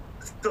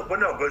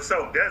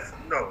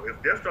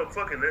Deathstroke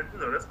fucking, that,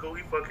 that's cool.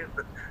 He fucking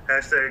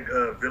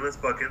hashtag villains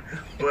fucking.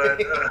 But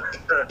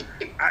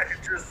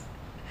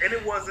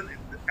it wasn't.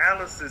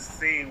 Alice's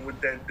scene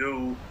with that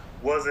dude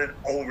wasn't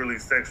overly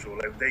sexual.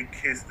 Like they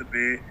kissed a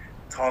bit,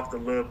 talked a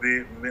little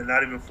bit,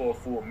 not even for a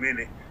full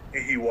minute,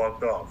 and he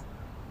walked off.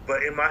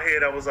 But in my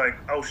head, I was like,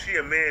 oh, she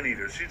a man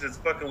eater. She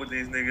just fucking with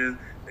these niggas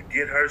to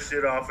get her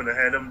shit off and to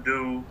have them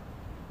do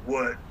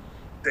what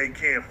they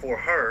can for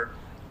her.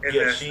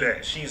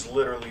 And she's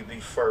literally the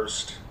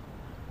first,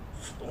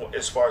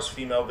 as far as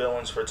female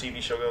villains for a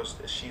TV show goes,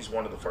 she's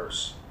one of the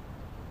first.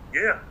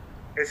 Yeah,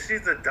 and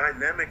she's a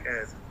dynamic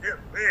ass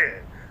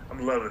man.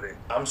 I'm loving it.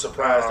 I'm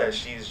surprised that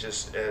she's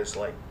just as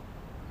like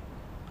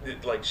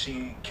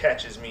she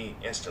catches me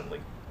instantly.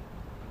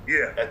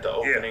 Yeah. At the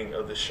opening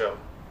of the show,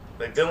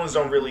 like villains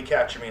don't really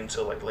capture me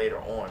until like later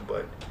on,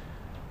 but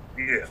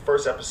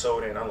first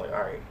episode in, I'm like,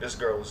 all right, this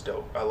girl is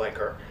dope. I like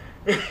her.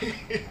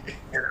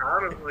 And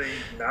honestly,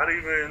 not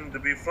even to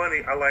be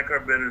funny, I like her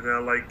better than I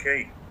like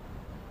Kate.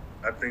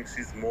 I think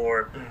she's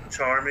more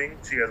charming.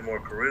 She has more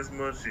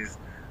charisma.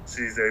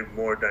 She's a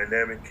more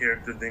dynamic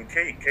character than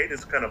Kate. Kate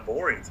is kind of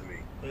boring to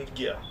me.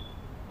 Yeah.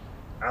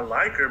 I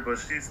like her, but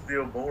she's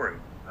still boring.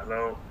 I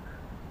don't.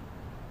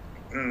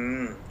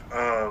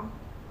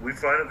 We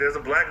find out there's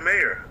a black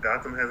mayor.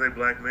 Gotham has a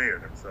black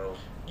mayor. So.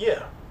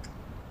 Yeah.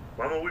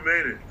 Mama, we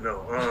made it.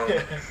 No.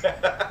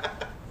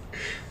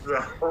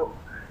 So.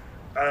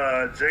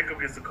 Jacob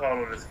gets a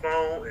call on his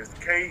phone. It's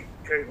Kate.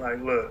 Kate like,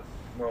 look,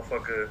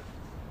 motherfucker,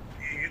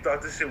 you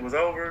thought this shit was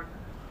over?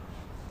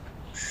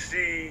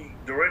 She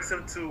directs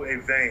him to a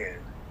van.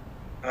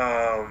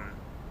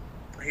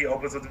 He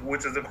opens it,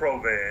 which is a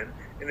Crow van,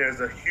 and there's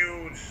a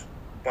huge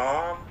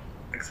bomb,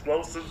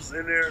 explosives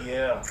in there.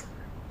 Yeah.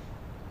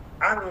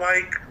 I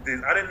like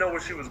this. I didn't know where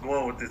she was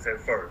going with this at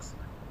first.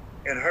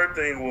 And her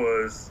thing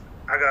was,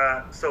 I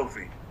got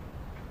Sophie.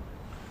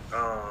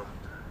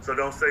 So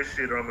don't say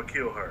shit or I'm going to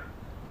kill her.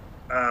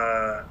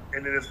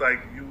 And then it's like,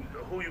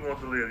 who you want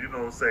to live? You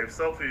gonna save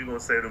Sophie? Or you gonna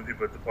save them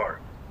people at the park?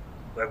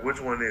 Like,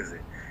 which one is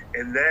it?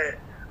 And that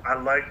I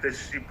like that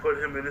she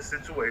put him in a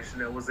situation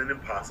that was an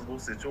impossible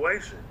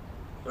situation.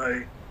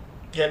 Like,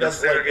 yeah,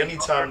 that's like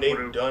anytime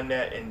they've done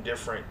that in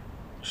different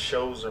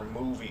shows or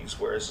movies,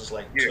 where it's just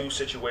like two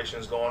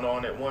situations going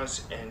on at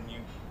once, and you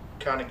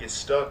kind of get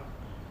stuck.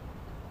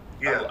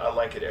 Yeah, I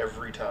like it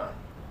every time.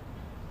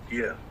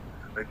 Yeah,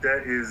 like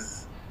that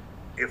is.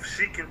 If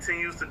she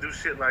continues to do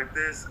shit like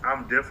this,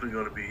 I'm definitely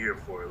going to be here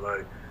for it.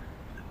 Like,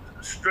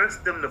 stress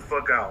them the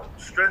fuck out.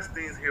 Stress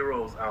these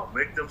heroes out.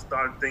 Make them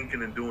start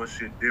thinking and doing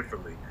shit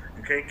differently.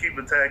 You can't keep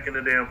attacking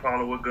the damn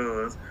problem with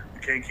guns. You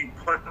can't keep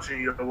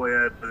punching your way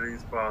out of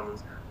these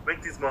problems.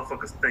 Make these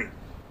motherfuckers think.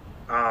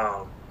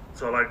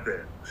 So I like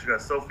that. She got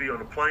Sophie on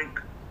the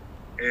plank,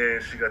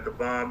 and she got the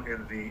bomb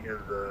in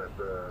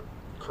the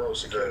Crow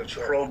security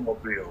truck.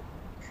 Crowmobile.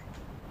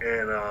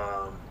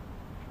 And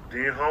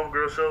then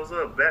homegirl shows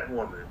up,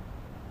 Batwoman.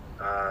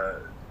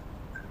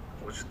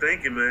 What you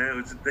thinking, man?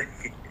 What you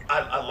thinking?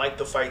 I like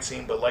the fight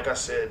scene, but like I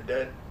said,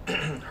 that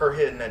her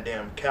hitting that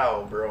damn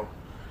cow, bro.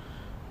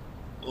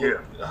 Yeah.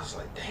 I was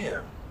like,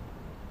 damn.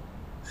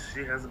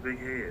 She has a big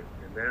head,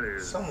 and that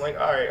is. So I'm like,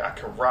 all right, I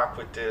can rock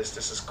with this.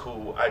 This is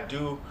cool. I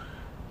do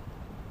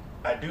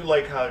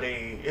like how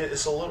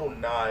it's a little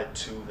nod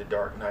to The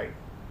Dark Knight.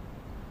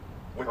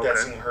 With that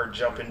scene, her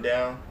jumping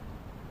down.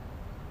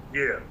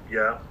 Yeah.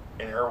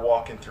 And her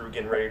walking through,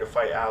 getting ready to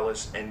fight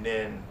Alice, and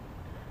then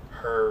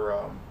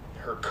her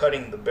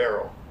cutting the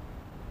barrel.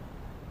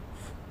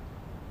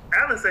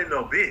 Alice ain't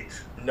no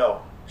bitch.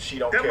 No, she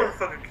don't care. That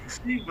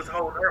motherfucker, she was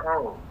holding her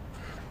own.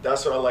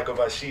 That's what I like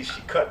about she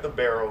cut the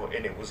barrel,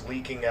 and it was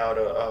leaking out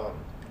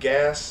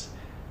gas.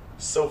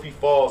 Sophie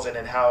falls, and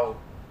then how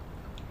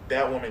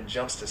that woman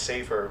jumps to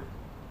save her,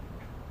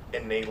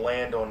 and they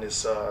land on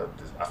this.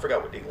 I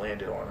forgot what they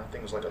landed on. I think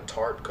it was like a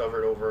tarp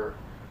covered over,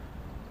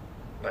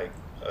 like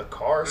a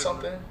car or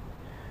something.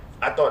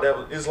 I thought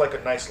that was like a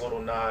nice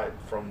little nod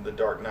from The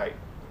Dark Knight.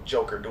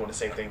 Joker doing the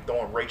same thing,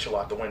 throwing Rachel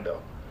out the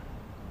window.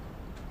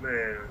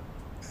 Man,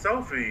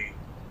 Sophie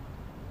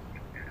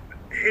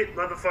hit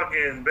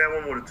motherfucking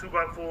Batwoman with a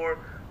 2x4.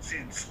 She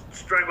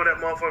strangled that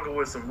motherfucker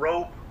with some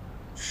rope.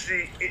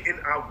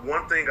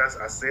 One thing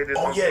I said this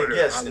on Twitter.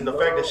 Yes, and the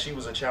fact that she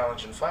was a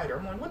challenging fighter.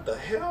 I'm like, what the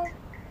hell?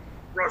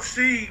 Bro,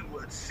 she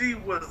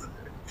was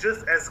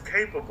just as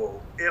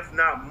capable, if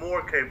not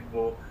more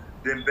capable,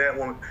 than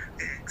Batwoman.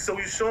 So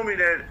you show me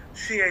that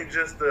she ain't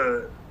just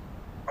a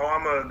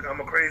I'm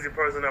a crazy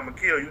person, I'm gonna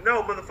kill you.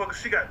 No, motherfucker,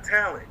 she got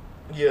talent.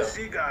 Yeah.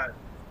 She got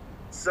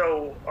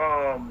so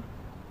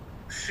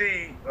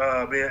she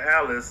being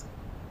Alice,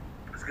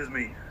 excuse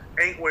me,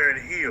 ain't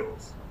wearing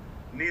heels.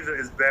 Neither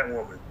is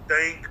Batwoman.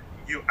 Thank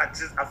you.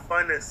 I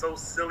find that so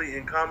silly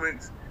in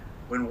comics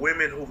when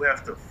women who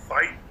have to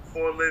fight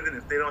for a living,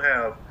 if they don't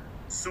have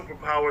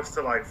superpowers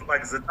to like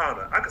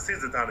Zatanna. I could see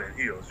Zatanna in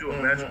heels. You're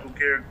a magical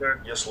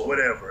character. Yes, Lord.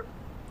 Whatever.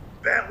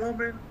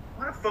 Batwoman?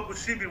 Why the fuck would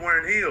she be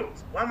wearing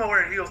heels? Why am I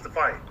wearing heels to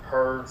fight?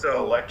 Her,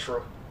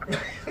 Elektra.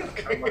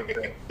 I like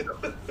that.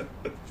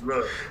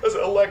 Look. That's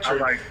Elektra. I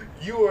like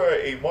you are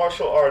a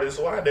martial artist.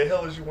 Why the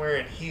hell is you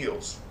wearing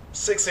heels?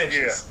 6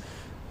 inches.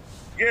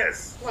 Yeah.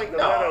 Yes. Like, the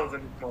no. Letos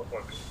in this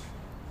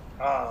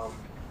motherfucker.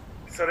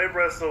 So they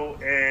wrestle,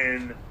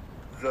 and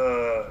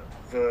the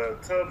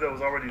tub that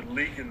was already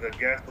leaking the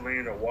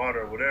gasoline or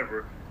water or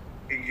whatever,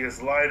 it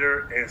gets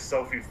lighter, and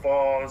Sophie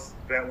falls.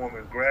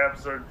 Batwoman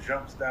grabs her,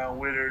 jumps down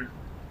with her,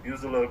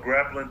 uses a little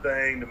grappling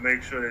thing to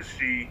make sure that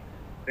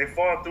they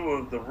fall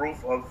through the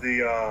roof of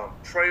the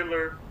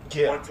trailer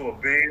onto a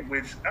bed,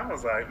 which I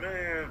was like,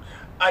 man.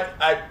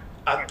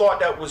 I thought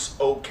that was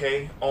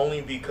okay,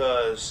 only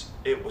because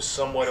it was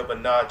somewhat of a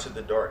nod to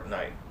The Dark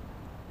Knight.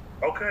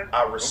 Okay.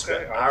 I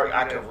respect.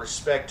 I can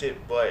respect it,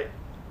 but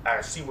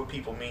I see what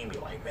people mean. Be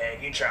like, man,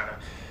 you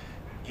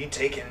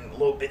taking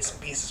little bits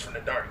and pieces from The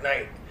Dark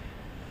Knight.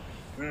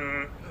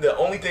 Mm-hmm. The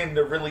only thing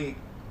to really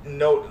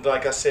note,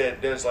 like I said,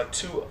 there's like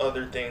 2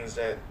 other things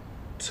that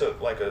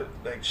took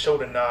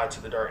showed a nod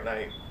to The Dark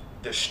Knight.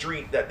 The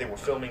street that they were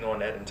filming on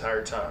that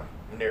entire time,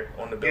 when they're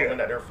on the building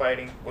that they're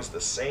fighting, was the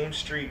same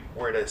street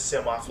where the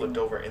semi flipped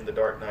over in The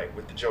Dark Knight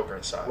with the Joker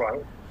inside.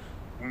 Right.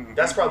 Mm-hmm.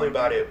 That's probably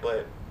about it,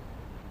 but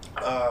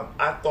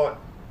I thought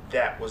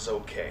that was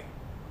okay.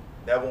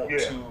 That wasn't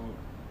too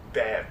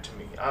bad to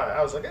me.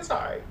 I was like, it's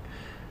alright.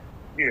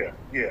 Yeah,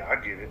 I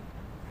get it.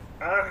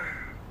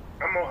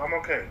 I'm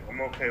okay.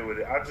 I'm okay with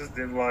it. I just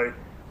didn't like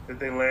that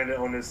they landed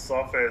on this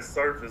soft ass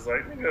surface.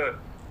 Like, nigga,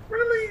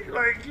 really?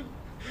 Like,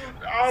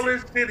 all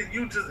this shit and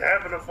you just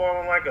happen to fall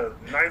on like a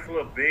nice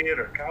little bed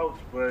or couch.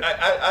 But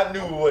I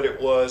knew what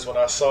it was when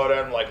I saw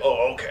that. I'm like,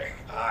 oh, okay.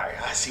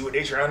 Alright, I see what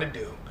they're trying to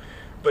do.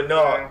 But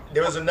no,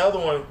 there was another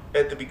one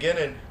at the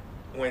beginning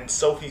when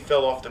Sophie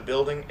fell off the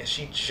building and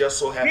she just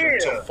so happened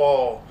to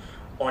fall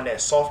on that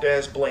soft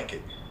ass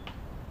blanket.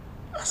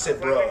 I said,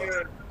 bro,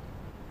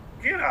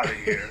 get out of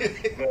here.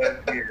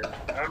 But yeah,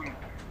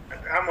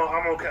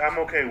 I'm okay. I'm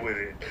okay with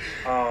it.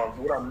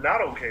 What I'm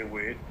not okay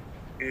with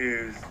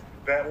is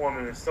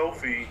Batwoman and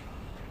Sophie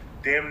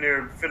damn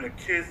near finna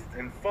kiss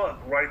and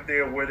fuck right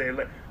there where they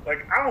like.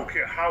 I don't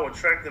care how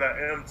attracted I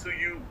am to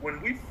you.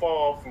 When we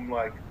fall from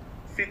like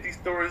 50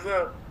 stories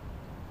up,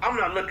 I'm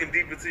not looking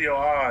deep into your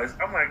eyes.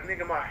 I'm like,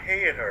 nigga, my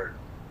head hurt.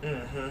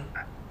 Mm-hmm.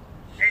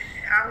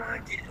 I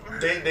like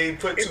it. They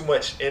put too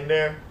much in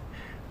there.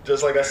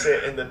 Just like I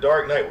said, in The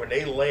Dark Knight, when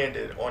they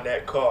landed on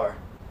that car,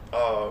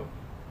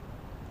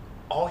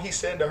 all he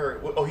said to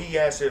her, he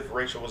asked if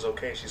Rachel was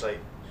okay. She's like,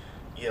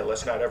 yeah,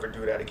 let's not ever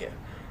do that again.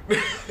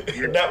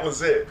 And that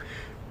was it.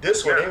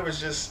 This one, it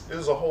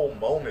was a whole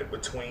moment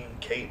between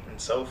Kate and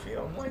Sophie.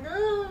 I'm like,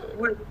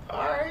 all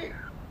right.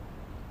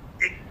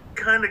 It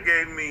kind of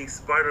gave me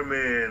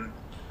Spider-Man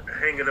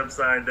hanging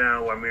upside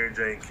down while Mary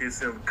Jane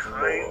kissed him,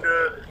 kind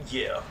of.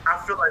 Yeah. I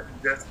feel like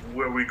that's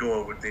where we're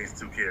going with these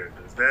 2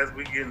 characters.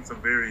 We getting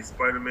some very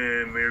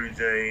Spider-Man, Mary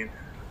Jane,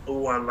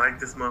 oh, I like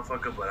this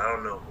motherfucker, but I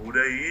don't know who they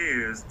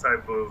is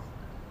type of.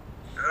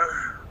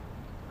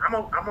 I'm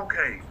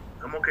okay.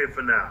 I'm okay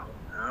for now.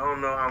 I don't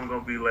know how I'm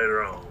going to be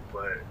later on,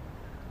 but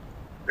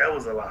that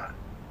was a lot.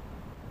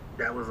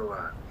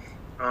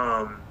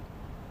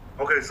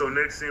 Okay, so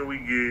next thing we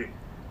get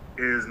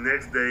is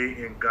next day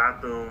in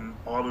Gotham.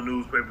 All the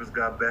newspapers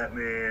got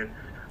Batman,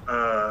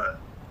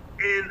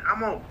 and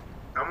I'm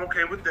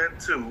okay with that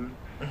too.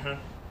 Mm-hmm.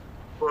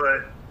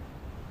 But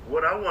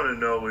what I want to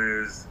know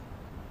is,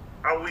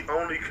 are we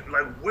only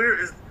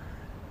where is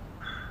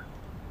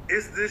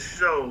this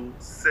show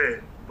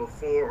set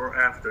before or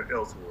after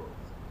Elseworlds?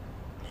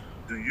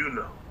 Do you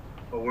know,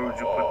 or where would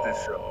you put this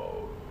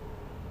show?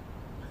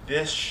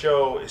 This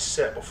show is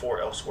set before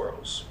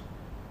Elseworlds.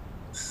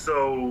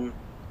 So.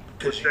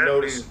 Because you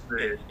notice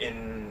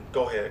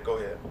go ahead.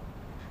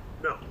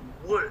 No,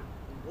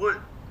 what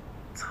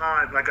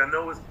time? Like, I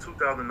know it's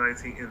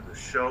 2019 in the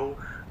show,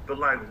 but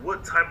like,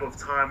 what type of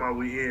time are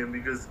we in?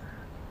 Because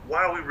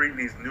why are we reading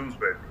these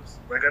newspapers?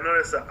 Like, I know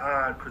that's an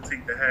odd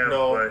critique to have.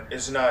 No, but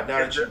it's not. Now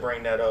that you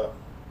bring that up,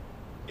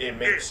 it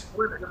makes.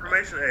 With the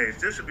information age,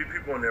 there should be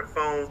people on their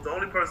phones. The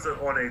only person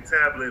on a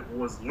tablet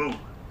was Luke,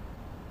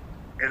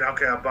 and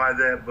okay, I buy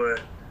that,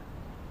 but.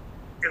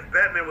 If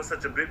Batman was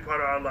such a big part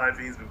of our life,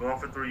 and he's been gone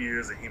for 3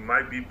 years, and he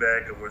might be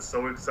back, and we're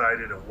so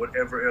excited, and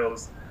whatever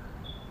else,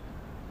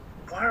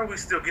 why are we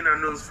still getting our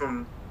news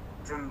from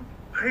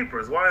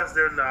papers? Why is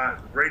there not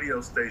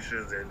radio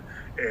stations and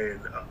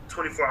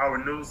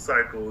 24-hour news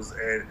cycles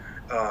and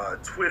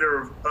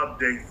Twitter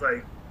updates?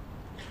 Like,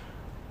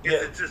 Is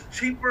it just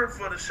cheaper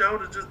for the show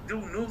to just do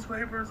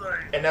newspapers? Like,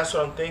 and that's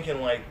what I'm thinking.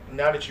 Like,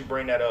 now that you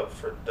bring that up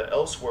for the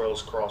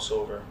Elseworlds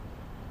crossover,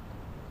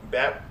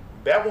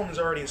 Batwoman's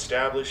already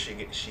established.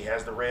 She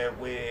has the red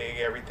wig,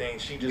 everything.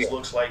 She just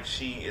looks like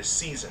she is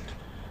seasoned.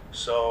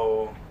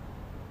 So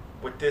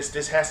with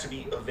this has to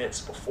be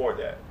events before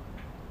that.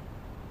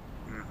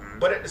 Mm-hmm.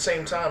 But at the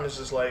same time, it's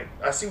just like,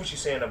 I see what you're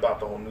saying about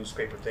the whole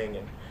newspaper thing,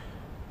 and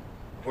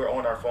we're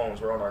on our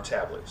phones, we're on our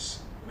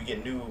tablets, we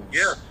get news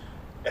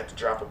at the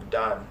drop of a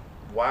dime.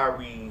 Why are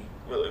we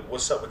really?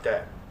 What's up with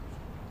that?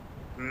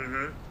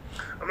 Mm-hmm.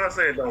 I'm not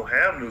saying don't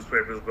have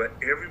newspapers, but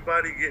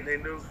everybody getting their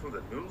news from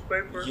the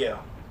newspaper. Yeah.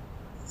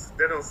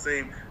 That don't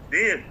seem.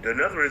 Then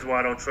another reason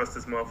why I don't trust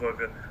this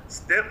motherfucker.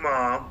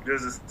 Stepmom,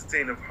 there's a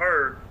scene of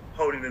her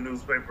holding the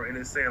newspaper and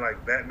it's saying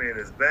like Batman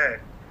is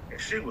back, and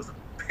she was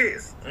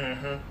pissed.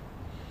 Mm-hmm.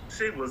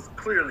 She was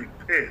clearly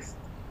pissed,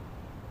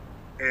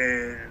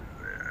 and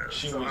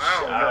she was.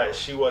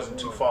 She wasn't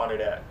too fond of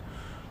that.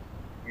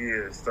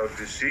 Yeah. So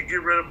did she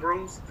get rid of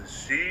Bruce? Did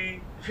she?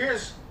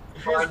 Here's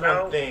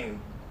one thing.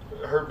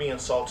 Her being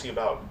salty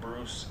about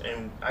Bruce,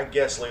 and I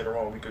guess later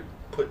on we could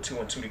put two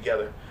and two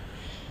together.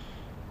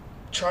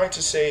 Trying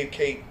to save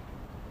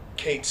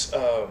Kate's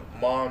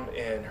mom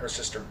and her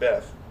sister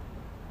Beth,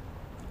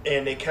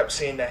 and they kept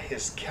saying that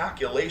his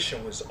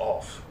calculation was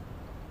off.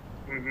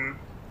 Mm-hmm.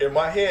 In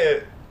my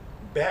head,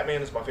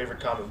 Batman is my favorite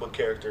comic book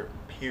character,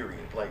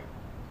 period. Like,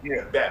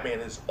 Batman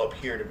is up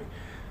here to me.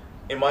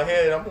 In my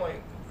head, I'm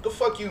like, the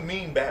fuck you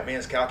mean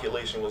Batman's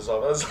calculation was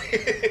off? I was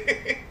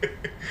like,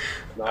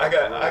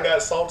 I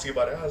got salty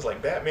about it. I was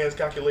like, Batman's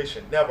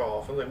calculation never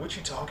off. I was like, what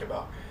you talking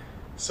about?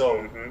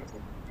 So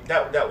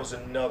that was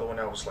another one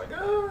I was like,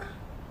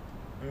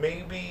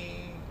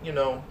 maybe,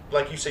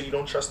 like you said, you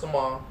don't trust the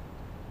mom.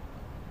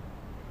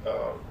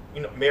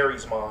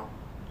 Mary's mom.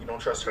 You don't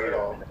trust her at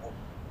all.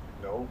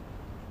 No.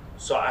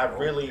 So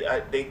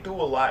they do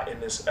a lot in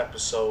this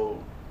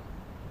episode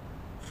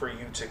for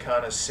you to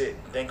kind of sit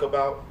and think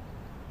about.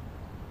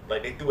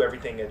 Like, they threw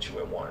everything at you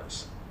at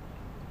once.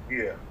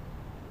 Yeah.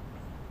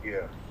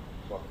 Yeah.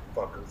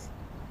 Motherfuckers.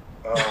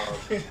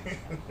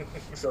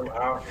 So,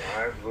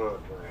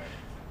 look,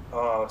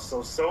 man.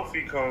 So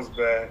Sophie comes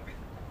back,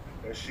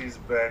 and she's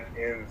back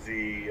in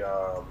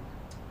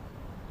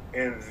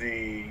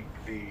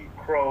the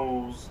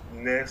crow's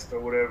nest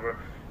or whatever.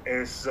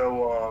 And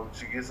so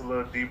she gets a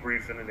little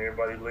debriefing, and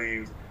everybody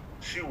leaves.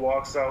 She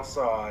walks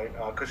outside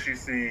because she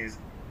sees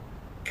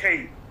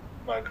Kate,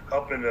 like,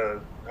 up in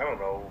the, I don't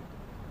know,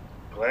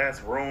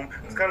 glass room.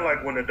 It's kind of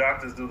like when the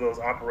doctors do those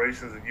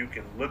operations and you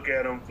can look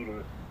at them through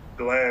the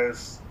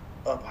glass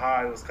up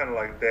high. It was kind of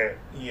like that.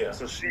 Yeah.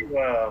 So she,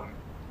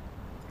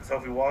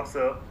 Sophie walks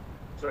up.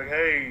 She's like,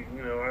 hey, I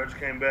heard you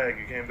came back.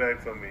 You came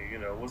back for me.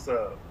 What's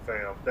up,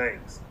 fam?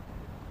 Thanks.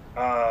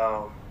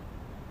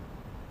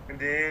 And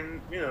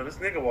then, this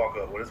nigga walk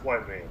up. Well, this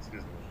white man,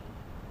 excuse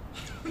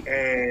me.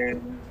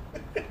 And...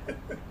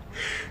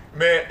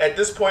 Man, at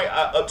this point,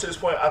 up to this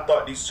point, I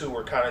thought these two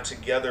were kind of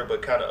together,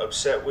 but kind of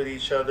upset with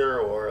each other,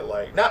 or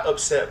like not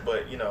upset,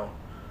 but there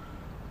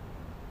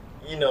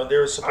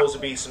was supposed to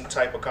be some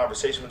type of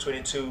conversation between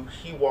the two.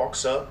 He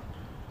walks up,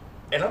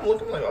 and I'm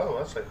looking like, oh,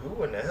 I was like,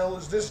 who in the hell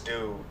is this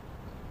dude?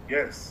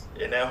 Yes.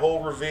 And that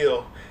whole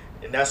reveal,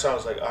 and that's why I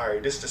was like, all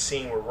right, this is the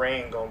scene where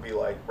Rain gonna be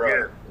like,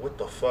 bro, what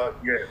the fuck?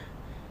 Yeah.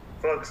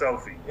 Fuck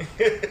Sophie.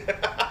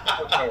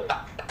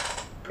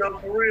 No,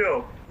 for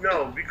real.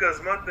 No, because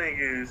my thing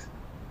is,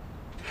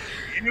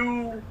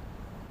 you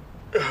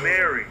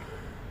married.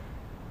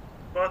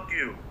 Fuck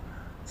you.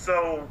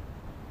 So,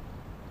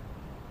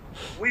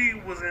 we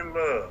was in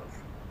love.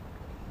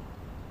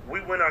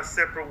 We went our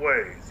separate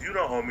ways. You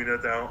don't owe me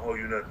nothing, I don't owe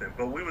you nothing.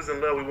 But we was in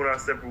love, we went our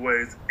separate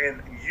ways,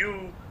 and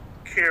you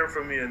care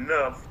for me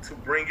enough to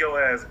bring your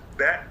ass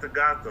back to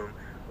Gotham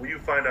when you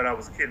find out I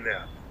was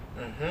kidnapped.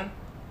 Mm-hmm.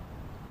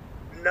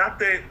 Not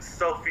that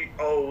Sophie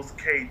owes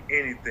Kate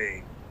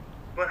anything,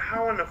 but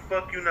how in the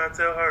fuck you not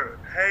tell her,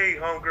 hey,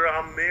 homegirl,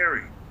 I'm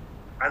married.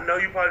 I know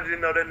you probably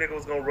didn't know that nigga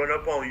was gonna run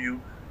up on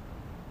you,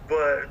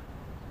 but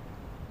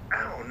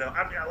I don't know.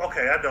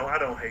 I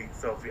don't hate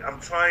Sophie. I'm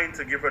trying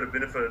to give her the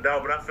benefit of the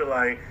doubt, but I feel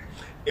like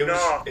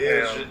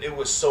it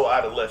was so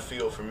out of left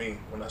field for me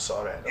when I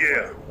saw that. I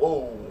was like,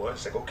 whoa! I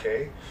was like,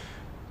 okay.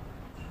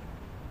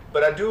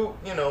 But I do,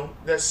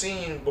 that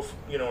scene before,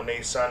 when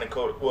they signed the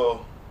code.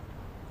 Well,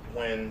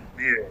 when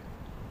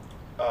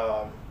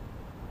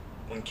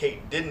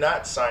Kate did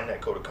not sign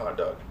that code of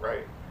conduct,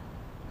 right?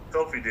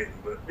 Sophie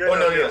didn't, but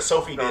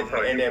Sophie didn't,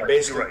 and then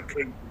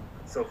basically,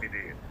 Sophie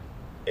did,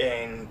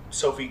 and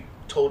Sophie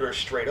told her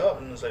straight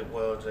up and was like,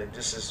 "Well,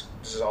 this is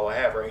all I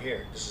have right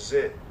here. This is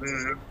it."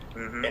 Mm-hmm.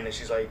 Mm-hmm. And then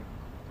she's like,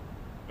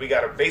 "We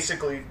gotta,"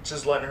 basically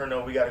just letting her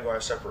know we gotta go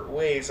our separate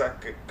ways. I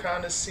could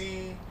kind of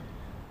see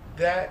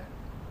that.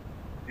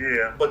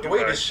 Yeah. But the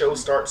way this show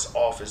starts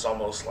off is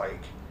almost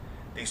like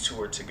these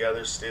two are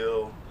together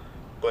still,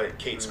 but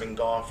Kate's been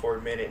gone for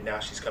a minute. Now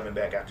she's coming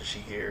back after she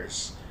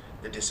hears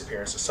the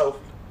disappearance of Sophie.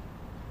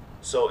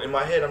 So in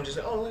my head, I'm just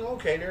like, oh,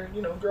 okay, they're,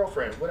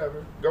 girlfriends.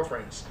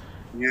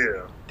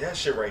 Yeah. That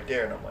shit right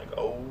there. And I'm like,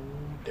 oh,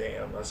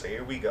 Damn, I say,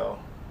 here we go.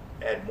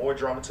 Add more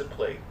drama to the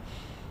plate.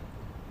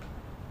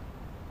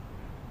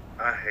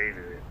 I hated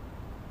it.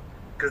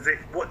 Because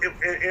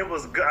it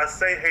was good. I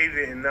say hated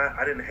it, and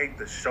I didn't hate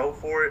the show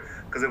for it,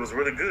 because it was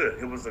really good.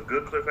 It was a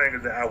good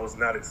cliffhanger that I was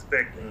not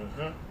expecting.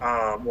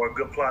 Or a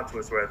good plot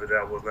twist, rather, that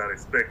I was not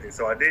expecting.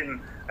 So I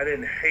didn't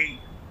hate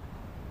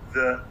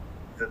the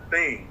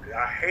thing.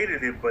 I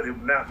hated it, but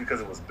not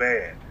because it was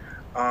bad.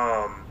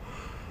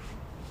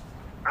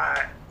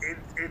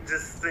 It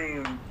just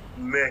seemed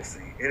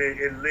messy, and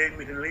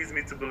it leads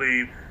me to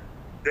believe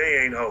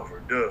they ain't over.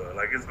 Duh,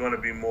 like it's gonna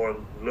be more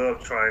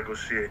love triangle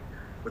shit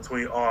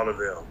between all of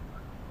them.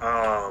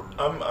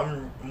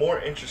 I'm more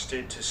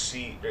interested to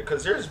see,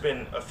 because there's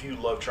been a few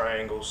love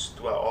triangles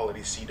throughout all of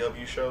these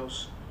CW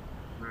shows.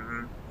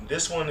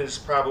 This one is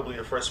probably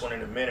the first one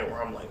in a minute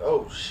where I'm like,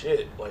 oh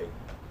shit, like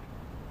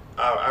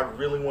I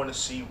really want to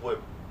see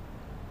what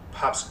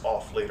pops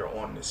off later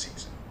on this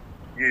season.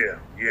 Yeah.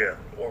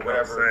 Or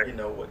whatever,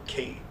 what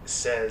Kate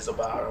says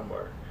about him,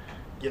 or,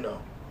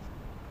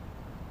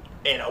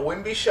 And I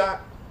wouldn't be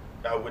shocked.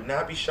 I would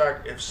not be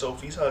shocked if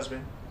Sophie's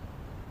husband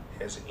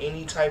has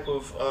any type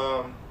of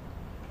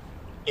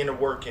inner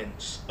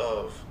workings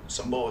of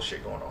some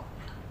bullshit going on.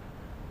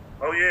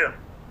 Oh, yeah.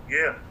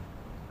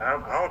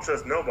 I don't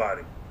trust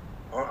nobody.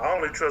 I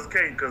only trust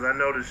Kate because I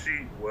know that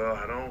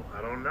I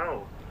don't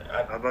know.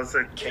 I'm about to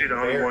say she's the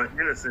only one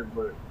innocent,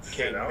 but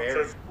shit, I don't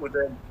trust with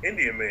that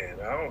Indian man.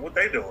 I don't know what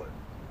they doing.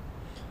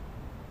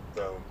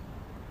 So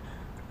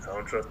I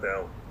don't trust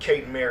that one.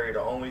 Kate and Mary, the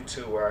only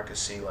two where I could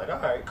see like, all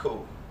right,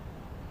 cool.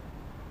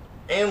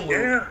 And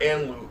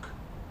Luke,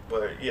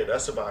 but yeah,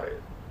 that's about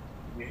it.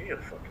 Yeah, he a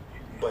fucking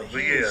idiot. But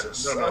he is a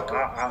sucker.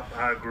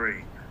 I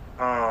agree.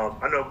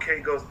 I know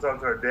Kate goes to talk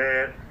to her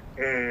dad,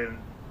 and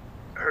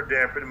her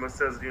dad pretty much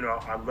says,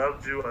 I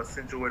loved you, I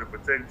sent you away to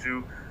protect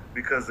you.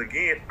 Because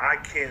again, I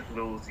can't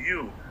lose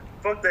you.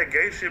 Fuck that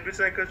gay shit, bitch.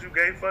 Ain't because you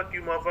gay. Fuck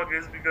you, motherfucker.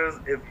 It's because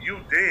if you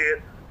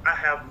dead, I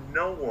have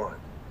no one.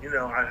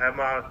 I have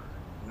my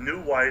new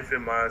wife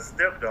and my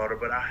stepdaughter,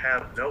 but I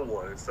have no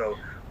one. And so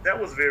that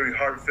was very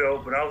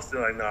heartfelt. But I was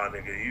still like, nah,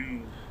 nigga,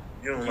 you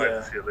don't like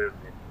this shit, live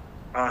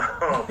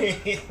me.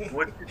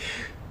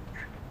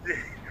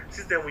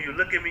 She said, when you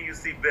look at me, you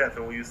see Beth,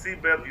 and when you see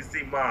Beth, you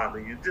see Mom,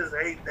 and you just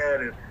hate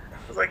that. And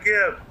I was like,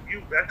 yeah,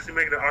 you actually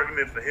making an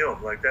argument for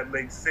him. Like that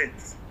makes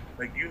sense.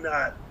 Like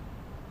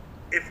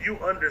if you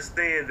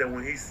understand that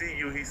when he see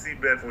you, he see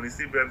Beth. When he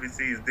see Beth, he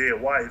see his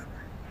dead wife.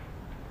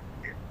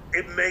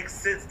 It makes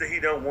sense that he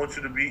don't want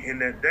you to be in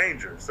that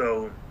danger.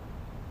 So,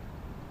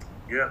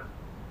 yeah,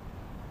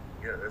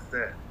 that's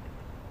that.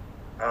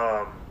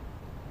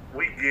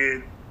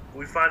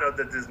 We find out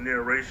that this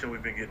narration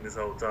we've been getting this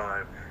whole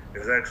time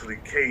is actually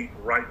Kate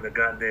writing a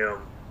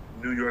goddamn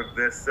New York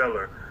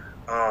bestseller,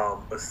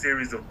 a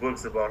series of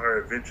books about her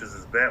adventures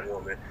as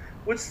Batwoman.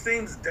 Which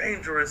seems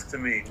dangerous to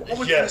me. Why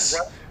would you write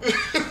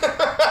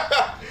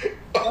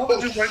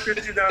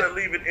this shit down and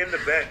leave it in the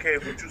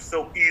Batcave, which you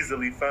so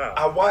easily found?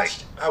 I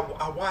watched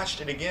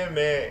it again,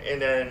 man,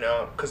 and then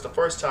because the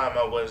first time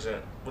I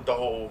wasn't with the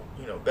whole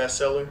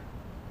bestseller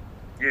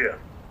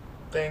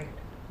thing.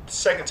 The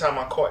second time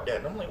I caught that,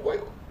 and I'm like,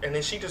 wait, and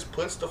then she just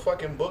puts the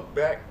fucking book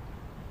back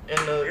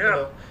in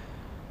the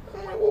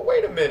I'm like, well,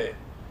 wait a minute.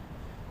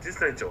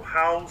 This ain't your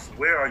house.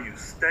 Where are you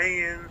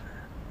staying?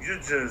 You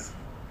just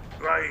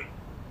like,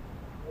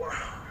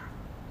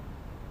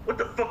 what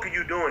the fuck are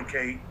you doing,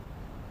 Kate?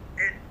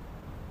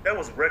 That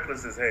was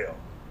reckless as hell.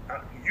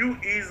 You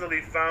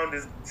easily found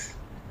this.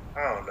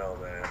 I don't know,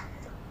 man.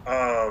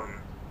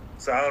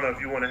 So I don't know if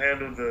you want to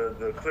handle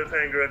the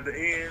cliffhanger at the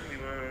end.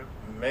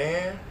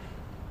 Man,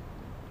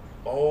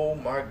 oh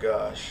my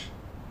gosh.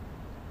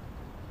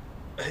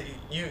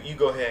 You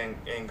go ahead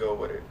and go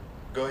with it.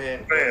 Go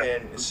ahead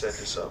and set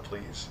this up,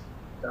 please.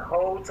 The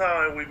whole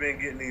time we've been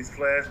getting these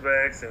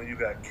flashbacks, and you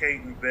got Kate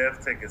and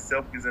Beth taking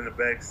selfies in the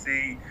back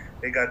seat.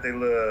 They got their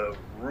little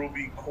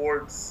ruby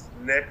quartz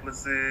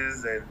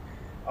necklaces and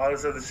all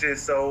this other shit.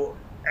 So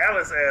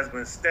Alice has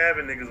been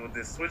stabbing niggas with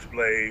this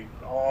switchblade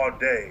all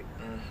day.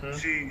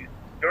 She,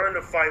 during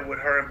the fight with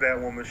her and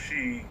Batwoman,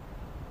 she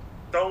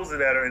throws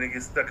it at her and it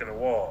gets stuck in the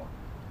wall.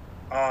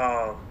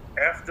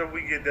 After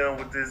we get done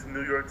with this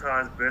New York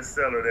Times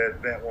bestseller that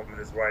Batwoman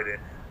is writing,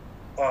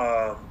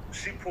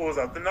 she pulls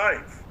out the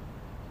knife.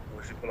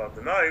 When she pulls out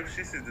the knife,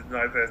 she sees the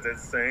knife has that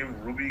same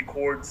ruby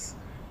quartz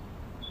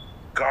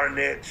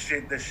garnet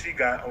shit that she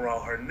got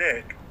around her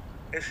neck,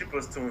 and she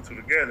puts two and two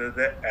together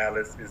that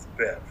Alice is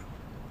Beth.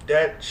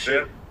 That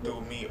shit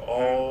threw me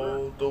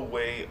all the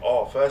way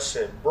off. I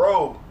said,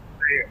 bro.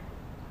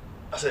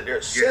 I said,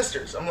 they're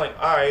sisters. I'm like,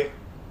 all right.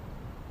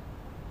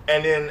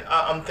 And then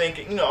I'm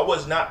thinking, I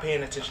was not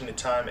paying attention to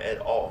time at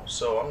all.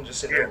 So I'm just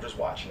sitting there just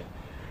watching it.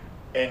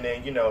 And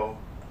then,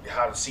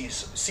 how to see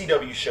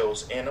CW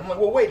shows. And I'm like,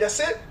 well, wait,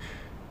 that's it?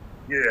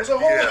 Yeah. I was like,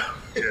 hold on.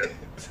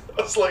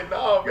 I was like,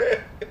 nah,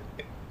 man.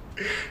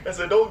 I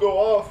said, don't go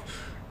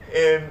off.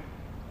 And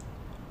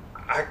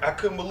I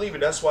couldn't believe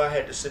it. That's why I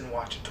had to sit and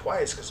watch it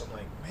twice. Because I'm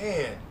like,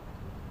 man,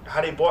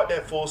 how they brought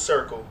that full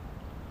circle.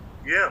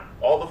 Yeah.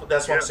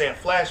 That's what I'm saying.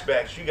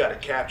 Flashbacks, you got to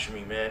capture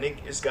me, man.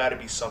 It's got to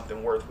be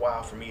something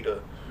worthwhile for me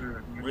to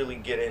really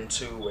get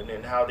into, and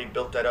then how they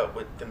built that up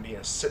with them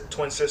being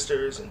twin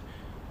sisters and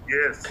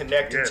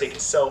connecting, taking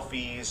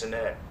selfies, and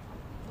that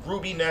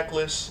ruby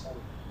necklace.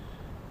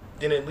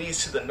 Then it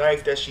leads to the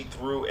knife that she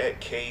threw at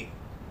Kate,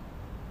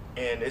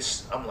 and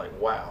I'm like,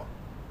 wow.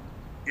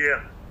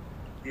 Yeah.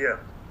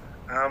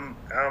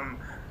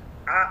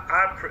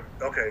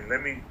 Okay.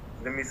 Let me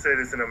say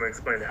this, and I'm gonna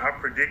explain it. I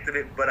predicted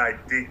it, but I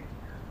didn't.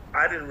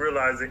 I didn't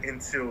realize it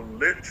until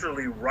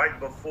literally right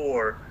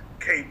before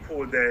Kate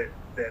pulled that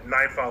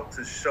knife out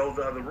to show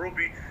the other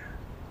ruby.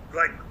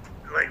 Like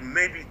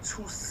maybe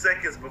 2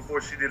 seconds before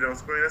she did it on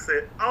screen, I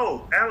said,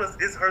 "Oh, Alice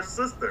is her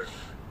sister."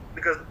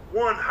 Because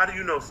one, how do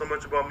you know so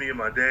much about me and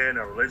my dad and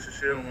our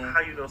relationship? Mm-hmm.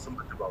 How do you know so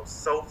much about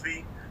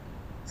Sophie?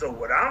 So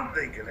what I'm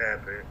thinking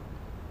happened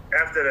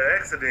after the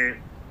accident,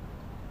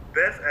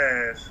 Beth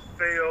ass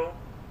fell,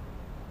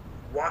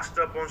 washed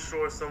up on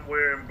shore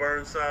somewhere in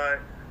Burnside,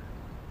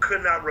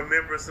 could not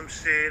remember some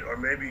shit, or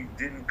maybe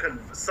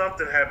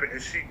something happened,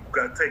 and she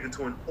got taken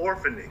to an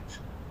orphanage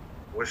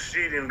where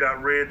she then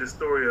got read the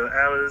story of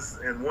Alice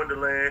in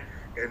Wonderland,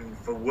 and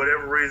for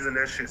whatever reason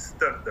that shit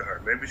stuck to her.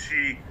 Maybe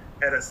she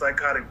had a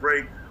psychotic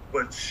break,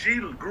 but she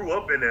grew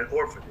up in that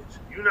orphanage.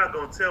 You're not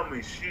gonna tell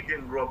me she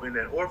didn't grow up in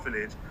that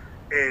orphanage,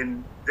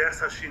 and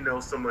that's how she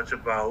knows so much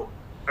about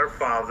her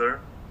father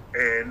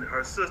and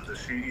her sister.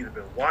 She either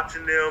been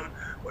watching them,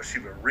 or she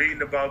been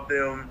reading about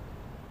them,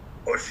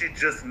 or she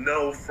just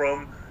know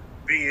from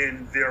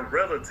being their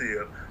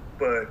relative.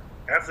 But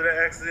after the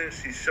accident,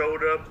 she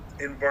showed up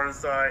in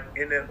Burnside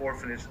in that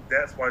orphanage.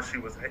 That's why she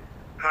was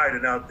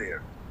hiding out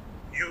there.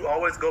 You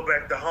always go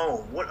back to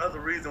home. What other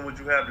reason would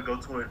you have to go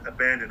to an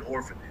abandoned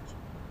orphanage?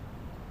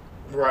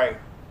 Right.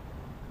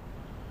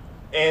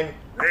 And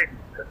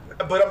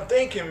but I'm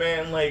thinking,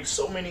 man, like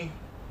so many,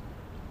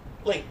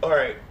 like, all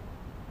right,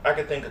 I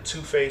could think of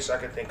Two-Face. I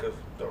could think of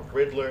the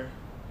Riddler.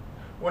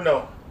 Well,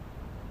 no,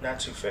 not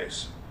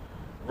Two-Face.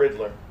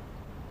 Riddler.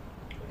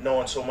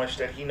 Knowing so much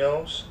that he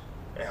knows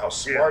and how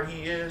smart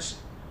he is,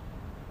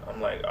 I'm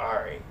like, all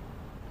right,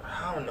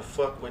 how in the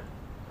fuck would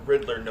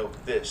Riddler know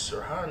this,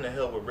 or how in the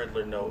hell would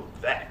Riddler know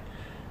that?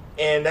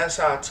 And that's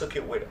how I took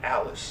it with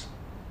Alice.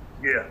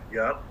 Yeah.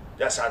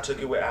 That's how I took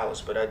it with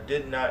Alice, but I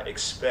did not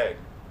expect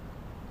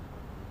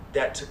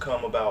that to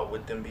come about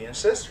with them being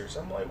sisters.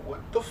 I'm like, what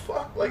the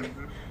fuck? Like,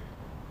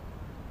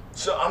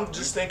 so I'm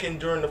just thinking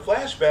during the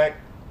flashback,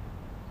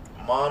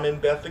 Mom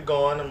and Beth are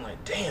gone. I'm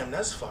like, damn,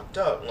 that's fucked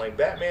up. Like,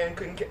 Batman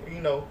couldn't,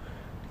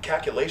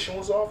 calculation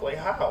was off. Like,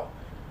 how?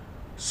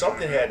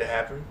 Something had to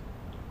happen.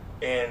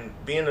 And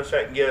being the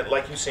fact,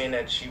 like you saying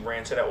that she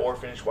ran to that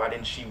orphanage, why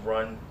didn't she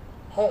run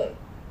home?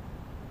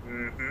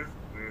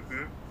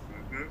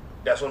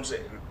 That's what I'm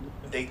saying.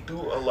 They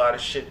threw a lot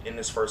of shit in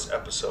this first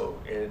episode,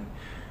 and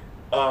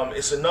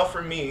it's enough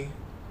for me,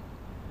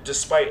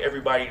 despite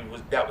everybody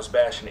that was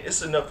bashing it,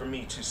 it's enough for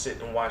me to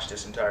sit and watch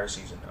this entire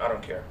season. I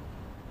don't care.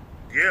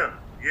 Yeah,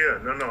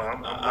 no,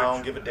 I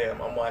don't give a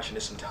damn. I'm watching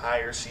this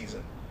entire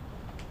season.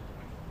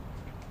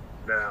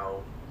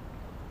 Now,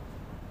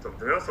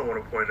 something else I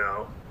want to point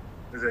out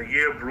is that,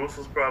 Bruce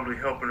was probably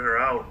helping her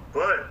out,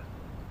 but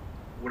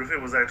what if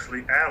it was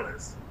actually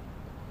Alice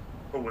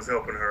who was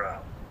helping her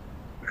out?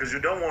 Because you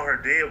don't want her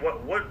dead.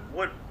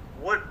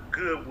 What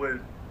good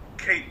would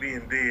Kate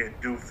being dead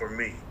do for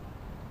me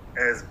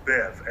as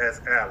Beth, as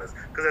Alice?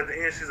 Because at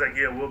the end she's like,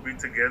 we'll be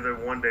together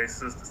one day,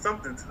 sister.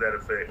 Something to that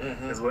effect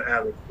is what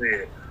Alice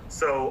said.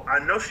 So I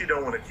know she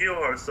don't want to kill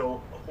her.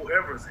 So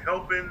whoever's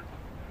helping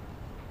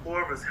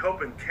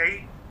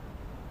Kate,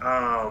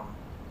 I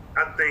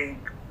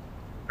think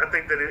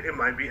that it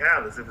might be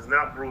Alice. If it's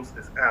not Bruce,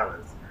 it's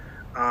Alice.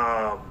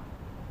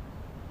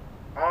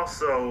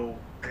 Also,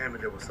 damn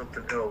it, there was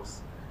something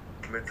else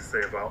I meant to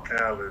say about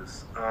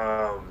Alice.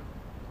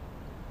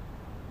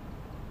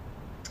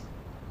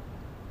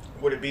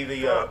 Would it be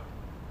the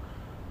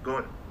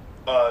go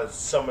ahead.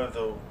 Some of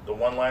the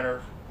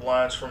one-liner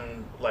lines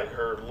from like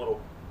her little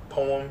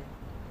poem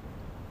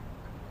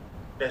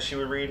that she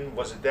was reading?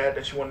 Was it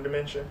that you wanted to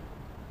mention?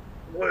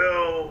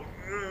 Well,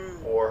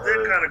 or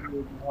her? That kind of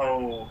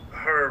goes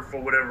her, for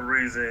whatever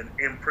reason,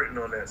 imprinting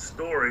on that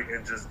story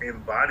and just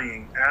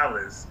embodying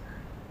Alice,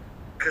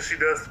 because she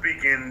does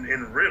speak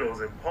in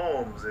riddles and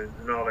poems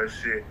and all that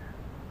shit.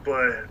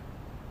 But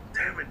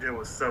damn it, there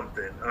was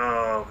something.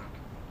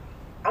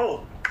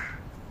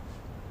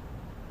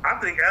 I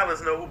think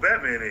Alice know who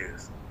Batman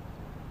is.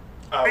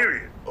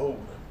 Period.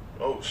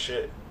 Oh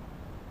shit.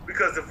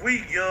 Because if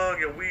we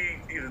young and we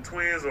either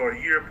twins or a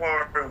year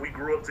apart and we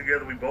grew up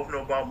together, we both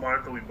know about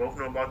Martha, we both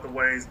know about the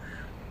Waynes.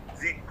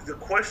 The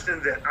question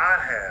that I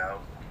have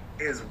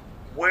is,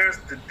 where's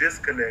the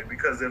disconnect?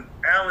 Because if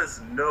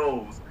Alice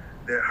knows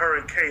that her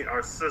and Kate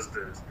are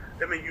sisters,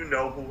 that means you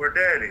know who her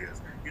dad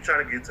is. You're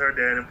trying to get to her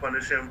dad and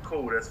punish him,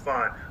 cool, that's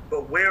fine.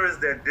 But where is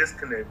that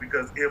disconnect?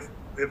 Because if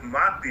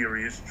my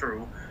theory is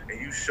true and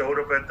you showed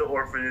up at the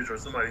orphanage or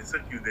somebody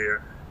took you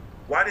there,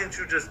 why didn't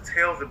you just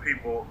tell the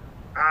people,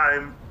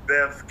 I'm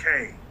Beth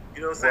Kane?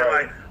 You know what I'm saying?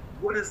 Right. Like,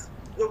 what is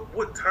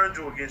what turned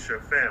you against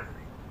your family?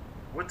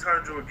 What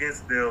turned you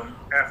against them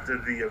after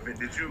the event?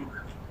 Did you?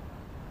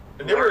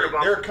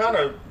 They're kind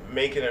of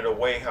making it a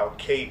way how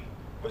Kate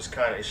was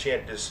she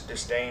had this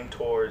disdain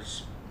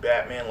towards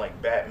Batman,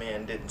 like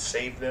Batman didn't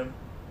save them.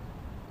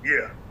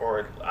 Yeah.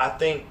 Or I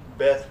think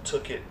Beth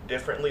took it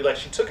differently. Like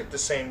she took it the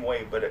same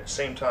way, but at the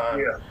same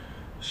time,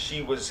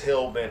 she was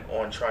hell bent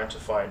on trying to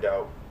find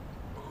out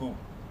who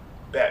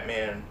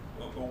Batman,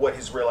 what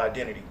his real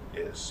identity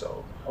is.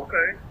 So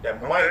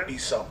that might be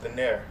something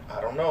there.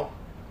 I don't know.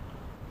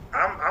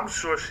 I'm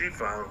sure she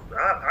found.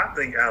 I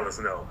think Alice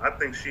know. I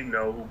think she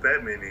know who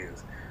Batman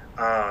is.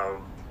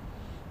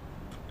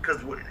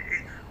 Because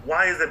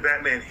why isn't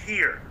Batman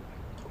here?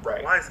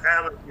 Right. Why is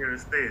Alice here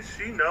instead?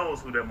 She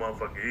knows who that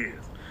motherfucker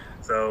is.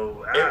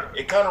 So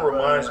it kind of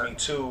reminds me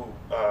too.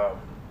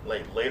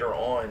 Like later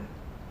on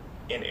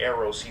in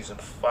Arrow season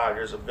 5,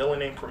 there's a villain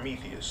named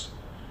Prometheus.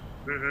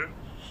 Mm-hmm.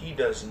 He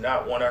does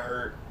not want to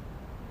hurt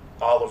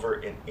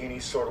Oliver in any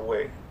sort of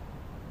way,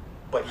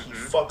 but he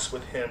fucks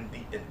with him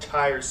the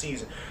entire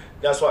season.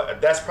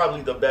 That's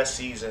probably the best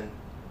season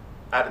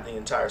out of the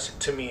entire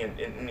to me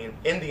in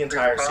the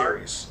entire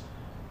series.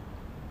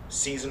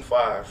 Season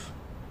 5,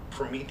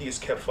 Prometheus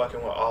kept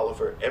fucking with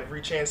Oliver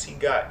every chance he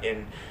got,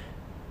 and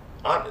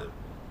out of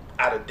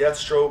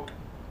Deathstroke,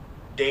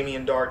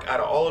 Damien Dark,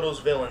 out of all of those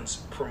villains,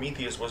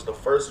 Prometheus was the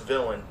first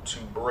villain to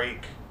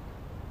break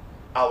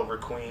Oliver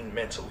Queen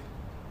mentally.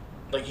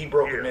 Like he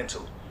broke it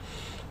mentally.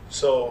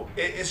 So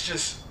it's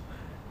just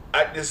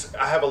I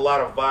have a lot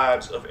of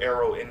vibes of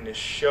Arrow in this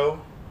show.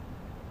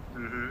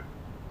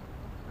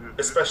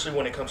 Especially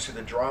when it comes to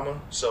the drama.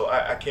 So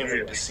I can't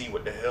wait to see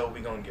what the hell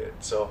we gonna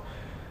get. So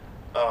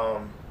I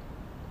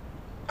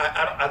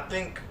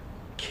think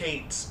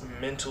Kate's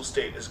mental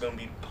state is gonna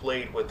be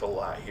played with a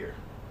lot here.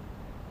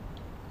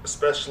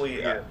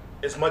 Especially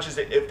as much as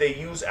if they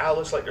use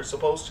Alice like they're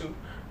supposed to,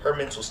 her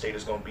mental state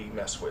is gonna be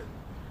messed with.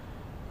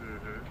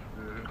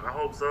 I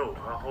hope so.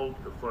 I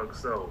hope the fuck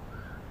so.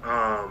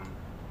 Damn,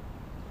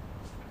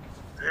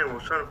 I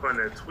was trying to find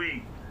that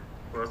tweet.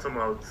 I was talking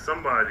about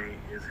somebody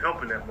is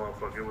helping that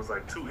motherfucker. It was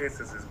like 2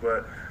 instances,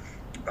 but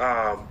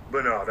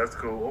no, that's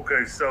cool.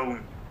 Okay, so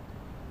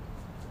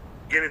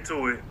get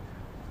into it.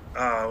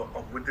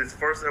 With this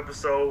first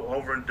episode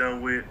over and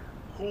done with,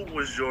 who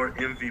was your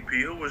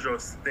MVP? Who was your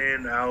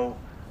standout?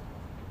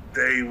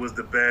 They was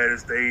the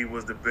baddest. They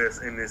was the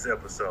best in this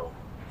episode.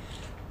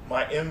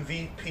 My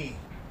MVP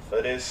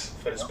for this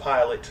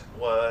pilot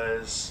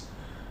was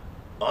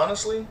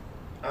honestly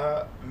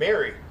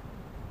Mary.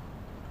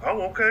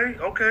 Oh,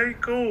 okay,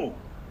 cool.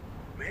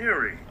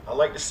 Mary. I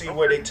like to see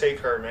where they take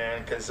her,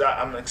 man, because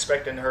I'm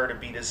expecting her to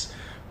be this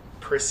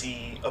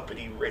prissy,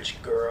 uppity,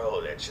 rich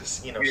girl that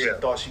just, she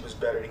thought she was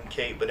better than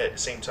Kate, but at the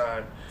same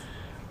time,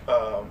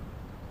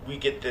 we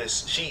get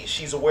this.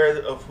 She's aware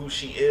of who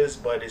she is,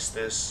 but it's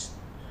this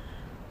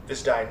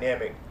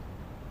dynamic.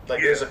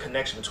 Like there's a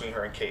connection between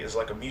her and Kate. It's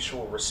like a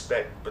mutual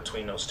respect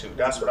between those two.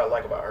 That's what I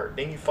like about her.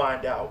 Then you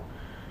find out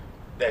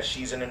that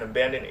she's in an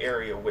abandoned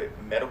area with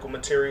medical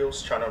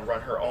materials, trying to run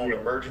her own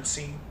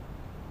emergency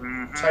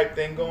type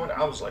thing going.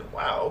 I was like,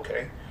 wow,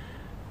 okay.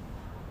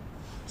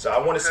 So I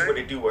want to see what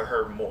they do with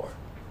her more.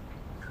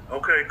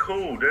 Okay,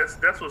 cool.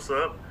 That's what's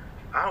up.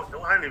 I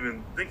didn't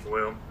even think.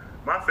 Well,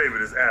 my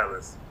favorite is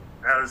Alice.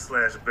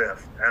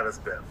 Alice/Beth.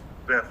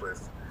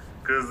 Bethless.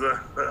 Because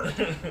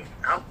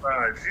I'm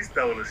sorry, she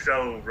stole the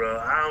show, bro.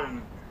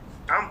 I'm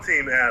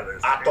Team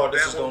Alice. I thought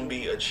this was gonna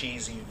be a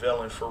cheesy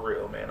villain for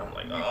real, man. I'm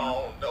like,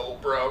 oh no,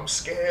 bro, I'm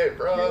scared,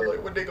 bro. Yeah.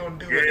 Like, what they gonna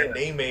do? And then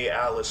they made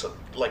Alice a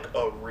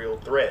real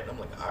threat. And I'm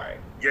like, all right.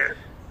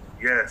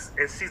 Yes,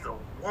 and she's a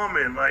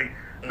woman. Like,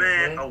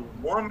 man, a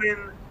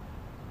woman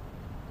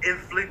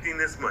inflicting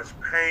this much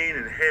pain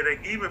and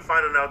headache. Even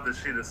finding out that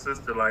she's the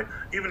sister. Like,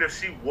 even if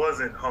she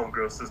wasn't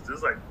homegirl's sister,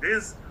 it's like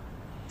this.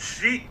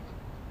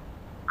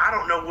 I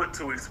don't know what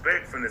to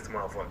expect from this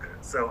motherfucker.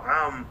 So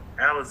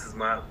Alice is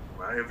my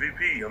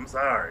MVP. I'm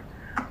sorry.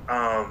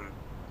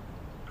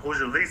 Who's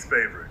your least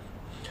favorite?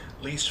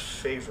 Least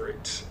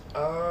favorite.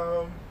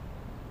 I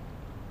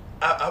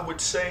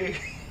would say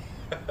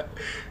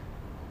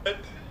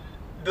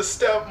the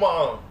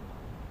stepmom.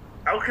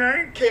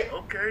 Okay.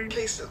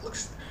 Case that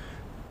looks.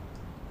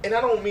 And I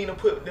don't mean to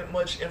put that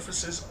much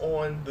emphasis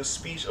on the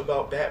speech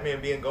about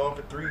Batman being gone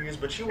for 3 years,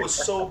 but she was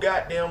so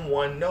goddamn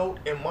one note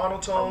and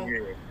monotone. Oh,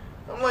 yeah.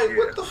 I'm like,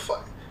 what the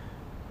fuck?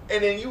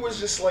 And then you was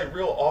just like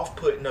real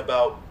off-putting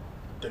about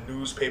the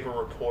newspaper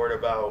report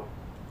about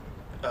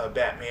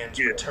Batman's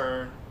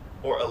return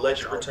or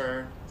alleged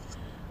return.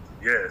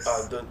 Yes.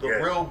 The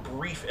real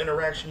brief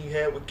interaction you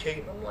had with Kate.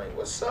 And I'm like,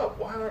 what's up?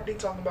 Why aren't they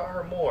talking about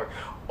her more?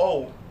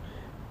 Oh,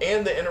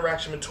 and the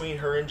interaction between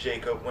her and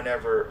Jacob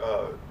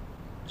whenever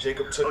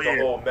Jacob took the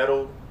whole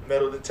metal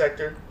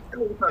detector.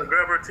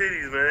 Grab her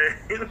titties, man.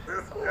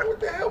 What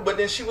the hell? But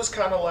then she was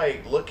kind of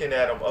like looking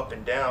at him up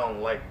and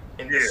down, like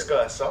in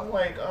disgust. So I'm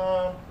like,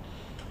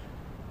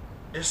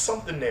 there's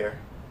something there.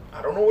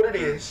 I don't know what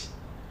it is.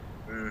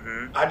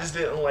 I just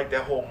didn't like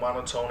that whole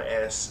monotone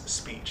ass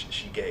speech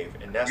she gave,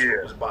 and that's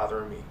what was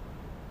bothering me.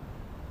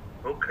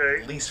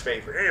 Okay. Least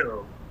favorite.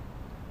 Damn.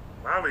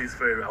 My least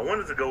favorite. I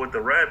wanted to go with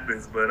the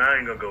Rabbits, but I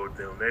ain't gonna go with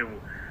them. They,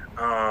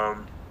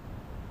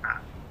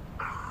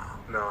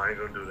 no, I ain't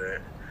gonna do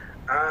that.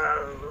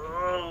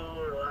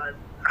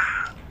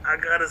 I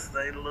gotta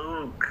say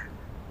Luke.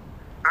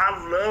 I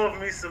love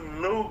me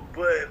some Luke,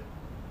 but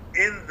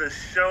in the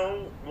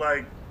show,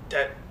 like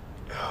that.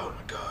 Oh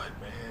my god,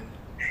 man.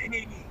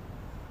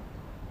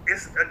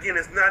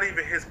 It's not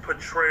even his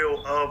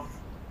portrayal of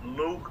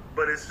Luke,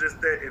 but it's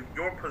just that if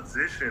your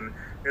position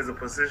is a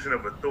position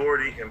of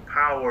authority and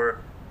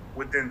power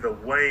within the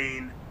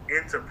Wayne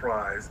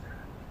enterprise,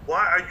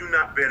 why are you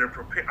not better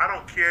prepared? I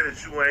don't care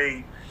that you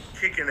ain't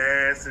kicking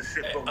ass and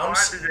shit, but why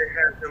did they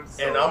have him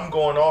so... And I'm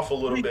going off a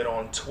little bit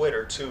on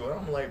Twitter, too. And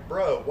I'm like,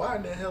 bro, why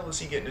in the hell is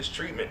he getting this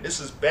treatment? This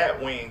is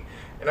Batwing.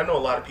 And I know a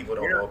lot of people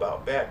don't know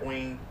about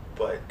Batwing,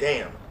 but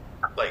damn.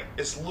 Like,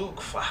 it's Luke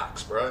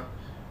Fox, bro.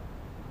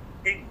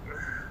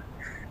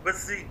 But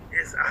see,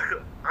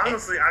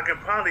 honestly, I can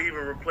probably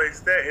even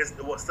replace that. It's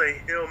say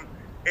him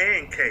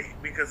and Kate,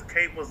 because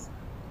Kate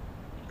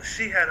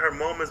she had her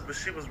moments, but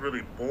she was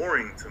really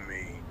boring to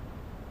me.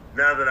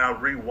 Now that I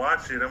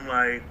rewatch it, I'm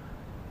like,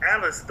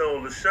 Alice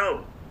stole the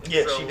show.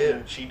 Yeah, so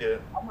she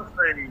did. I'm gonna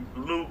say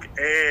Luke,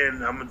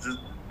 and I'm gonna just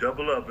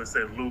double up and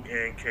say Luke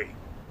and Kate,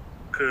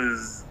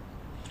 because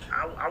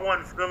I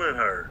wasn't feeling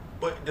her.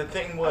 But the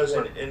thing was,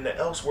 in the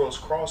Elseworlds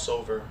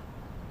crossover,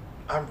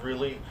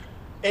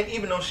 and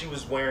even though she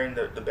was wearing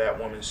the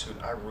Batwoman suit,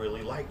 I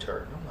really liked her.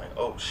 And I'm like,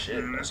 oh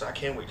shit, so I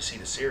can't wait to see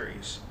the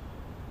series.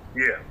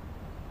 Yeah.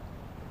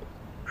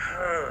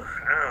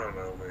 I don't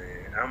know,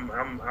 man.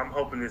 I'm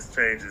hoping this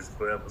changes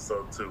for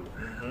episode 2.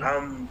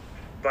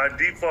 By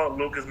default,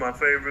 Luke is my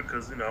favorite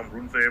because I'm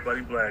rooting for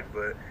everybody black,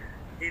 but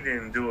he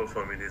didn't do it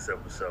for me this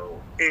episode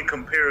in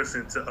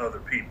comparison to other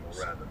people,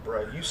 rather.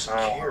 Bro, you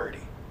security.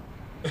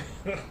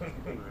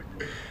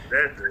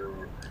 That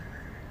dude,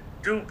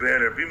 do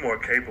better, be more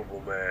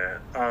capable, man.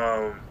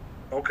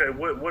 Okay,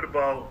 what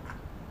about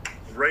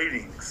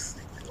ratings?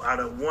 Out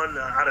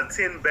of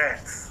 10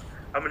 bats,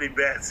 how many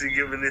bats are you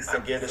giving this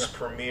episode? I give this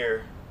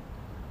premiere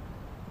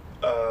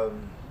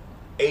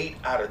 8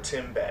 out of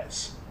 10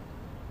 bats.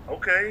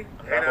 Okay,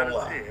 I'm 8 not out gonna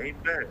of lie. 10,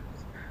 8 bats.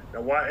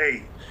 Now why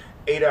 8?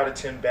 8 out of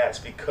 10 bats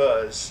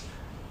because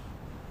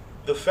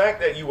the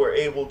fact that you were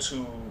able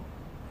to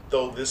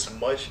throw this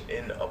much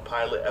in a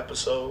pilot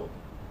episode,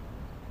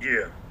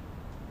 yeah,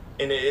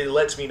 and it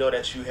lets me know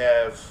that you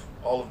have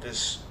all of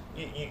this.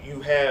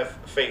 You have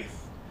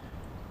faith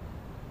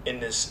in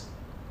this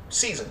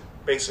season,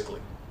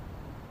 basically,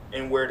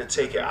 and where to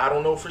take it. I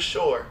don't know for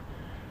sure,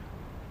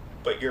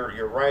 but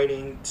your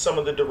writing, some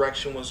of the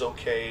direction was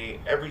okay.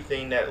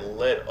 Everything that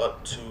led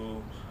up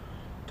to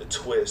the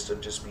twist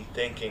of just me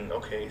thinking,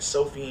 okay,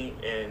 Sophie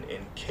and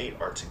Kate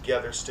are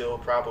together still,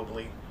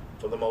 probably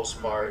for the most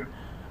part,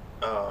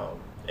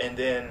 and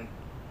then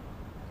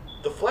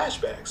the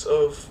flashbacks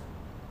of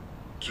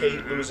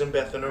Kate losing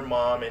Beth and her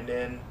mom, and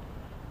then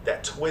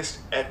that twist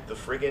at the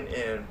friggin'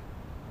 end,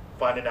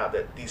 finding out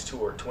that these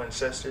two are twin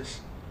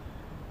sisters.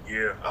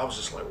 Yeah, I was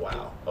just like,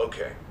 wow,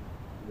 okay.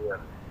 Yeah.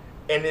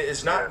 And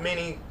it's not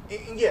many.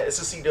 Yeah,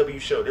 it's a CW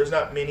show. There's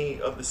not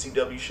many of the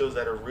CW shows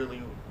that are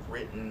really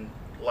written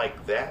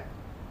like that.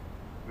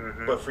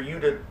 But for you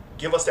to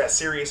give us that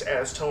serious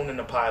ass tone in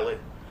the pilot,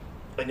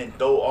 and then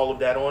throw all of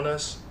that on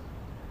us,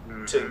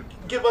 to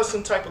give us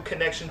some type of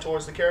connection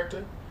towards the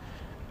character,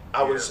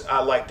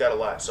 I like that a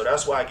lot. So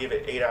that's why I give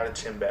it 8 out of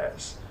 10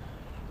 bats.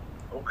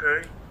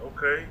 Okay.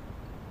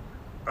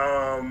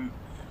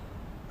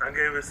 I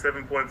gave it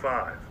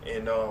 7.5.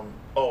 And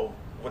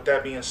with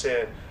that being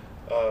said,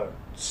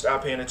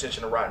 stop paying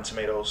attention to Rotten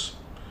Tomatoes.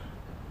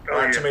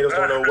 Rotten Tomatoes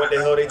don't know what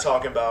the hell they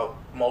talking about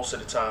most of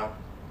the time.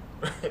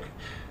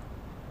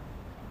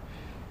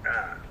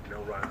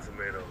 No Rotten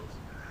Tomatoes.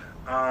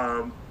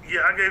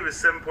 Yeah, I gave it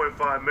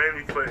 7.5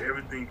 mainly for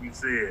everything you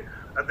said.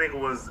 I think it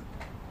was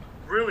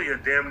really a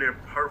damn near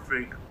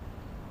perfect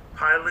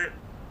pilot,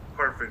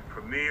 perfect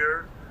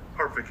premiere,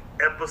 perfect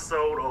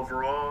episode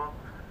overall.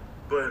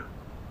 But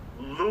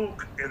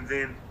Luke, and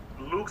then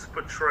Luke's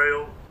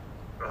portrayal,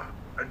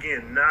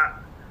 again,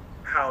 not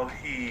how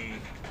he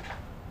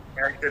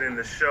acted in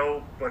the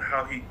show, but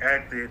how he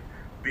acted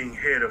being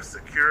head of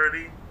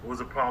security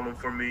was a problem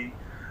for me.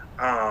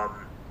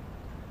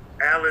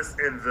 Alice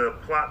and the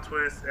plot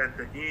twist at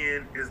the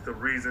end is the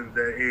reason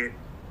that it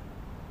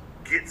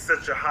gets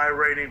such a high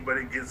rating, but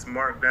it gets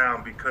marked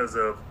down because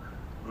of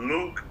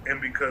Luke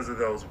and because of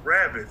those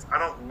rabbits. I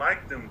don't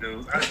like them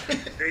dudes.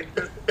 They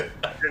just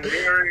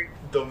generic.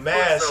 The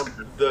mask,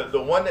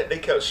 the one that they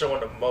kept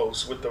showing the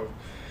most with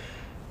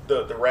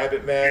the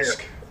rabbit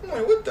mask. Yeah. I'm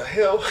like, what the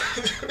hell?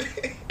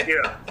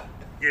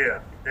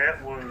 yeah,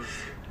 that was.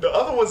 The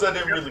other ones I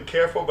didn't really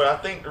care for, but I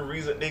think the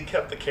reason they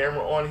kept the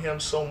camera on him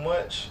so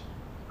much,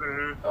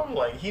 I'm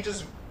like, he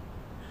just,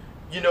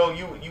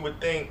 you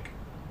would think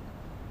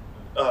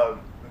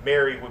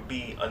Mary would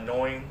be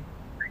annoying.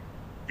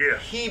 Yeah.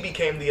 He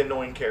became the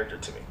annoying character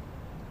to me.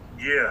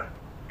 Yeah,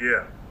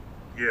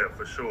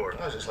 for sure.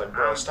 I was just like,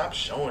 bro, stop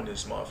showing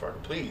this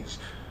motherfucker, please.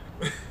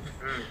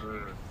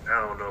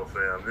 I don't know,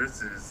 fam.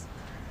 This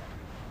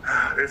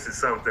is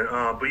something.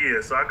 But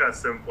yeah, so I got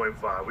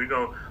 7.5. We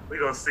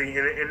gonna see,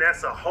 and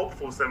that's a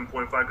hopeful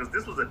 7.5 because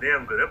this was a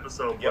damn good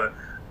episode. Yep. But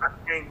I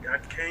can't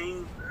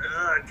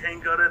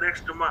go that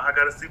extra mile. I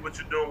got to see what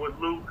you're doing with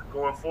Luke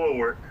going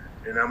forward,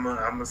 and I'm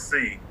gonna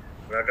see.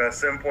 But I got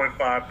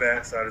 7.5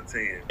 bats out of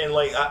 10. And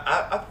like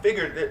I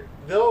figured that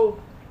they'll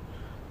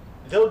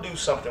do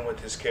something with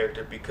his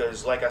character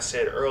because, like I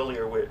said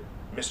earlier, with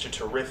Mr.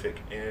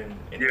 Terrific in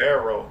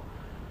Arrow,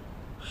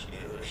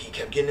 he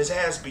kept getting his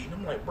ass beaten.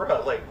 I'm like,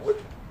 bro, like what?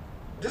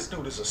 This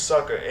dude is a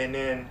sucker. And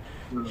then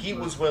he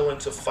was willing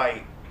to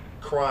fight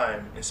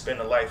crime and spend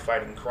a life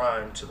fighting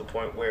crime to the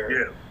point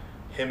where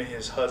him and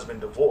his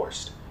husband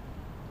divorced.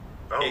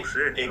 Oh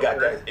shit! It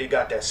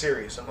got that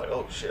serious. I'm like,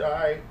 oh shit, all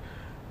right.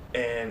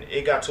 And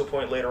it got to a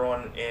point later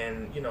on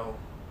in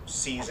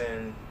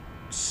season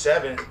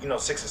 7, 6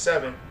 and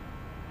 7,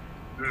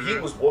 he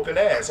was whooping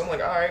ass. I'm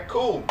like, all right,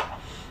 cool.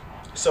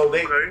 So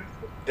they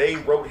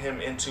wrote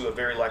him into a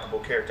very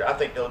likable character. I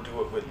think they'll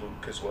do it with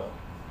Luke as well.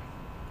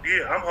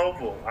 Yeah, I'm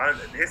hopeful.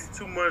 It's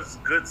too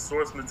much good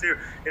source material,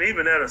 and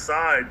even that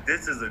aside,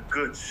 this is a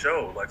good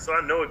show. Like, so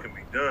I know it can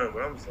be done,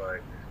 but I'm just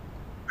like,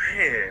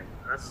 man,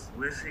 I just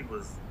wish he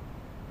was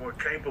more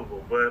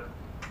capable. But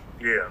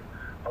yeah,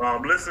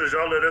 listeners,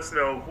 y'all let us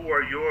know who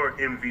are your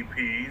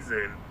MVPs,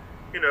 and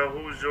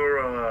who's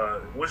your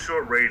what's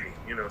your rating?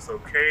 So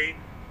KIG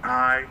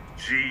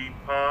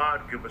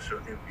Pod, give us your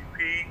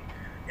MVP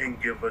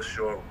and give us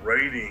your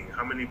rating.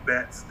 How many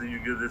bats do you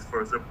give this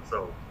first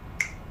episode?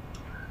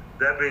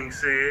 That being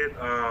said,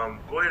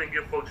 go ahead and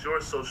give folks your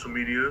social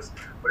medias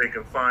where they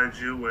can find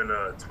you and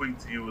tweet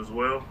to you as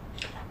well.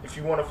 If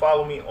you want to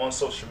follow me on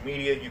social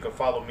media, you can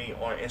follow me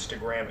on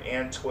Instagram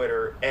and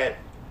Twitter at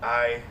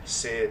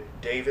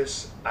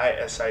ISidDavis,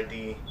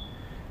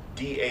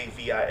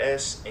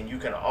 ISIDDAVIS, and you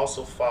can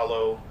also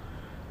follow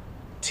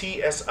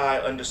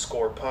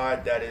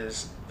TSI_pod. That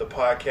is the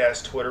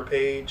podcast Twitter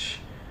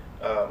page.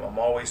 I'm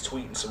always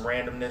tweeting some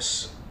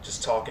randomness,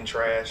 just talking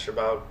trash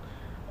about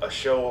a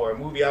show or a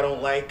movie I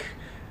don't like.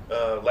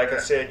 Like I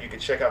said, you can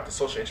check out the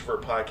Social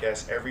Introvert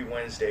Podcast every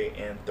Wednesday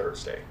and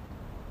Thursday.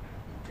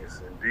 Yes,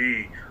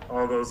 indeed.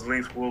 All those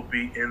links will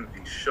be in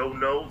the show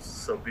notes,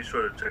 so be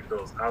sure to check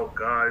those out,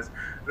 guys.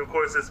 And of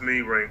course, it's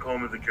me, Rain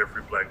Coleman, the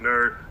Carefree Black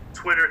Nerd.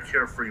 Twitter,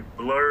 Carefree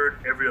Blurred.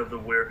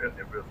 Everywhere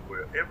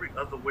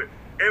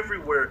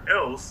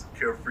else,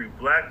 Carefree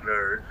Black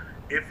Nerd.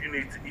 If you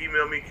need to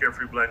email me,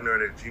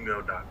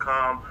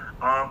 carefreeblacknerd@gmail.com.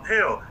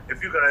 Hell,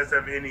 if you guys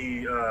have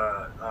any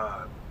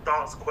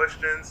thoughts,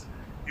 questions,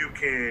 you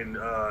can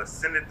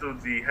send it through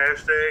the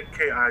hashtag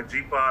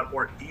KIGPod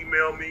or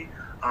email me.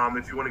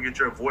 If you want to get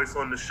your voice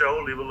on the show,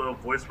 leave a little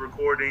voice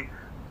recording.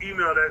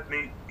 Email that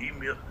to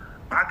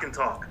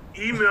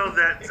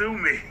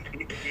me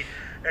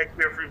at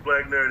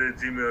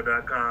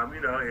carefreeblacknerd@gmail.com.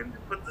 And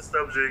put the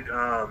subject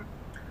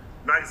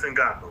Nights in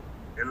Gotham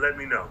and let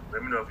me know.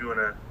 Let me know if you want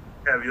to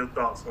have your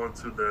thoughts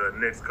onto the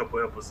next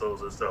couple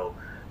episodes or so.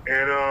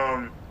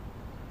 And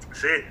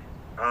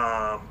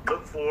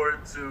look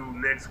forward to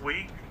next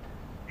week.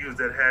 Use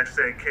that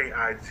hashtag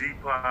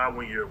KIGPod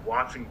when you're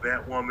watching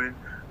Batwoman,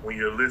 when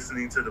you're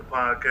listening to the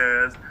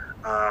podcast.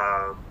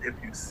 If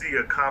you see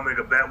a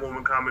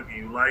Batwoman comic, and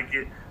you like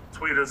it,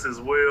 tweet us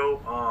as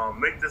well.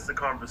 Make this a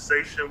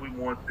conversation. We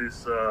want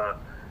this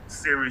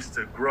series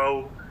to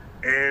grow.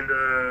 And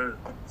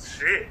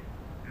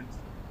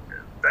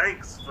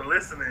thanks for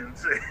listening.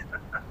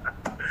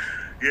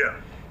 Yeah.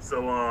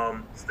 So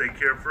stay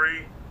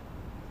carefree,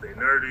 stay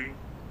nerdy,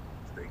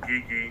 stay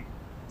geeky,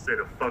 stay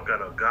the fuck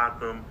out of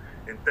Gotham.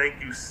 And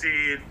thank you,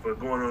 Sid, for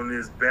going on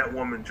this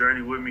Batwoman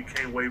journey with me.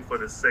 Can't wait for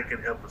the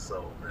second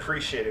episode, man.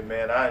 Appreciate it,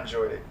 man. I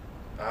enjoyed it.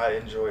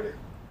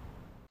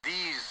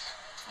 These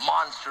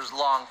monsters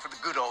long for the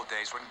good old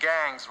days when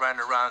gangs ran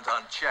around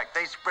unchecked.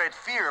 They spread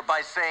fear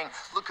by saying,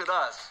 look at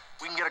us.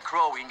 We can get a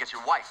crow, we can get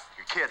your wife,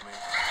 your kid.